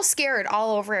goosebumps. all scared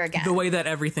all over again. The way that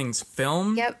everything's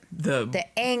filmed. Yep. The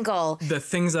the angle,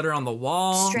 things that are on the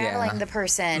wall. straddling Yeah. the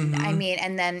person. I mean,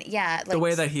 and then like The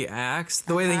way that he acts,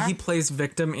 the way that Uh-huh. he plays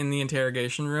victim in the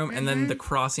interrogation room, and then the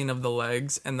crossing of the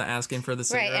legs and the asking for the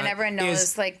cigarette. Mm-hmm. Right, and everyone knows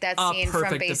is like that a scene from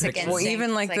perfect Basic depiction. Instinct. Well,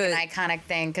 even, like, it's the- an iconic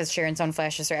thing because Sharon Stone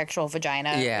flashes her actual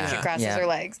vagina Yeah, when she crosses yeah. her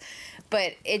legs.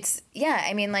 But it's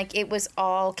I mean, like it was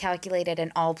all calculated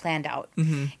and all planned out,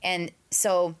 and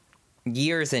so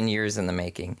Years and years in the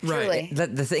making. Right. truly,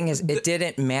 The thing is, it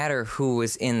didn't matter who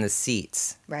was in the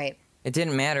seats. right. It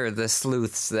didn't matter the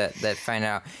sleuths that find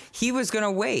out. He was going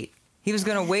to wait. He was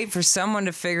going to wait for someone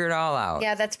to figure it all out.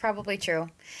 Yeah, that's probably true.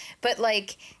 But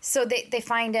like, so they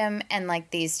find him, and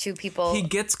like these two people, He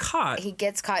gets caught. he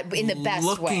gets caught in the best way.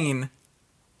 looking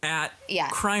at Yeah.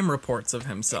 crime reports of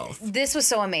himself. This was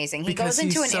so amazing. He Because goes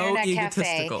into an he's so internet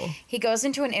cafe. egotistical. He goes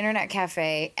into an internet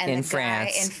cafe, and In the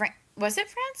France. guy in France was it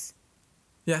France?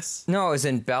 Yes. No, it was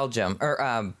in Belgium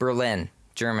or Berlin,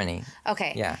 Germany.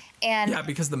 Okay. Yeah. And Yeah,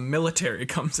 because the military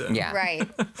comes in. Yeah. right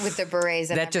with the berets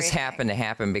and That just everything. happened to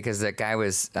happen because that guy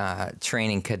was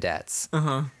training cadets.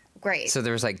 Great. So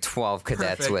there was like 12 cadets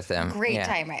Perfect. with him. Great Yeah.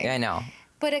 time, right? Yeah, I know.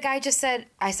 But a guy just said,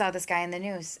 I saw this guy in the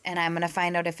news and I'm going to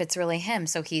find out if it's really him.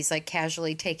 So he's like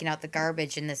casually taking out the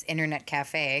garbage in this internet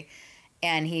cafe.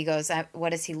 And he goes,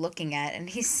 what is he looking at? And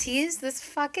he sees this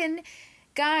fucking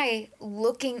guy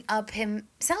looking up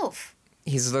himself.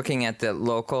 He's looking at the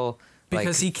local,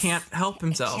 Because he can't help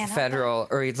himself. can't help federal,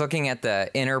 or he's looking at the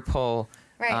Interpol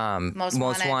Right. Most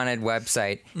Wanted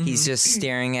website. He's just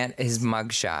staring at his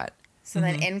mugshot. So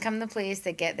then in come the police.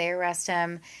 They arrest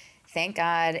him. Thank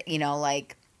God,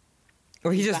 like,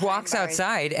 Or he just behind walks bars.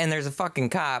 outside and there's a fucking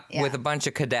cop Yeah. with a bunch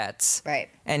of cadets. Right.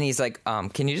 And he's like,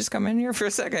 can you just come in here for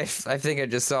a sec? I think I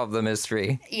just solved the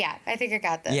mystery. Yeah, I think I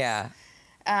got this. Yeah.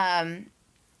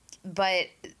 But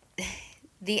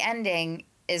the ending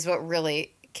is what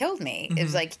really killed me. It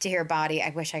was like to hear Body. I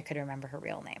wish I could remember her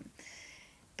real name.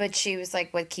 But she was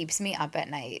like, what keeps me up at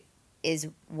night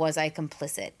was I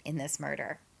complicit in this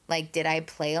murder? Like, did I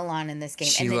play along in this game?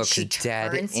 She and then looks she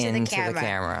dead turns into to the camera.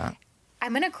 camera.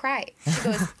 I'm going to cry. She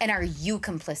goes, and are you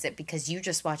complicit because you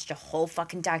just watched a whole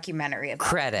fucking documentary about it?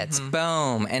 Credits,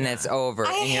 boom, and it's over.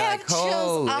 I and you're have like,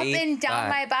 chills up holy and down fuck.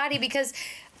 my body because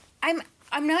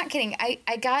I'm not kidding.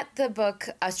 I got the book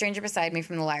A Stranger Beside Me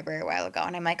from the library a while ago,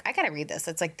 and I'm like, I gotta read this.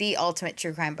 It's like the ultimate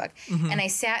true crime book. And I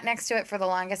sat next to it for the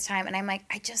longest time, and I'm like,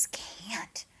 I just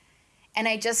can't. And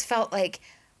I just felt like,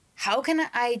 how can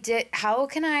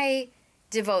I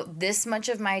devote this much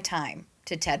of my time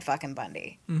to Ted fucking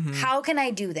Bundy? How can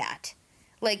I do that?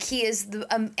 Like, he is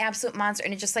the absolute monster,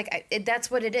 and it's just like that's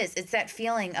what it is. It's that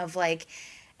feeling of like,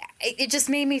 it just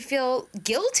made me feel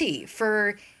guilty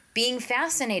for being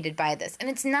fascinated by this. And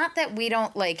it's not that we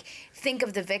don't like think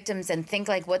of the victims and think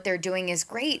like what they're doing is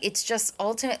great. It's just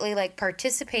ultimately like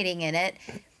participating in it.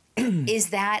 Is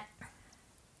that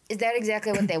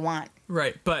exactly what they want?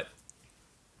 Right, but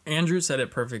Andrew said it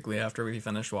perfectly after we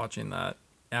finished watching that.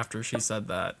 After she said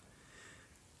that,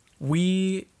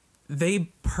 they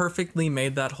perfectly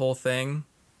made that whole thing,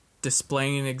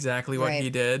 displaying exactly what Right. he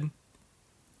did,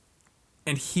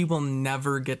 and he will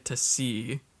never get to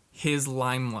see his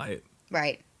limelight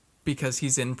Right. because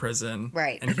he's in prison,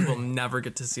 Right. and he will never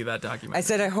get to see that documentary. I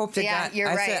said, I hope to Yeah, God. you're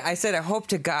right. I said, I hope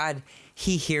to God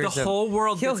he hears the of- whole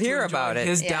world. He'll gets to hear enjoy about it.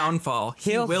 His Yeah. downfall.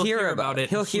 He will hear about it.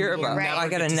 He'll hear will about it. Right. I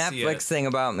got a never get to see Netflix it. thing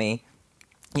about me.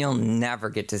 You'll never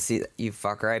get to see that, you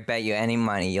fucker. I bet you any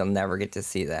money you'll never get to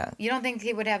see that. You don't think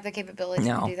he would have the capability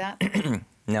No. to do that?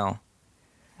 No.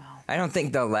 Wow. I don't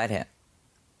think they'll let him.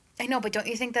 I know, but don't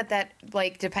you think that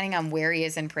like depending on where he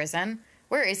is in prison,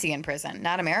 where is he in prison?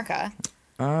 Not America.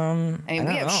 I mean, I we don't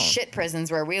have know. shit prisons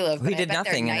where we live, but He I did bet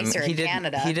nothing. they're nicer He in did.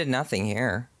 Canada. He did nothing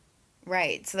here.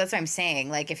 Right. So that's what I'm saying.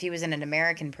 Like, if he was in an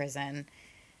American prison,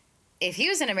 if he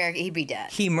was in America, he'd be dead.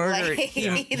 He murdered. Like,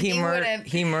 he murdered.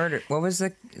 would've- He murdered. What was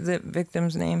the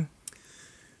victim's name?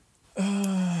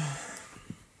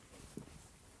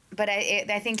 But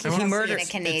I think he's He mostly murdered- in a it's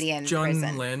Canadian Jun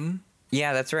prison. Lin.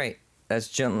 Yeah, that's right. That's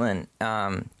Jun Lin.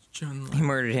 Jun He Lin.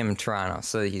 murdered him in Toronto,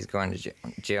 so he's going to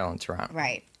jail in Toronto.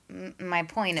 Right. My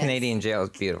point is, Canadian jail is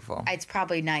beautiful. it's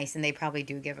probably nice, and they probably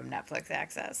do give him Netflix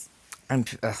access.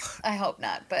 Ugh. I hope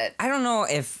not, but I don't know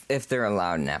if they're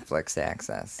allowed Netflix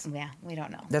access. yeah, we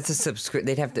don't know. That's a subscription.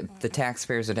 They'd have to. The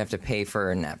taxpayers would have to pay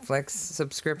for a Netflix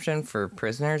subscription for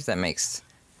prisoners. That makes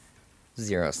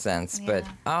 0 sense. But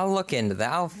Yeah. I'll look into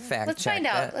that. I'll fact Let's check find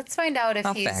out. that. Let's find out if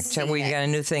I'll he's fact check. seen We it. got a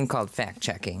new thing called fact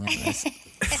checking. On this.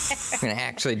 I'm gonna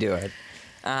actually do it.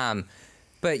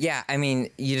 But yeah, I mean,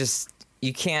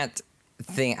 you can't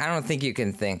think. I don't think you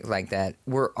can think like that.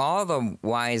 We're all the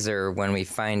wiser when we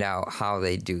find out how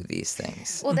they do these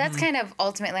things. Well, that's kind of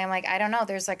ultimately, I'm like, I don't know.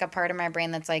 There's like a part of my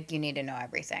brain that's like, you need to know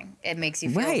everything. It makes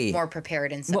you feel Right. more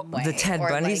prepared in some Well, way. the Ted Or,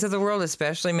 Bundys like, of the world,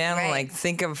 especially, man. Right. Like,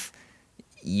 think of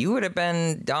you would have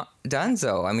been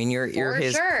Dunzo. I mean, you're For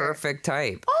his sure. perfect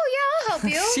type. Oh yeah, I'll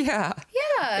help you. Yeah.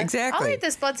 Yeah, Exactly. I'll eat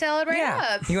this blood salad right Yeah.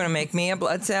 up. You want to make me a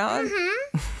blood salad?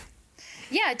 Mm-hmm.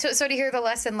 Yeah, so to hear the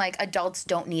lesson, like, adults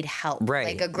don't need help. Right,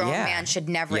 Like, a grown yeah. man should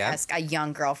never Yeah. ask a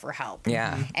young girl for help.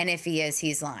 Yeah. And if he is,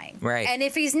 he's lying. Right. And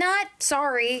if he's not,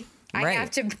 sorry, I Right.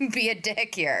 have to be a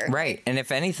dick here. Right. And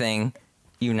if anything,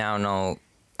 you now know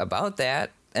about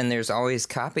that. And there's always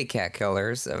copycat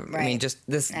killers. I mean, Right. just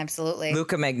this. Absolutely.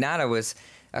 Luca Magnotta was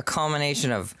a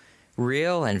culmination of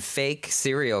real and fake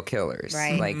serial killers.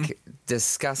 Right. Like,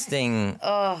 disgusting.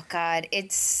 Oh, God.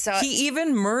 It's so... He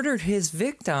even murdered his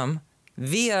victim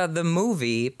via the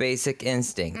movie Basic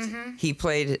Instinct. Mm-hmm. He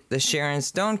played the Sharon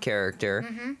Stone character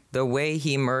the way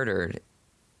he murdered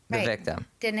the Right. victim.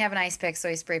 Didn't have an ice pick, so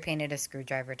he spray painted a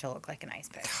screwdriver to look like an ice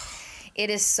pick. It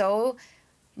is so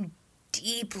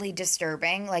deeply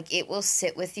disturbing. Like, it will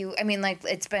sit with you. I mean, like,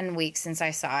 it's been weeks since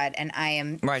I saw it, and I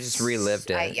am. Well, I just relived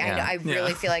it. I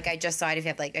really Yeah. feel like I just saw it. If you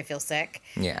have, like, I feel sick.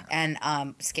 Yeah. And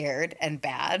scared and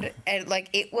bad, and like,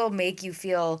 it will make you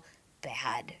feel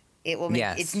bad. It will. Make,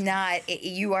 Yes. It's not.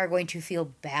 You are going to feel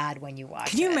bad when you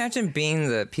watch. Can you it. imagine being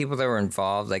the people that were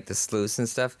involved, like the sleuths and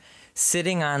stuff,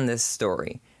 sitting on this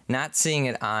story, not seeing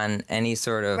it on any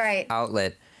sort of Right.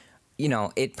 outlet? You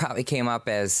know, it probably came up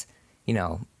as, you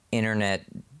know, internet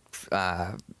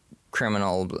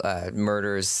criminal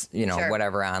murders, you know, Sure.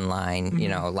 whatever online, you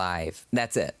know, live.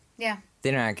 That's it. Yeah.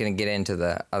 They're not going to get into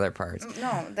the other parts.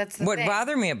 No, that's the What thing.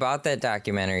 bothered me about that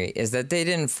documentary is that they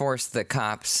didn't force the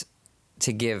cops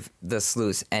to give the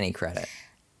sleuths any credit.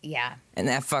 Yeah. And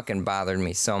that fucking bothered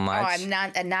me so Oh, much. I'm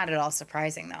not at all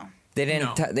surprising though. They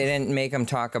didn't. No. They didn't make them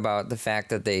talk about the fact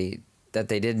that they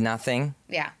did nothing,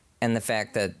 Yeah. and the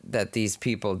fact that these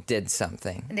people did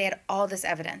something. And they had all this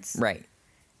evidence. Right.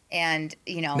 And,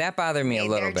 you know, That bothered me a made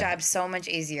little their bit. job so much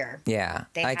easier. Yeah.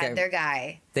 They Like, had their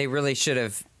guy. they really should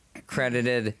have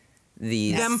credited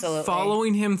these. Yeah. Them Absolutely.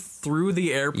 following him through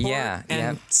the airport Yeah,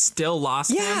 and yeah. still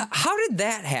lost Yeah. him. How did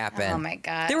that happen? Oh my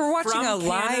God. They were watching From a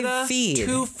live Canada feed.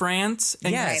 to France,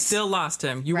 and Yes. you still lost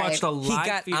him. You Right. watched a He live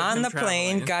got feed of on him the plane,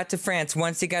 traveling. got to France.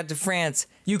 Once he got to France,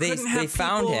 You they couldn't have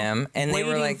found people him, and they waiting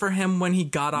were like, for him when he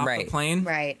got off Right. the plane.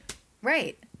 Right.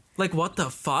 Right. Like, what the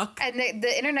fuck? And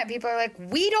the internet people are like,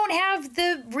 we don't have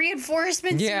the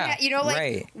reinforcements. Yeah, you know, like,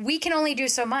 right. we can only do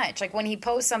so much. Like, when he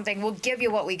posts something, we'll give you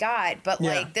what we got. But,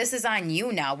 Yeah. like, this is on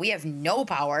you now. We have no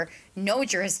power, no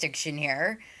jurisdiction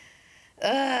here.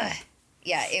 Ugh.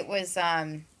 Yeah, it was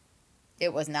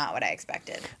not what I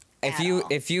expected. if at all.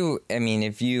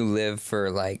 if you live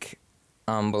for like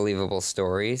unbelievable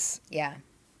stories, Yeah.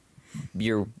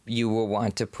 you will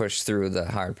want to push through the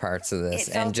hard parts of this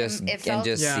It felt- and just it felt-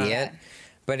 see Yeah. it.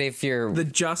 But if you're The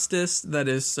justice that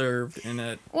is served in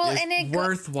it Well, is and it go-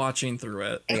 worth watching through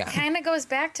it. It Yeah. kind of goes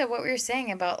back to what we were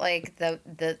saying about like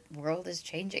the world is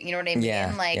changing. You know what I mean?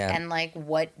 Yeah, Like yeah. and like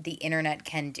what the internet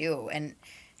can do and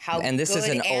how and this is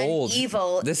good an and old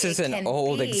evil. this is it an can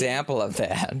old be. example of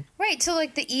that. Right. So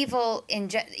like the evil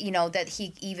you know that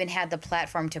he even had the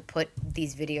platform to put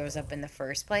these videos up in the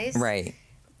first place. Right.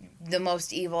 The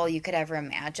most evil you could ever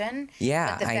imagine.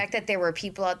 Yeah, But the fact that there were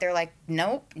people out there like,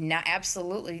 nope, not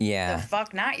absolutely. Yeah. The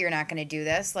fuck not. You're not going to do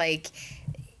this. Like,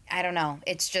 I don't know.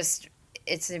 It's just,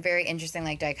 it's a very interesting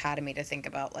like dichotomy to think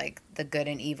about like the good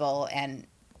and evil and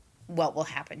what will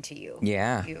happen to you.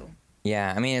 Yeah. You.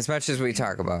 Yeah, I mean, as much as we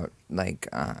talk about like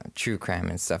true crime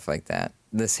and stuff like that,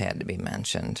 this had to be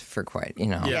mentioned for quite, you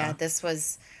know. Yeah. Yeah. This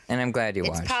was, And I'm glad you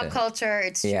it's watched pop it. culture.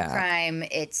 It's true Yeah. crime.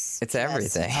 It's It's just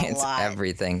everything. a It's lot.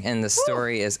 everything, and the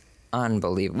story is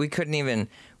unbelievable.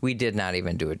 We did not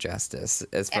even do it justice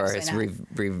as far as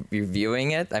Absolutely reviewing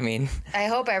it. I mean, I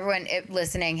hope everyone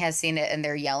listening has seen it and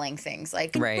they're yelling things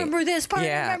like, Right. remember this part,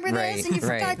 Yeah, remember right, this, and you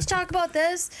forgot right. to talk about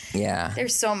this. yeah.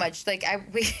 There's so much. Like,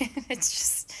 it's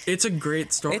just, It's a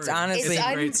great story. It's honestly-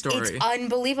 a great story. It's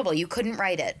unbelievable. You couldn't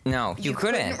write it. No, you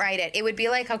couldn't. write it. It would be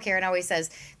like how Karen always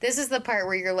says, this is the part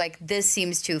where you're like, this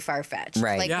seems too far-fetched.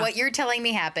 Right. Like, Yeah. what you're telling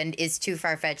me happened is too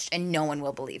far-fetched and no one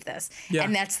will believe this. Yeah.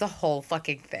 And that's the whole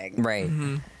fucking thing. Right.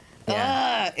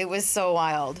 Yeah. It was so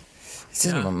wild. It's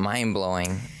just Yeah. mind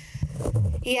blowing.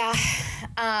 Yeah.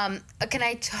 Can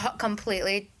I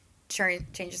completely change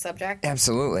the subject?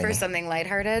 Absolutely. For something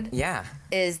lighthearted? Yeah.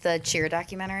 Is the Cheer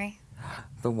documentary.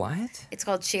 The what? It's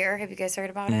called Cheer. Have you guys heard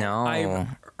about it? No. I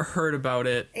heard about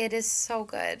it. It is so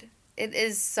good. It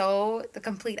is so the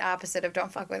complete opposite of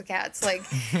Don't Fuck with Cats. Like,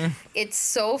 it's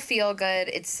so feel good.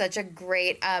 It's such a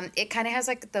great. It kind of has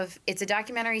like it's a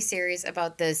documentary series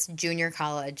about this junior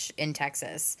college in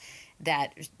Texas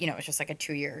that it's just like a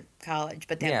 2-year college,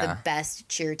 but they have Yeah. the best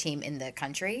cheer team in the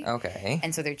country. Okay.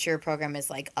 And so their cheer program is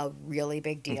like a really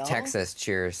big deal. Texas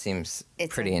cheer seems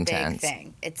It's pretty a intense. big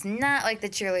thing. It's not like the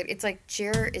cheerleader. It's like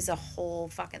cheer is a whole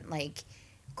fucking like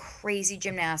crazy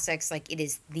gymnastics. Like, it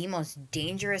is the most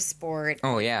dangerous sport.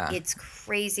 Oh yeah. It's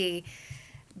crazy,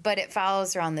 but it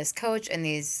follows around this coach and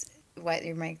these. What,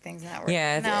 your mic thing's not working?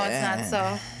 Yeah, No, it's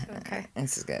not so. Okay.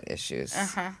 This has got issues.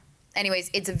 Anyways,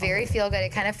 it's a very feel good.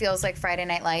 It kind of feels like Friday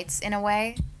Night Lights in a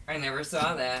way. I never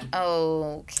saw that.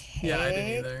 Okay. Yeah, I didn't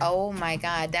either. Oh my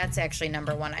God, that's actually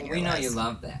number one on your We know list. you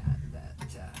love that.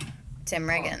 Tim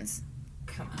Riggins.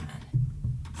 Come on.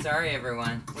 Sorry,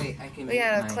 everyone. Wait, I can. We mute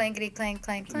got a my- clankety clank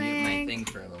clank I can mute my clank. thing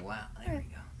for a little while. There we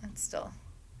go. That's still.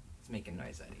 It's making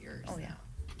noise out of yours. Oh yeah,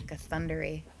 like a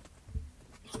thundery.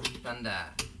 Thunder.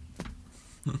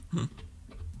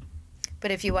 But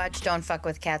if you watch Don't Fuck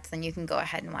with Cats, then you can go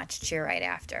ahead and watch Cheer right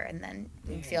after, and then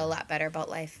you feel a lot better about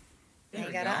life. There You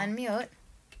we gotta go. unmute.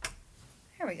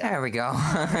 There we go. There we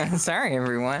go. Sorry,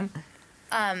 everyone.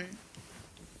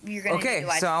 You're gonna need Okay, to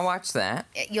watch so I'll watch that.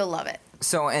 You'll love it.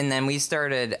 So, and then we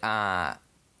started that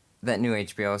new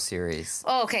HBO series.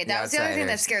 Oh, okay. That was the other thing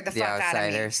that Outsiders. scared the The fuck out of me.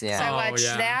 Outsiders, yeah. So I Oh, watched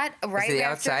yeah. that right Is it The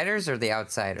after Outsiders or The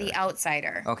Outsider? The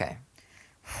Outsider. Okay.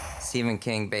 Stephen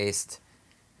King based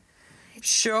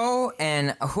show,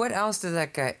 and what else did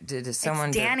that guy? Did someone?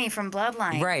 It's Danny from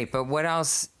Bloodline. Right, but what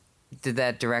else did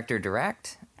that director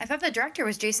direct? I thought the director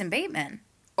was Jason Bateman,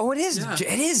 Oh, it is. Yeah.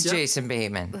 It is Yep. Jason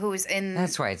Bateman. who was in.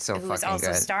 That's why it's so who was fucking also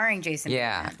good. starring Jason.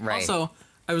 Yeah, Bateman. right. Also,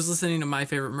 I was listening to My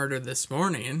Favorite Murder this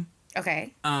morning.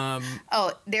 Okay. Um,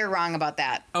 Oh, they're wrong about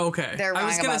that. okay. They're I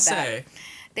was wrong gonna about that.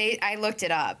 say, I looked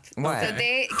it up. What? So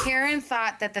Karen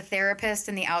thought that the therapist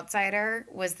in The Outsider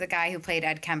was the guy who played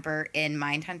Ed Kemper in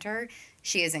Mindhunter.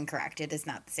 She is incorrect. It is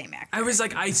not the same actor. I was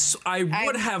like, I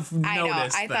would have noticed I know. I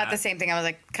that. thought the same thing. I was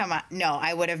like, come on. No,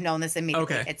 I would have known this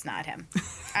immediately. Okay. It's not him.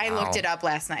 I looked it up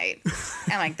last night.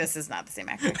 I'm like, this is not the same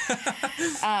actor.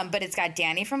 But it's got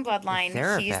Danny from Bloodline.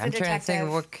 Therapist. He's the I'm trying to think detective.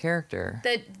 of what character.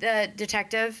 The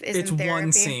detective is It's in therapy.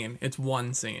 one scene. It's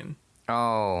one scene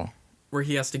Oh. where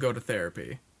he has to go to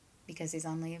therapy. Because he's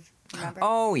on leave. Remember?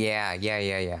 Oh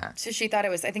yeah. So she thought it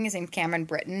was, I think his name's Cameron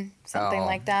Britton, something Oh.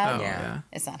 like that. Oh, Yeah. yeah.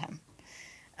 It's not him.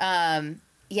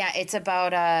 Yeah, it's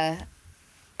about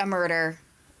a murder,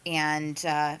 and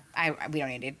we don't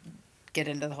need to get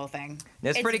into the whole thing.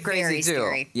 That's pretty crazy, very too.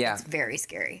 Scary. Yeah. It's very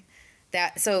scary.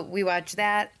 So we watched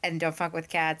that and Don't Fuck with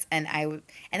Cats, and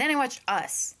then I watched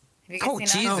Us. Have you guys Oh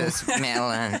seen Us? Jesus,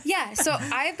 Madeline. Yeah, so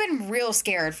I've been real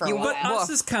scared for a while. But Well, Us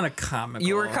is kind of comical.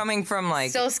 You were coming from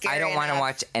like So scary I don't want to enough.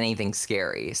 watch anything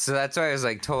scary, so that's why I was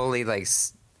like totally like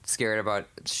scared about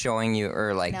showing you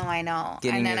or like No, I know.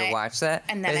 getting And you then to watch that.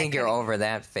 and then I I think you're couldn't- over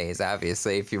that phase,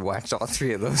 obviously, if you watched all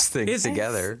three of those things It's-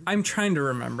 together. I'm trying to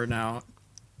remember now.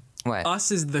 What?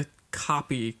 Us is the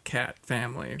copycat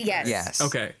family. Yes. Yes.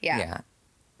 Okay. Yeah.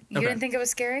 You Okay. didn't think it was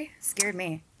scary? It scared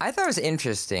me. I thought it was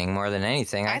interesting more than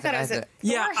anything. I thought it was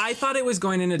Yeah, I thought it was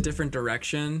going in a different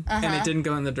direction, and Uh-huh. it didn't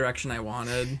go in the direction I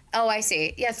wanted. Oh, I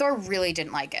see. Yeah, Thor really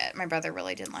didn't like it. My brother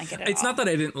really didn't like it at It's all. not that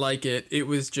I didn't like it. It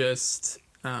was just,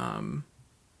 I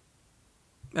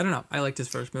don't know. I liked his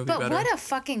first movie But better. what a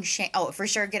fucking shame. Oh, for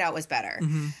sure, Get Out was better.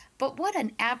 Mm-hmm. But what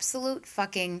an absolute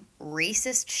fucking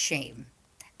racist shame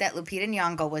that Lupita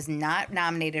Nyong'o was not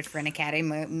nominated for an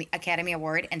Academy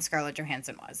Award and Scarlett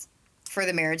Johansson was for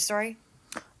The Marriage Story.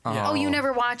 Yeah. Oh, you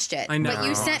never watched it. I never But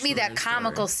you sent watched me that Marriage Story.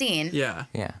 comical scene. Yeah.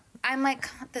 Yeah. I'm like,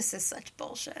 God, this is such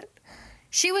bullshit.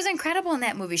 She was incredible in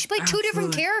that movie. She played two different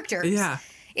Absolutely. characters. Yeah.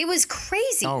 It was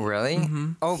crazy. Oh really?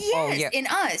 Mm-hmm. Oh Yes, oh yeah. in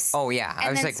Us. Oh yeah. I And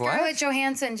was then like, Scarlett what?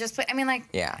 Johansson just played. I mean, like,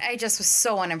 Yeah. I just was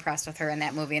so unimpressed with her in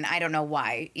that movie, and I don't know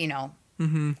why. You know,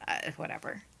 Mm-hmm.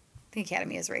 Whatever. The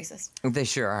Academy is racist. They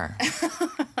sure are.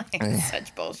 It's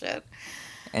such bullshit.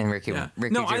 And Ricky Yeah.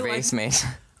 Ricky No, I Gervais liked- made.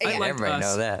 I liked Everybody Us.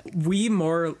 know that. We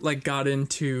more like got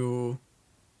into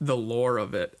the lore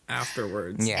of it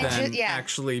afterwards Yeah. than And yeah.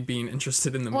 actually being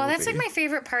interested in the Well, movie. that's like my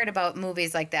favorite part about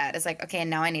movies like that. It's like, okay,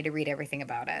 now I need to read everything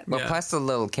about it. Well, Yeah. plus the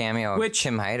little cameo of Which-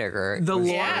 Tim Heidecker. the was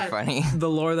lore- very funny. the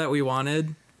lore that we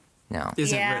wanted No.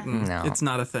 isn't Yeah. written. No. It's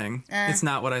not a thing. It's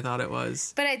not what I thought it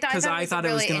was. But I thought Because I thought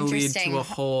it was really going to lead interesting. to a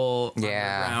whole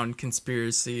Yeah. underground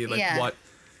conspirity, like Yeah. what?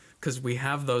 Because we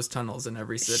have those tunnels in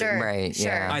every city. Sure. Right, Sure.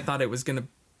 yeah. I thought it was going to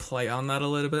play on that a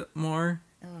little bit more.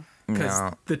 Because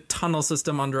No. the tunnel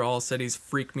system under all cities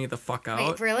freaked me the fuck out.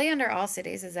 Wait, really? Under all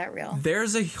cities? Is that real?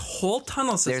 There's a whole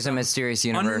tunnel system. There's a mysterious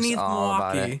universe all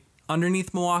about it.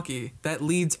 Underneath Milwaukee, that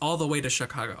leads all the way to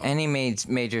Chicago. Any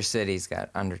major cities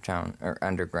got undertown or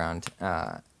underground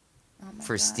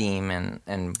for steam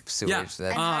and sewage. yeah,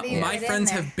 That, how do you my get in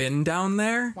friends there? have been down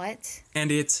there, What?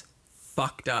 and it's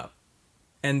fucked up.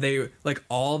 And they like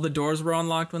all the doors were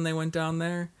unlocked when they went down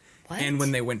there, What? and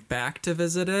when they went back to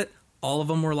visit it, all of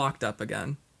them were locked up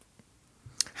again.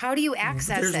 How do you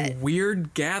access There's it?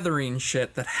 weird gathering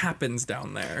shit that happens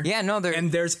down there. yeah, no,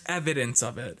 And there's evidence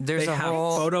of it. There's they a have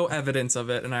whole- photo evidence of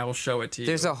it, and I will show it to you.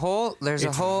 there's a whole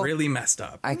it's really messed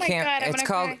up. I my can't. God, I'm it's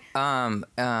gonna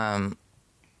called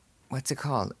what's it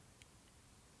called?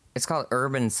 It's called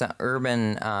urban not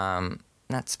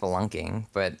spelunking,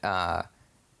 but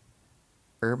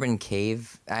urban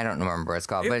cave. I don't remember what it's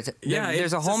called, but it's,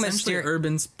 there's a it's whole essentially mysterious.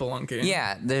 urban spelunking.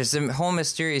 Yeah, there's a whole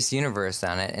mysterious universe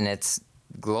on it, and it's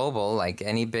global. Like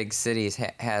any big cities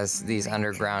has these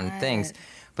underground God. things,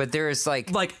 but there's like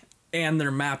and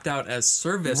they're mapped out as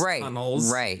service right,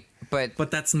 tunnels. right.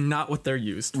 but that's not what they're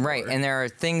used for. Right, and there are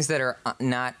things that are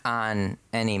not on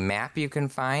any map you can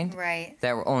find. Right.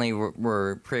 That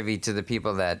were privy to the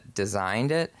people that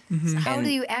designed it. So how And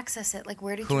do you access it? Like,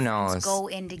 where did who your friends knows? go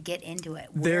in to get into it?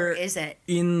 They're Where is it?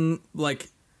 in like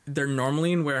they're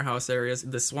normally in warehouse areas.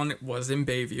 This one was in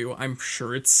Bayview. I'm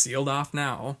sure it's sealed off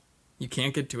now. You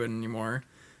can't get to it anymore.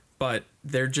 But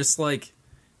they're just like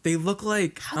they look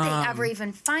like How'd they ever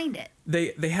even find it?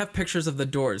 they have pictures of the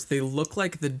doors. They look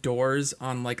like the doors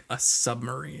on like a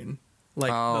submarine.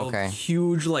 Like Oh, the okay.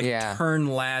 huge like Yeah. turn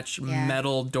latch Yeah.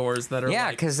 metal doors that are Yeah,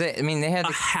 like because they had a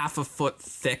to. half a foot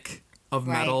thick of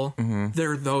Right. metal. Mm-hmm.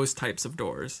 They're those types of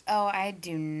doors. Oh, I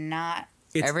do not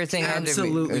It's Everything had to be-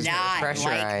 absolutely it was not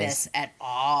pressurized. like this at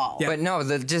all. Yeah. But no,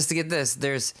 just to get this,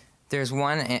 there's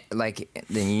one like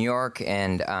the New York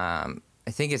and I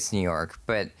think it's New York,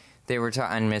 but they were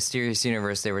on Mysterious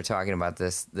Universe. They were talking about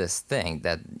this thing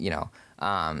that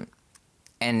and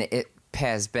it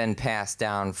has been passed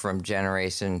down from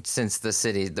generation since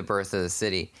the birth of the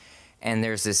city, and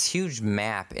there's this huge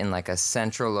map in like a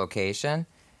central location,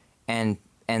 and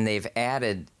they've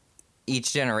added.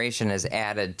 Each generation has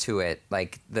added to it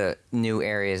like the new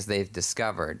areas they've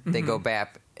discovered. They go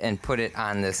back and put it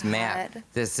on this map, God.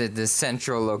 this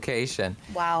central location,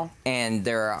 Wow. and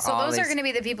there are So all those are these- going to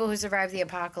be the people who survive the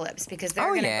apocalypse because they're Oh,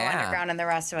 going to yeah. go underground and the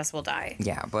rest of us will die.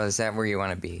 Yeah, but is that where you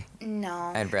want to be?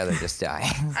 No. I'd rather just die.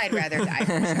 I'd rather die.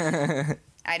 For sure.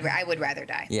 I would rather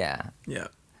die. Yeah, yeah.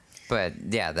 but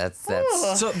yeah, that's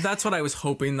Ooh. So that's what I was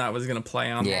hoping that was going to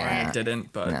play on more, and Yeah. it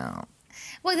didn't. But no.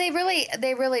 Well, they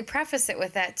really preface it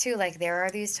with that too. Like there are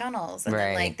these tunnels, and then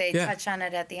Right. like they Yeah. touch on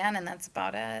it at the end, and that's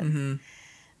about it.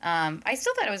 I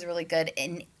still thought it was a really good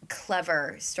and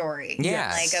clever story.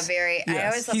 Yes. like a very. I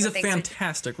always love he's a when things are-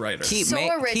 fantastic writer. Keep So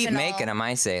keep original. making them.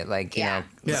 I say like you Yeah. know.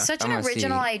 Yeah. Such I an wanna see-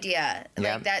 original idea.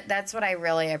 Yep. Like that's what I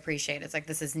really appreciate. It's like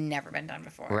this has never been done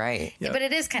before. Right. Yeah. But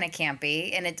it is kind of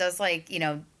campy, and it does like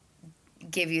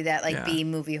give you that like Yeah. B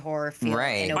movie horror feel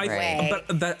Right, in a I, way.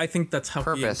 but I think that's how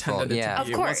Purposeful, he intended it yeah. to Of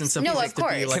be. course. It wasn't supposed No, of to be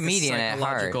course. like Comedian a at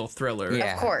psychological heart. thriller.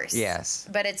 Yeah. Of course. Yes.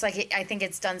 But it's like I think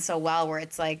it's done so well where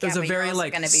it's like There's yeah, a but you're very also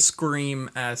like gonna be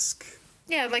Scream-esque.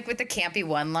 yeah, like with the campy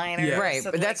one-liner. Yeah. Right,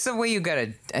 but that's the way you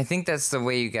gotta. I think that's the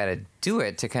way you gotta do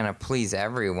it to kind of please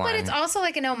everyone. But it's also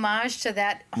like an homage to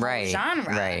that whole Right, genre,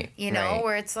 right, you know, right.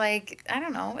 where it's like I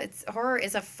don't know, it's horror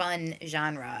is a fun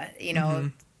genre, you know,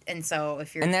 and so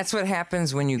if you're And that's what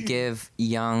happens when you give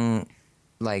young,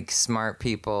 like smart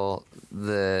people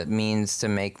the means to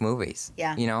make movies.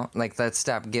 Yeah. You know, like let's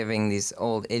stop giving these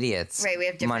old idiots Right, we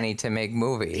have different- money to make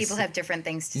movies. people have different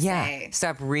things to yeah. say.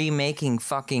 Stop remaking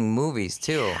fucking movies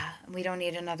too. We don't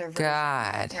need another version.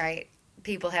 God. Right.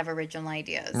 People have original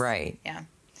ideas. Right. Yeah.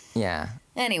 Yeah.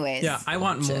 Anyways. Yeah, I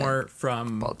want Bullshit. more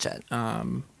from Bullshit.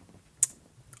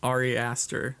 Ari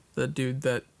Aster, the dude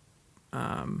that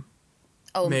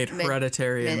Oh, made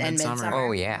Hereditary and and Midsommar.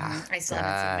 Oh, yeah. I still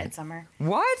haven't seen Midsommar.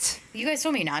 What? You guys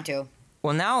told me not to.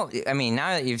 Well, now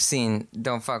that you've seen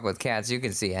Don't Fuck with Cats, you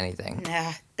can see anything.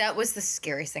 Nah, that was the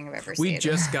scariest thing I've ever We seen.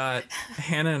 just got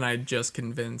Hannah and I just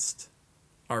convinced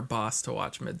our boss to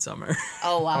watch Midsommar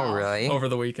Oh wow. Oh, really? over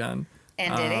the weekend.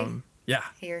 And did Yeah,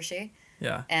 he or she?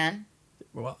 yeah. And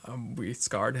Well, we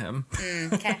scarred him.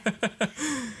 okay.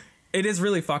 It is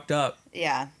really fucked up,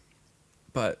 Yeah.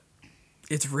 but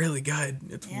it's really good.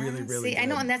 It's Yeah, really, really see, good. I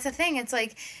know, and that's the thing. It's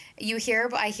like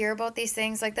I hear about these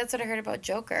things. Like that's what I heard about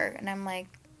Joker, and I'm like,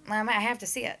 Mom, I have to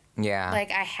see it. Yeah.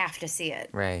 Like I have to see it.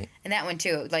 right. And that one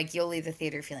too. Like you'll leave the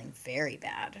theater feeling very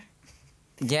bad.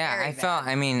 Yeah, Very I felt.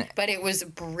 I mean, But it was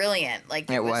brilliant. Like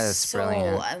It was so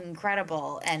brilliant.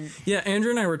 incredible. And Yeah,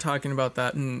 Andrew and I were talking about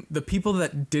that, and the people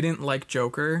that didn't like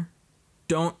Joker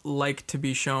don't like to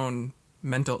be shown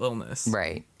mental illness.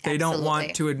 right. They don't Absolutely.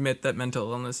 want to admit that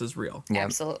mental illness is real. Yep.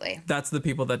 absolutely. That's the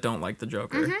people that don't like the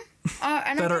Joker. And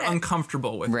I That are get it.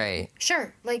 uncomfortable with it. Right.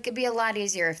 Sure. Like it'd be a lot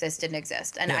easier if this didn't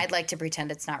exist. And Yeah. I'd like to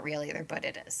pretend it's not real either, but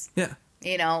it is. Yeah.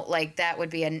 You know, like that would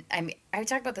be I mean, I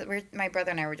talked about that. My brother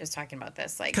and I were just talking about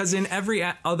this. Like, Because in every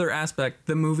other aspect,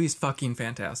 the movie's fucking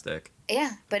fantastic.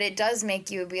 yeah, but it does make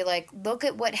you be like, look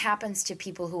at what happens to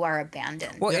people who are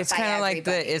abandoned. Well, it's by kind of like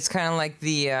everybody. it's kind of like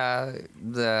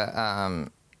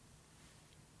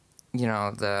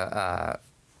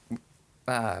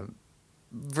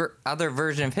other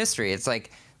version of history. It's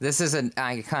like this is an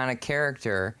iconic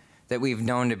character that we've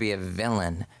known to be a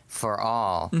villain for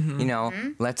all. You know,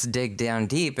 let's dig down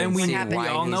deep and, And we see happened- why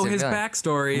all he's know a his villain.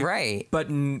 backstory. Right. But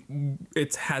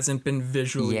it hasn't been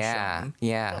visually Yeah, shown.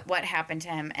 yeah. what happened to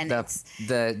him, and it's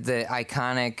The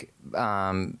iconic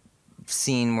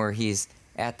scene where he's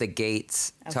at the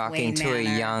gates Of talking Wayne to a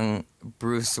Manor. young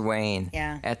Bruce Wayne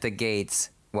Yeah. at the gates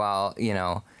while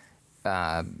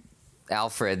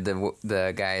Alfred,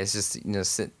 the guy, is just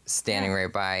standing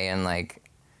right by, and like,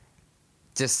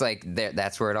 just like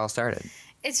that's where it all started.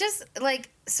 It's just like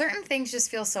certain things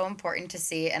just feel so important to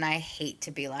see, and I hate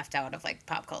to be left out of like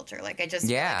pop culture. Like I just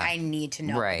feel like I need to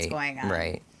know what's going on.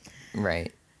 Right.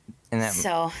 And that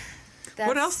So,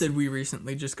 What else did we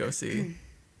recently just go see?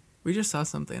 We just saw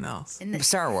something else. in the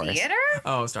Star Wars. theater?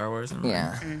 Oh, Star Wars.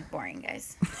 Yeah, Boring,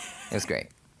 guys. it was great.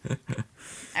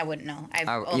 I wouldn't know.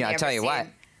 I'll tell you what.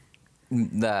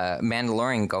 The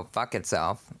Mandalorian go fuck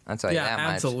itself. I'll tell you Yeah, that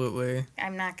much. absolutely.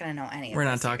 I'm not gonna know any. We're of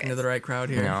not this, talking you to the guys. right crowd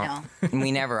here. No.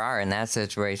 We never are in that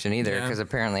situation either, Yeah. because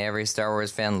apparently every Star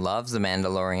Wars fan loves The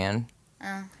Mandalorian,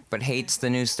 but hates the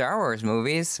new Star Wars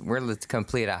movies. We're the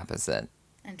complete opposite.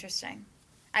 Interesting.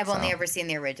 I've only ever seen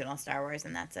the original Star Wars,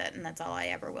 and that's it, and that's all I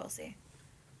ever will see.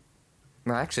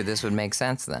 Well, actually, this would make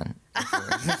sense then. 'Cause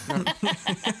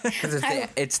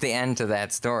it's the end to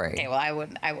that story. Okay, well, I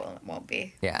won't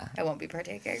be. Yeah, I won't be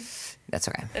partaking. that's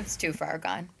okay. It's too far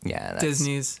gone. Yeah, that's,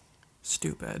 Disney's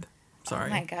stupid. Sorry.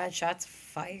 Oh my God, shots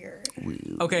fired.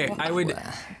 Okay,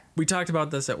 we talked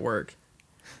about this at work.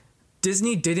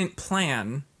 Disney didn't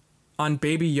plan on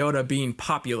Baby Yoda being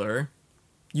popular.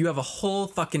 You have a whole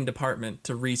fucking department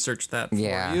to research that for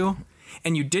Yeah. you.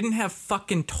 And you didn't have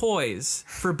fucking toys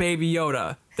for Baby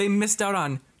Yoda. They missed out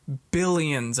on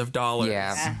billions of dollars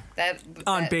Yeah.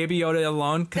 on Baby Yoda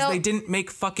alone because they They'll- didn't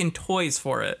make fucking toys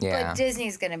for it. Yeah. But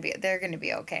Disney's they're gonna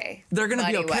be okay. They're gonna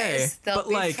be Money-wise, okay, they'll but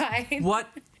be like, fine. what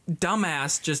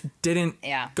dumbass just didn't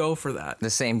Yeah. go for that? The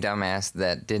same dumbass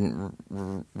that didn't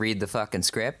read the fucking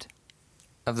script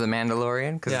of The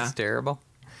Mandalorian because Yeah. it's terrible.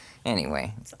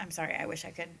 Anyway, I'm sorry. I wish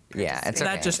I could. Yeah, it's participate.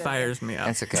 okay. That just fires me up.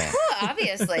 that's okay. Well,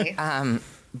 obviously.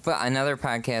 But another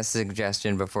podcast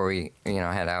suggestion before we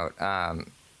head out.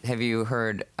 Have you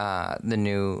heard the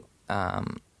new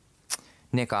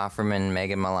Nick Offerman,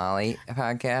 Megan Mullally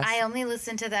podcast? I only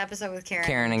listened to the episode with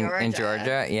Karen, in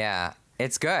Georgia. Yeah,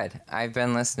 it's good. I've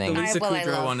been The listening. Lisa I Kudrow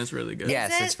love- one is really good.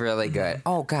 Yes, it? it's really good.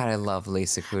 Oh God, I love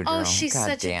Lisa Kudrow. Oh, she's God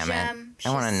such damn a gem. it.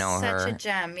 I want to know She's her. Such a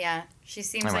gem. Yeah, she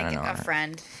seems I wanna like know a her.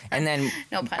 friend. And then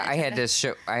No pun I had intended.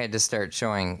 to I had to start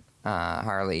showing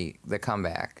Harley The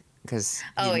Comeback because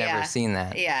Oh, you've never yeah. seen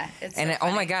that. Yeah, it's And so oh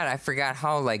my funny. God, I forgot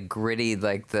how like gritty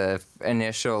like the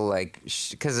initial like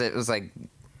because it was like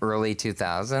early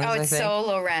 2000s. Oh, I it's think. so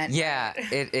low rent. Yeah,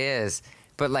 it is.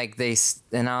 But like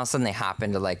and all of a sudden they hop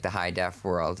into like the high def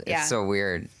world. Yeah. It's so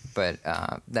weird, but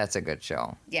that's a good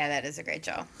show. Yeah, that is a great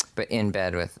show. But in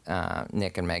bed with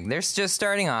Nick and Meg, they're just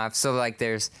starting off. So like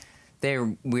they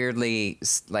weirdly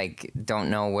like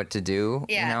don't know what to do.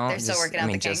 Yeah, you know? they're still working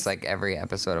out the just kinks. like every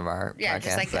episode of our Yeah, podcast.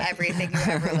 just like but- everything you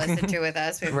ever listened to with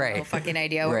us. We have no Right. fucking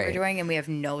idea what we're Right. doing, and we have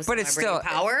no But celebrity it's still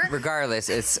power. regardless,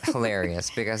 it's hilarious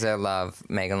because I love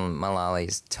Megan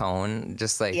Mullally's tone.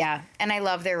 Just like Yeah, and I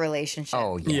love their relationship.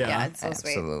 oh yeah, Yeah. it's so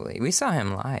sweet. absolutely. We saw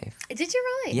him live. Did you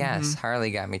really? Yes,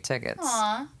 Harley got me tickets.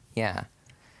 Aw, Yeah,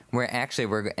 we're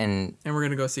and And we're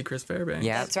gonna go see Chris Fairbanks.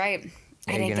 yeah. that's right.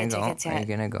 I Are you didn't get gonna go? tickets Are yet. you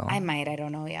gonna go? I might. I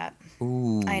don't know yet.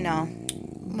 Ooh. I know.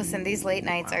 Listen, these late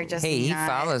nights are just. Hey, he not-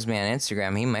 follows me on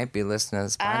Instagram. He might be listening to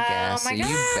this podcast. Oh my so you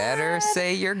God. better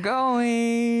say you're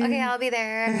going. Okay, I'll be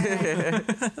there.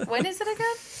 When is it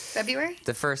again? February?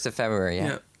 The 1st of February,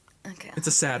 yeah. Yeah. Okay. It's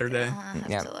a Saturday. I'll have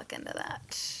Yep. to look into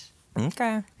that.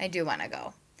 Okay. I do want to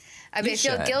go. I You mean, I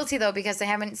feel should. guilty though because I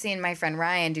haven't seen my friend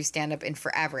Ryan do stand up in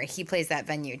forever. He plays that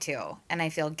venue too, and I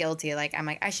feel guilty. Like I'm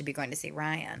like I should be going to see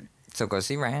Ryan. So go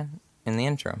see Ryan in the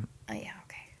interim. Oh yeah,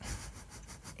 okay.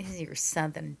 Easier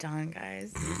said than done,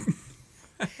 guys.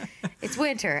 It's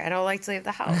winter. I don't like to leave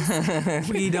the house.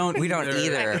 We don't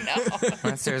either. No.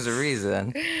 Unless there's a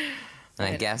reason.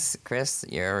 And I guess, Chris,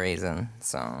 you're a reason.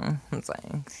 So,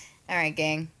 thanks. All right,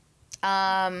 gang.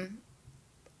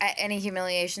 Any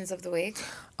humiliations of the week?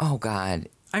 Oh, God.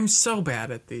 I'm so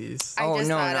bad at these. I Oh, just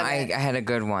no, thought of I it. had a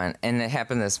good one. And it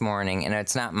happened this morning. And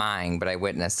it's not mine, but I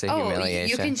witnessed a Oh, humiliation.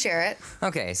 you can share it,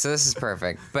 Okay, so this is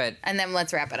perfect. But and then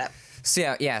let's wrap it up.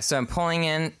 So so I'm pulling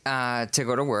in to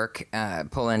go to work.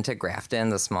 Pull into Grafton,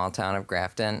 the small town of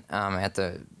Grafton, at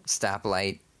the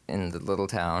stoplight in the little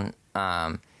town.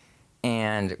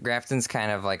 And Grafton's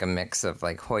kind of like a mix of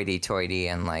like hoity-toity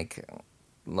and like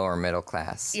lower middle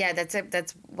class. Yeah,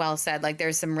 that's well said. Like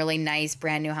there's some really nice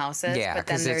brand new houses, Yeah, but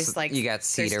then 'cause there's it's- like you got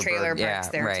there's Cedarburg, trailer parks yeah,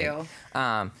 there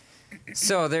right. too.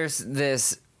 So there's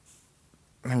this.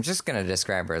 I'm just gonna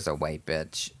describe her as a white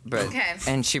bitch, but Okay.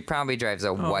 and she probably drives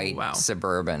a white wow.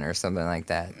 Suburban or something like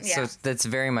that. Yeah. So that's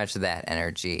very much that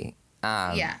energy.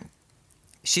 Yeah.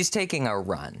 She's taking a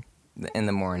run in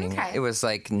the morning. Okay. It was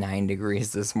like 9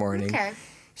 degrees this morning. Okay.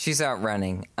 She's out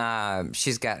running.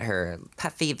 She's got her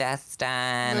puffy vest on.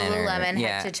 And her, Lululemon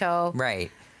head to toe.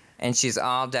 Right. And she's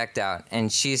all decked out.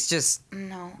 And she's just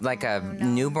like a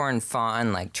newborn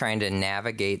fawn, like trying to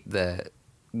navigate the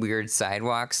weird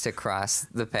sidewalks to cross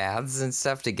the paths and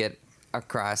stuff to get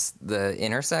across the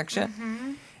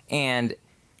intersection. And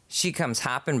she comes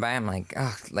hopping by. I'm like,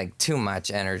 oh, like too much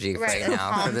energy right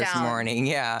now for this morning.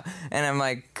 Yeah. And I'm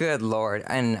like, good Lord.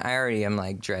 And I already am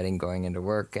like dreading going into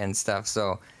work and stuff.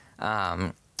 So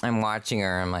I'm watching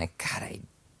her. I'm like, God, I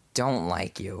don't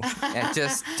like you. I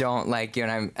just don't like you.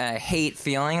 And I hate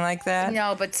feeling like that.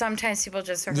 No, but sometimes people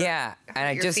just hurt, and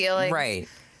I your just feelings. Right.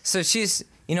 So she's,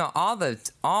 you know, all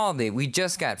the we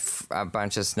just got a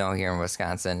bunch of snow here in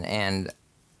Wisconsin, and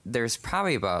there's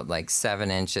probably about like 7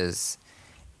 inches.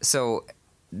 So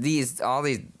the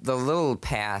little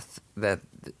path that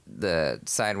the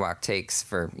sidewalk takes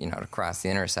for, you know, to cross the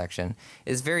intersection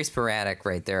is very sporadic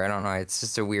right there. I don't know. It's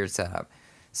just a weird setup.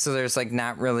 So there's like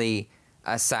not really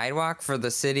a sidewalk for the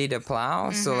city to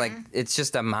plow. So like it's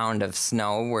just a mound of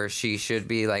snow where she should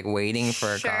be like waiting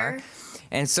for a car.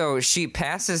 And so she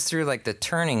passes through like the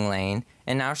turning lane,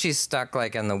 and now she's stuck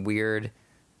like on the weird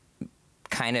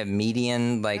kind of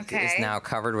median, like is now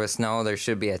covered with snow. There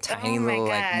should be a tiny little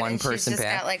like one person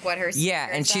path. Got, like, what her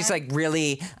and she's like,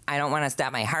 really, I don't want to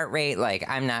stop my heart rate. Like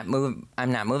I'm not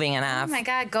moving enough. Oh my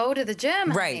God, go to the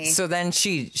gym. Right. Honey. So then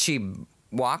she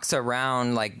walks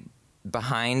around like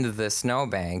behind the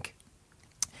snowbank,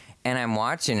 and I'm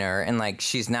watching her, and like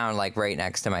she's now like right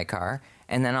next to my car,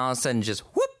 and then all of a sudden just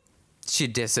whoop, she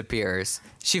disappears.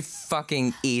 She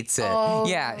fucking eats it. Oh,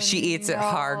 yeah, she eats it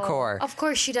hardcore. Of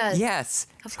course she does. Yes.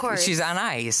 Of course. She's on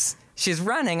ice. She's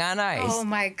running on ice. Oh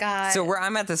my God. So where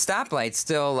I'm at the stoplight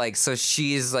still, like, so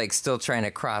she's like still trying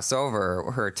to cross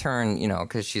over her turn, you know,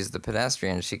 because she's the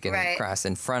pedestrian. She can cross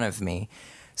in front of me.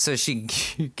 So she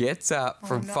gets up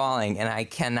from falling, and I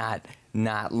cannot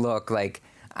not look like.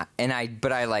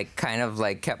 But I like kind of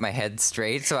like kept my head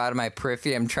straight, so out of my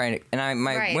periphery I'm trying to, and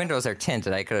my windows are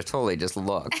tinted. I could have totally just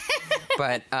looked,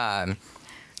 but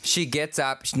she gets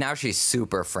up. Now she's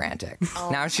super frantic.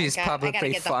 Now she's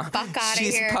publicly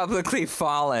publicly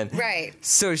fallen. Right.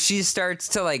 So she starts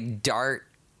to like dart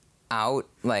out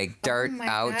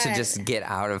to just get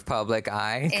out of public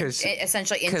eye, because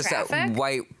essentially in traffic. That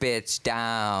white bitch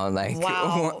down, like,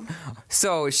 wow.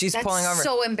 So she's pulling over.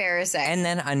 So embarrassing. And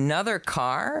then another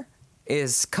car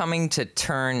is coming to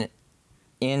turn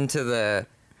into the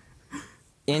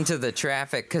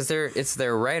traffic, because it's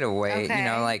their right of way. You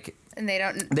know, like, and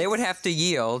they would have to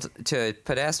yield to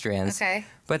pedestrians. Okay.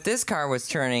 But this car was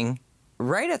turning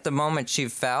right at the moment she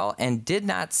fell and did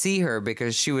not see her,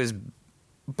 because she was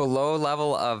below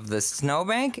level of the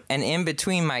snowbank and in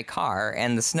between my car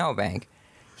and the snowbank.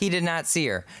 He did not see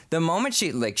her. The moment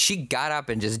she got up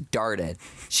and just darted.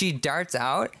 She darts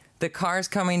out. The car's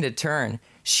coming to turn.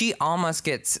 She almost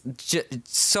gets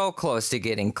so close to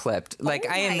getting clipped. Like,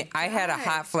 I had a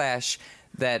hot flash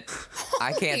that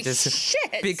I can't just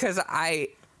shit. Because I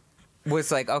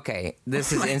was like, okay,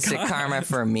 this is instant karma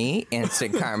for me,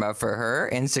 instant karma for her,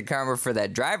 instant karma for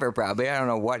that driver probably. I don't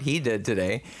know what he did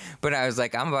today. But I was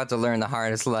like, I'm about to learn the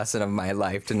hardest lesson of my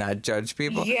life, to not judge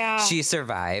people. Yeah. She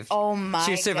survived. Oh my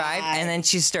She survived, God. and then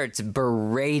she starts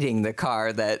berating the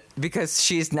car because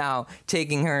she's now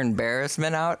taking her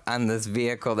embarrassment out on this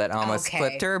vehicle that almost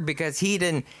clipped her, because he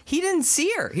didn't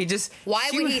see her. He just...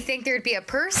 Why would he think there'd be a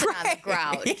person on the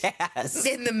ground? Yes.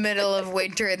 In the middle of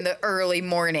winter in the early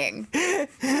morning?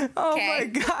 Oh my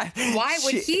God! Why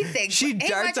would he think? She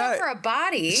darts out for a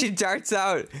body. She darts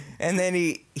out, and then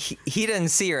he doesn't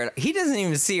see her. He doesn't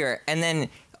even see her, and then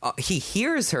he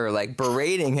hears her like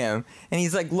berating him, and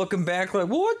he's like looking back, like,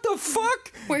 "What the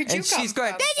fuck? Where'd you and come she's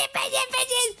going,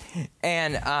 from?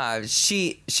 And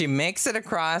she makes it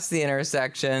across the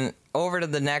intersection over to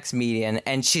the next median,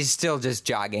 and she's still just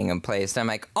jogging in place. And I'm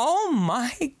like, oh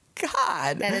my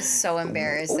God, that is so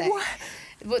embarrassing. What?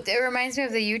 It reminds me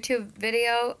of the YouTube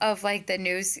video of like the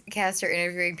newscaster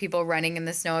interviewing people running in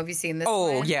the snow. Have you seen this?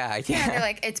 Oh, one? yeah. And they're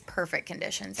like, it's perfect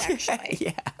conditions, actually.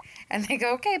 Yeah. And they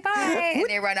go, okay, bye. And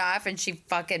they run off, and she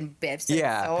fucking biffs it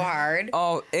so hard.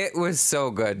 Oh, it was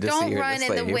so good to see her. Don't run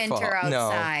in the winter fall.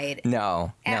 outside.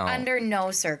 No. Under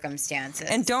no circumstances.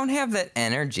 And don't have that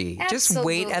energy. Just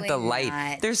wait at the light.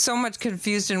 Not. There's so much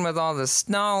confusion with all the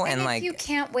snow, and if like, you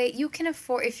can't wait, you can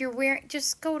afford. If you're wearing,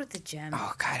 just go to the gym.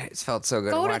 oh God, it felt so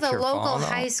good. Go to to the watch her local fall,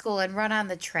 high school and run on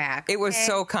the track. It was okay?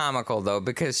 so comical though,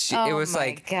 because it was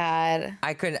like, God,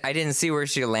 I didn't see where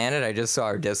she landed. I just saw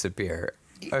her disappear.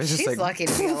 I was just she's like, lucky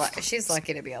to be alive. She's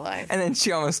lucky to be alive. And then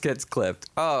she almost gets clipped.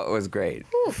 Oh, it was great.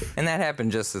 Oof. And that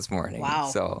happened just this morning. Wow.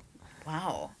 So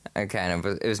Wow.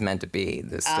 It was meant to be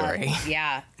this story.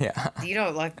 Yeah. Yeah. You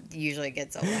don't usually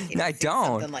get so lucky. To I see don't.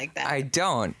 Something like that. I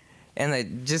don't. And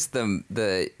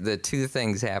the two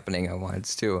things happening at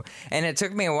once too. And it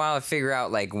took me a while to figure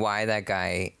out like why that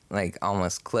guy like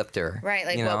almost clipped her. Right.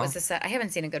 Like, you what know? was the I haven't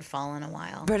seen a good fall in a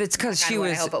while. But it's because she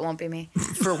was. I hope it won't be me.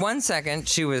 For 1 second,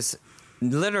 she was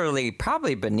literally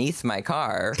probably beneath my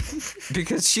car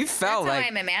because she felt That's like how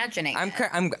I'm imagining.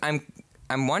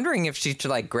 I'm wondering if she should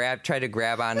like try to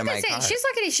grab onto my car. She's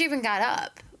lucky she even got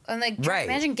up. And like, Right.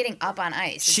 imagine getting up on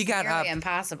ice. She It's got nearly up.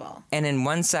 impossible. And in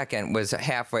 1 second was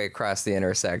halfway across the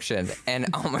intersection and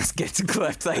almost gets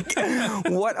clipped. Like,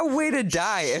 what a way to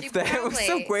die! If that was a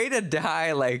probably- way to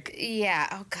die, like, Yeah.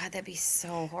 Oh God, that'd be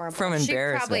so horrible. From She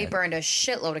probably embarrassment. burned a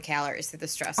shitload of calories through the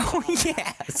stress. oh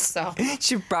yes. So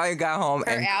She probably got home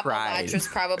her and Apple cried. Watch was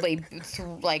probably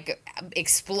like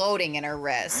exploding in her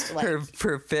wrist. Like,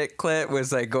 Her fit clit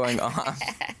was like going off.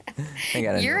 I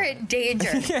got a you're new in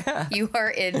danger. Yeah. You are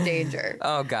in danger.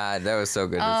 Oh God, that was so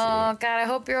good to Oh God, I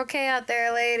hope you're okay out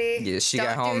there, lady. see. Yeah, she Don't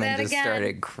got home do and that just again.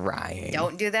 started crying.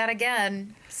 Don't do that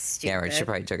again. Stupid. Yeah, right, she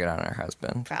probably took it on her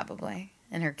husband. Probably.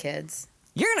 And her kids.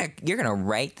 You're gonna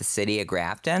write the city of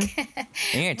Grafton. And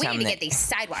you're gonna We tell need to them get these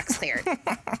sidewalks cleared.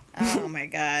 Oh my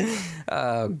God.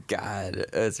 Oh God,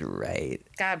 that's right.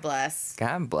 God bless.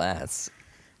 God bless.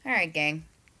 All right, gang.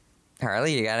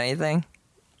 Harley, you got anything?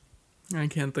 I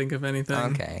can't think of anything.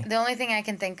 Okay. The only thing I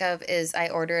can think of is I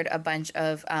ordered a bunch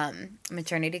of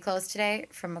maternity clothes today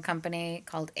from a company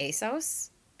called ASOS.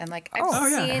 And like, I've Oh,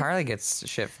 seen... yeah. Harley gets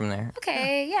shit from there.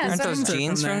 Okay, yeah. Aren't So those From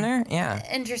jeans from there. there?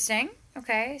 Yeah. interesting.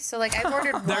 Okay, so like I've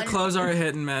ordered Their one... clothes are a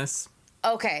hit and miss.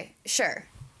 Okay, sure.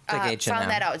 like H&M.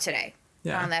 Found that out today.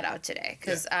 Yeah. Found that out today.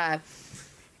 Because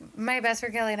my best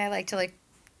friend Kelly and I like to like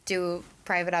do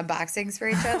private unboxings for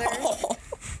each other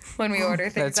when we order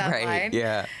things That's online. right.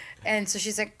 Yeah. And so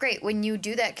she's like, great, when you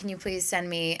do that, can you please send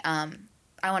me, I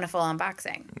want a full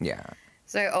unboxing. Yeah.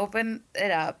 So I open it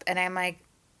up and I'm like,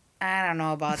 I don't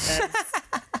know about this.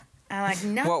 I'm like,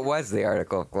 no. What was the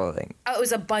article of clothing? Oh, it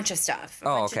was a bunch of stuff. A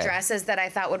Oh, bunch okay. of dresses that I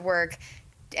thought would work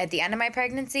at the end of my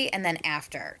pregnancy and then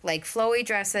after. Like flowy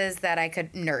dresses that I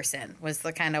could nurse in was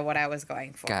the kind of what I was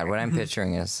going for. God, what I'm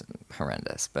picturing is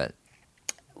horrendous, but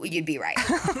You'd be right.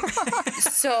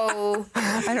 So,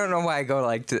 I don't know why I go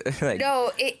like to like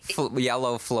no,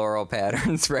 yellow floral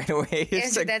patterns right away.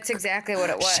 It's like, that's exactly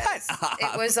what it was. Shut up.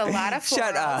 It was a lot of florals.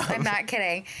 Shut up. I'm not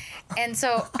kidding. And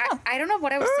so I don't know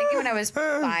what I was thinking when I was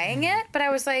buying it, but I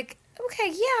was like, okay,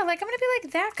 yeah, like I'm gonna be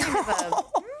like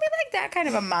that kind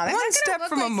of a mom. I'm one not gonna step look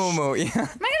from a like moo-moo. Yeah. I'm not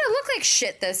gonna look like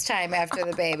shit this time after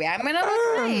the baby. I'm gonna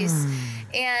look nice.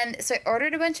 And so I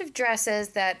ordered a bunch of dresses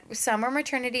that some were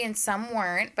maternity and some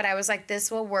weren't, but I was like, this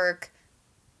will work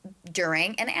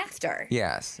during and after.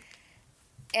 Yes.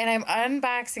 And I'm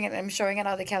unboxing it and I'm showing it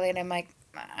all to Kelly and I'm like,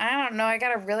 I don't know, I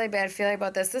got a really bad feeling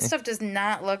about this. This stuff does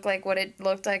not look like what it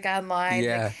looked like online.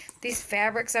 Yeah. Like, these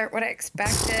fabrics aren't what I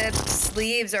expected.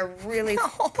 Sleeves are really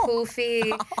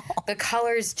poofy. The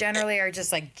colors generally are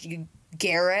just like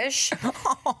garish.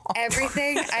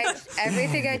 Everything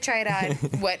I tried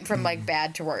on went from like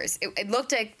bad to worse. It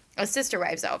looked like a Sister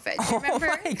Wives outfit. Do you remember?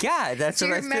 Oh my God, that's Do what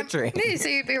you I was remember? picturing. Yeah, so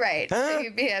you'd be right. So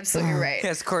you'd be absolutely right.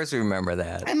 Yes, of course we remember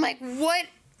that. I'm like, what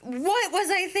was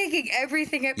I thinking?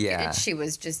 Everything. Yeah. And she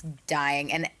was just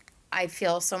dying. And I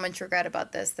feel so much regret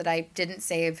about this that I didn't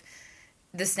save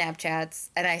the Snapchats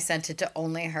and I sent it to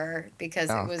only her because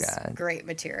Oh, it was God. great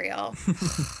material.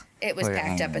 It was Wait.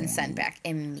 packed up and sent back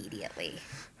immediately.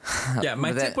 Yeah,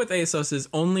 my But that- tip with ASOS is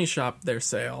only shop their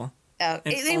sale. It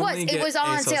and was. only It get was all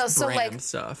on ASOS sale. So brand like,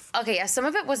 stuff. okay, yeah, some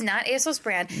of it was not ASOS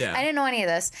brand. Yeah. I didn't know any of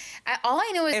this. All I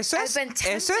knew is ASOS? I've been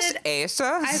tempted. ASOS?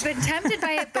 I've been tempted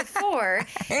by it before,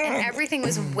 and everything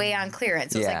was way on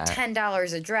clearance. It was Yeah. like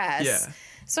 $10 a dress. Yeah.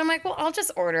 So I'm like, well, I'll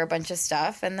just order a bunch of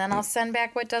stuff, and then I'll send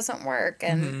back what doesn't work.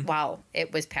 And wow,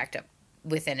 it was packed up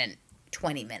within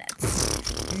 20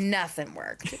 minutes. Nothing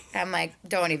worked. I'm like,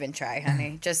 don't even try,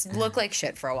 honey. Just look like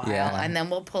shit for a while, Yeah. and then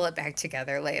we'll pull it back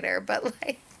together later. But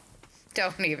like,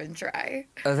 don't even try.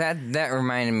 Oh, that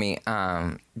reminded me,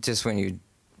 just when you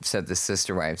said the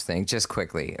Sister Wives thing, just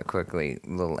quickly, a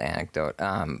little anecdote.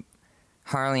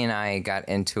 Harley and I got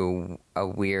into a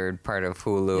weird part of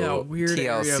Hulu, Yeah, weird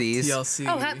area of TLCs. TLC.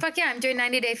 Oh, fuck yeah, I'm doing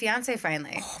 90 Day Fiancé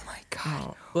finally. Oh my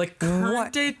God. Like current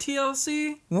What? day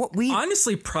TLC? What we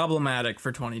Honestly, problematic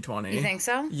for 2020. You think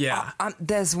so? Yeah.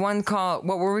 there's one called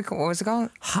what was it called?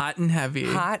 Hot and heavy.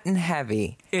 Hot and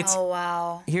Heavy. It's Oh,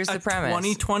 wow. Here's a the premise.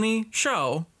 2020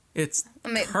 show. It's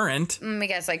mean- current. Let me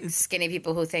guess, like skinny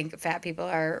people who think fat people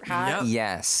are hot. Yep.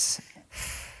 Yes.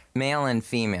 Male and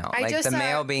female. I like just the saw-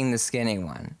 male being the skinny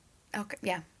one. Okay,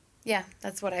 yeah. Yeah,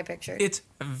 that's what I pictured. It's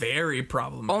very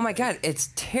problematic. Oh my God, it's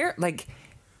like,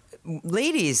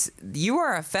 ladies, you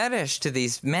are a fetish to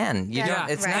these men. You Yeah, don't.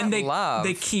 It's right. not and love.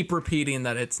 they keep repeating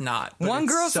that it's not. But One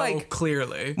it's girl's so like-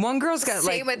 clearly. One girl's got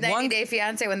Same like with 90 Day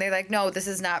Fiance when they're like, no, this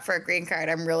is not for a green card.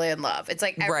 I'm really in love. It's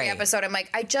like every Right. episode, I'm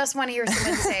like, I just want to hear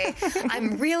someone say,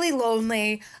 I'm really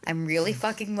lonely. I'm really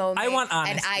fucking lonely. I want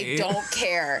And I honesty. don't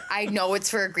care. I know it's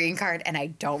for a green card and I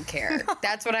don't care.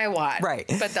 That's what I want. Right.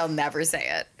 But they'll never say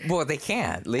it. Well, they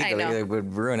can't legally. know. It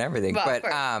would ruin everything. Well, of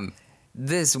but course.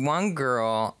 this one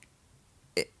girl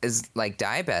is like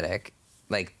diabetic,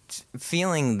 like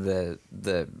feeling the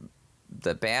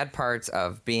bad parts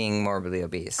of being morbidly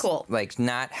obese. Cool. Like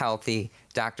not healthy.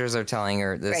 Doctors are telling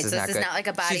her this Right. is So not this good. is not like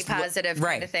a body She's positive kind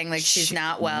right. of thing. Like she's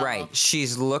not well. Right.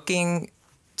 She's looking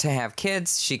to have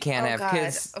kids. She can't Oh, have God.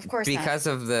 kids Of course not. because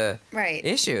of the Right.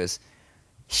 issues.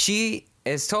 She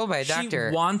is told by a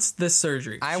doctor. She wants this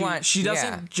surgery. She doesn't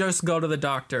yeah. just go to the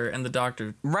doctor and the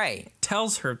doctor right.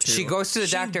 tells her to. She goes to the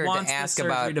doctor to wants the ask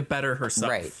surgery about- to better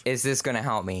herself. Right. Is this going to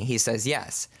help me? He says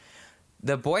yes.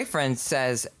 The boyfriend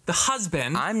says, The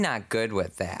husband I'm not good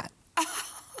with that.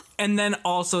 and then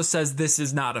also says this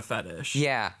is not a fetish.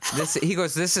 Yeah. He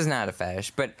goes, this is not a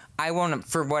fetish, but I won't,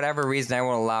 for whatever reason, I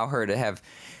won't allow her to have.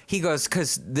 He goes,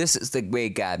 because this is the way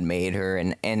God made her,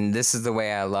 and this is the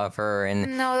way I love her.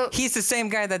 And No. he's the same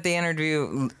guy that they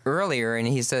interviewed earlier, and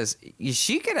he says,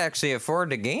 she could actually afford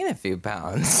to gain a few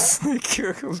pounds.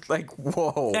 like,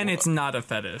 whoa. And it's not a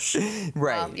fetish.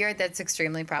 right. Well, that's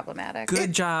extremely problematic.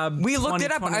 Good job. We looked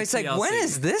it up. 2020 I was like, when TLC.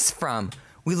 is this from?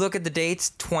 We look at the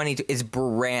dates, 22. It's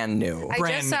brand new. I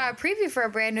Brand just saw a preview for a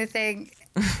brand new thing.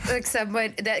 Like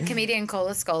someone, that comedian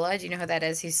Cola Scola, do you know who that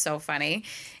is? He's so funny.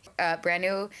 Brand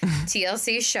new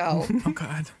TLC show. Oh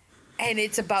God. And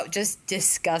it's about just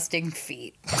disgusting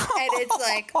feet. And it's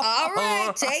like, all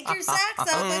right, take your socks off.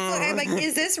 I'm like,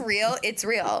 is this real? It's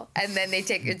real. And then they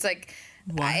take, it's like,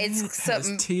 What it's has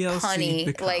something TLC punny.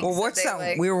 become? Like, Well, what's that? something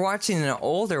like- We were watching an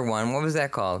older one. What was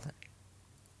that called?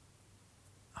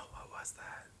 Oh, what was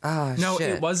that? Oh, No, shit.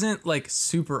 it wasn't like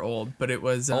super old, but it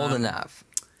was old enough.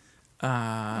 they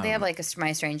have like a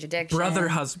My Strange Addiction. Brother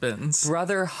Husbands.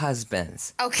 Brother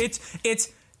husbands. Okay. It's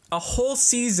a whole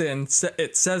season.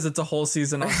 It says it's a whole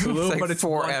season on Hulu, like but it's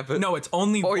 4 one, episodes. No, it's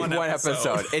only Oh, one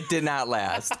episode. It did not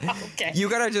last. Okay. You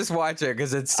gotta just watch it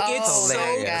because it's Oh, It's so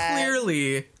hilarious. God.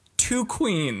 clearly two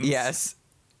queens. Yes.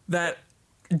 That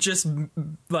just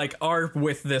like are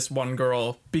with this one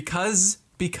girl because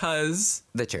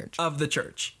The church. of the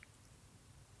church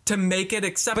to make it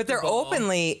acceptable. But they're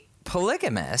openly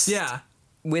polygamous. Yeah.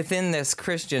 Within this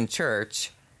Christian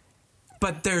church.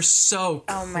 But they're so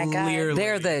Oh my God. clearly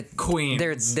They're the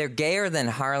queens. They're gayer than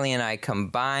Harley and I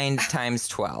combined times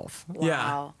 12.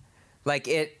 Wow. Like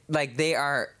they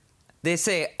are. They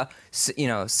say,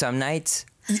 some nights.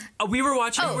 We were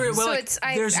watching. Oh, we were so like, it's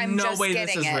there's I'm no just way this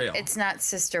getting is it. real. It's not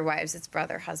sister wives. It's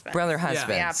brother husband. Brother husbands.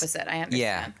 The opposite. I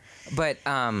understand. Yeah, but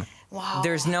Wow.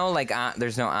 there's no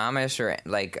there's no Amish or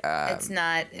like It's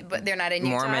not. But they're not in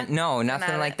Utah. Mormon. No, They're nothing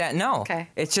not like that. No, Okay.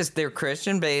 it's just their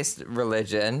Christian-based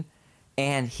religion,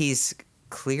 and he's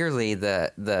clearly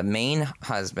the main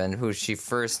husband who she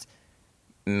first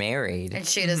married. And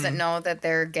she doesn't know that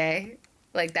they're gay.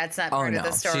 Like that's not Oh part no, of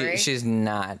the story. she's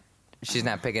not. She's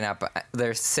not picking up.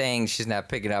 They're saying she's not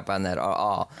picking up on that at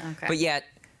all. Okay. But yet,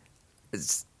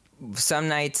 some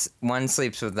nights one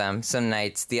sleeps with them, some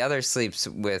nights the other sleeps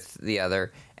with the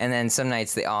other, and then some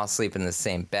nights they all sleep in the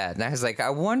same bed. And I was like, I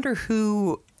wonder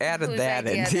who added Whose that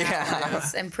in. idea Yeah. that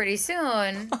was. And pretty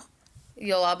soon,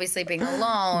 you'll all be sleeping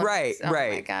alone. Right, Oh my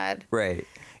right. God. Right.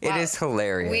 It Wow. is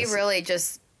hilarious. We really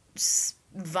just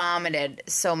vomited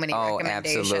so many Oh,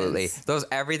 recommendations. absolutely. Those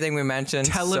everything we mentioned.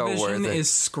 so Television worth it.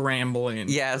 is scrambling.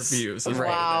 Yes. For views of Right.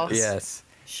 Wow. this. Yes.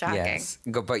 Shocking. Yes.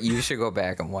 But you should go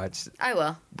back and watch I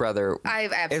will. Brother. I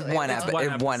absolutely It's one,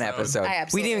 will. One episode. I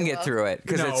We didn't even absolutely get will. through it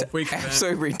because No, we it's couldn't.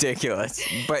 absolutely ridiculous.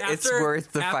 But it's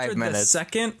worth the 5 The minutes.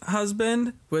 second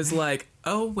husband was like,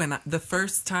 "Oh, the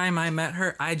first time I met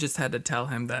her, I just had to tell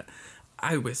him that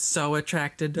I was so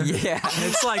attracted to her." Yeah. And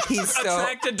it's like He's so-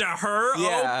 attracted to her.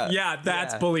 Yeah. Oh, yeah,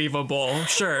 that's Yeah. believable.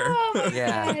 Sure.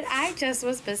 Yeah. God, I just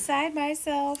was beside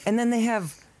myself. And then they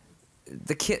have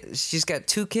the kid. She's got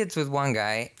 2 kids with one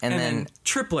guy, and, then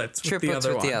triplets with triplets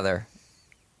the other with the one. other,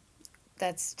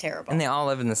 That's terrible. and they all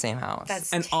live in the same house.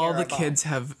 That's And all the terrible. kids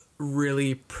have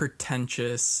really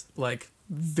pretentious, like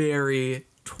very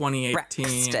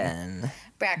 2018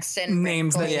 Braxton.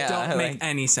 names that Brinkley. Yeah, don't make like-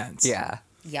 any sense. Yeah.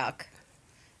 Yuck.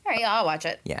 All right, yeah, I'll watch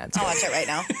it. Yeah, it's I'll good. watch it right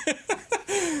now.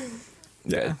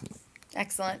 Good.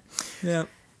 Excellent. Yeah.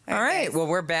 All right. guys. Well,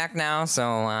 we're back now,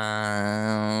 so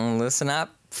listen up.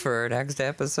 for next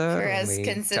episode. We're and as we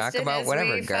consistent talk about as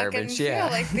whatever we garbage. fucking Yeah.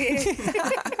 feel like being.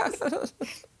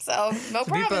 So, no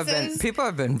promises. People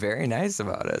have been very nice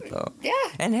about it though. Yeah.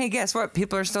 And hey, guess what?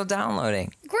 People are still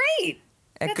downloading Great.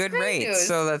 at That's good great rates. news.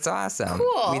 So that's awesome.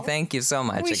 Cool. We thank you so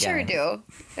much We again. sure do.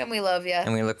 And we love you.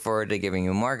 And we look forward to giving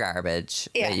you more garbage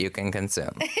Yeah. that you can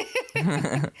consume.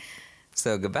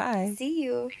 So goodbye. See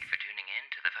you. Thank you for tuning in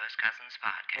to the First Cousins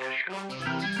podcast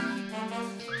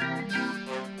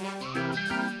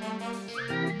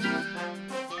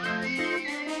show.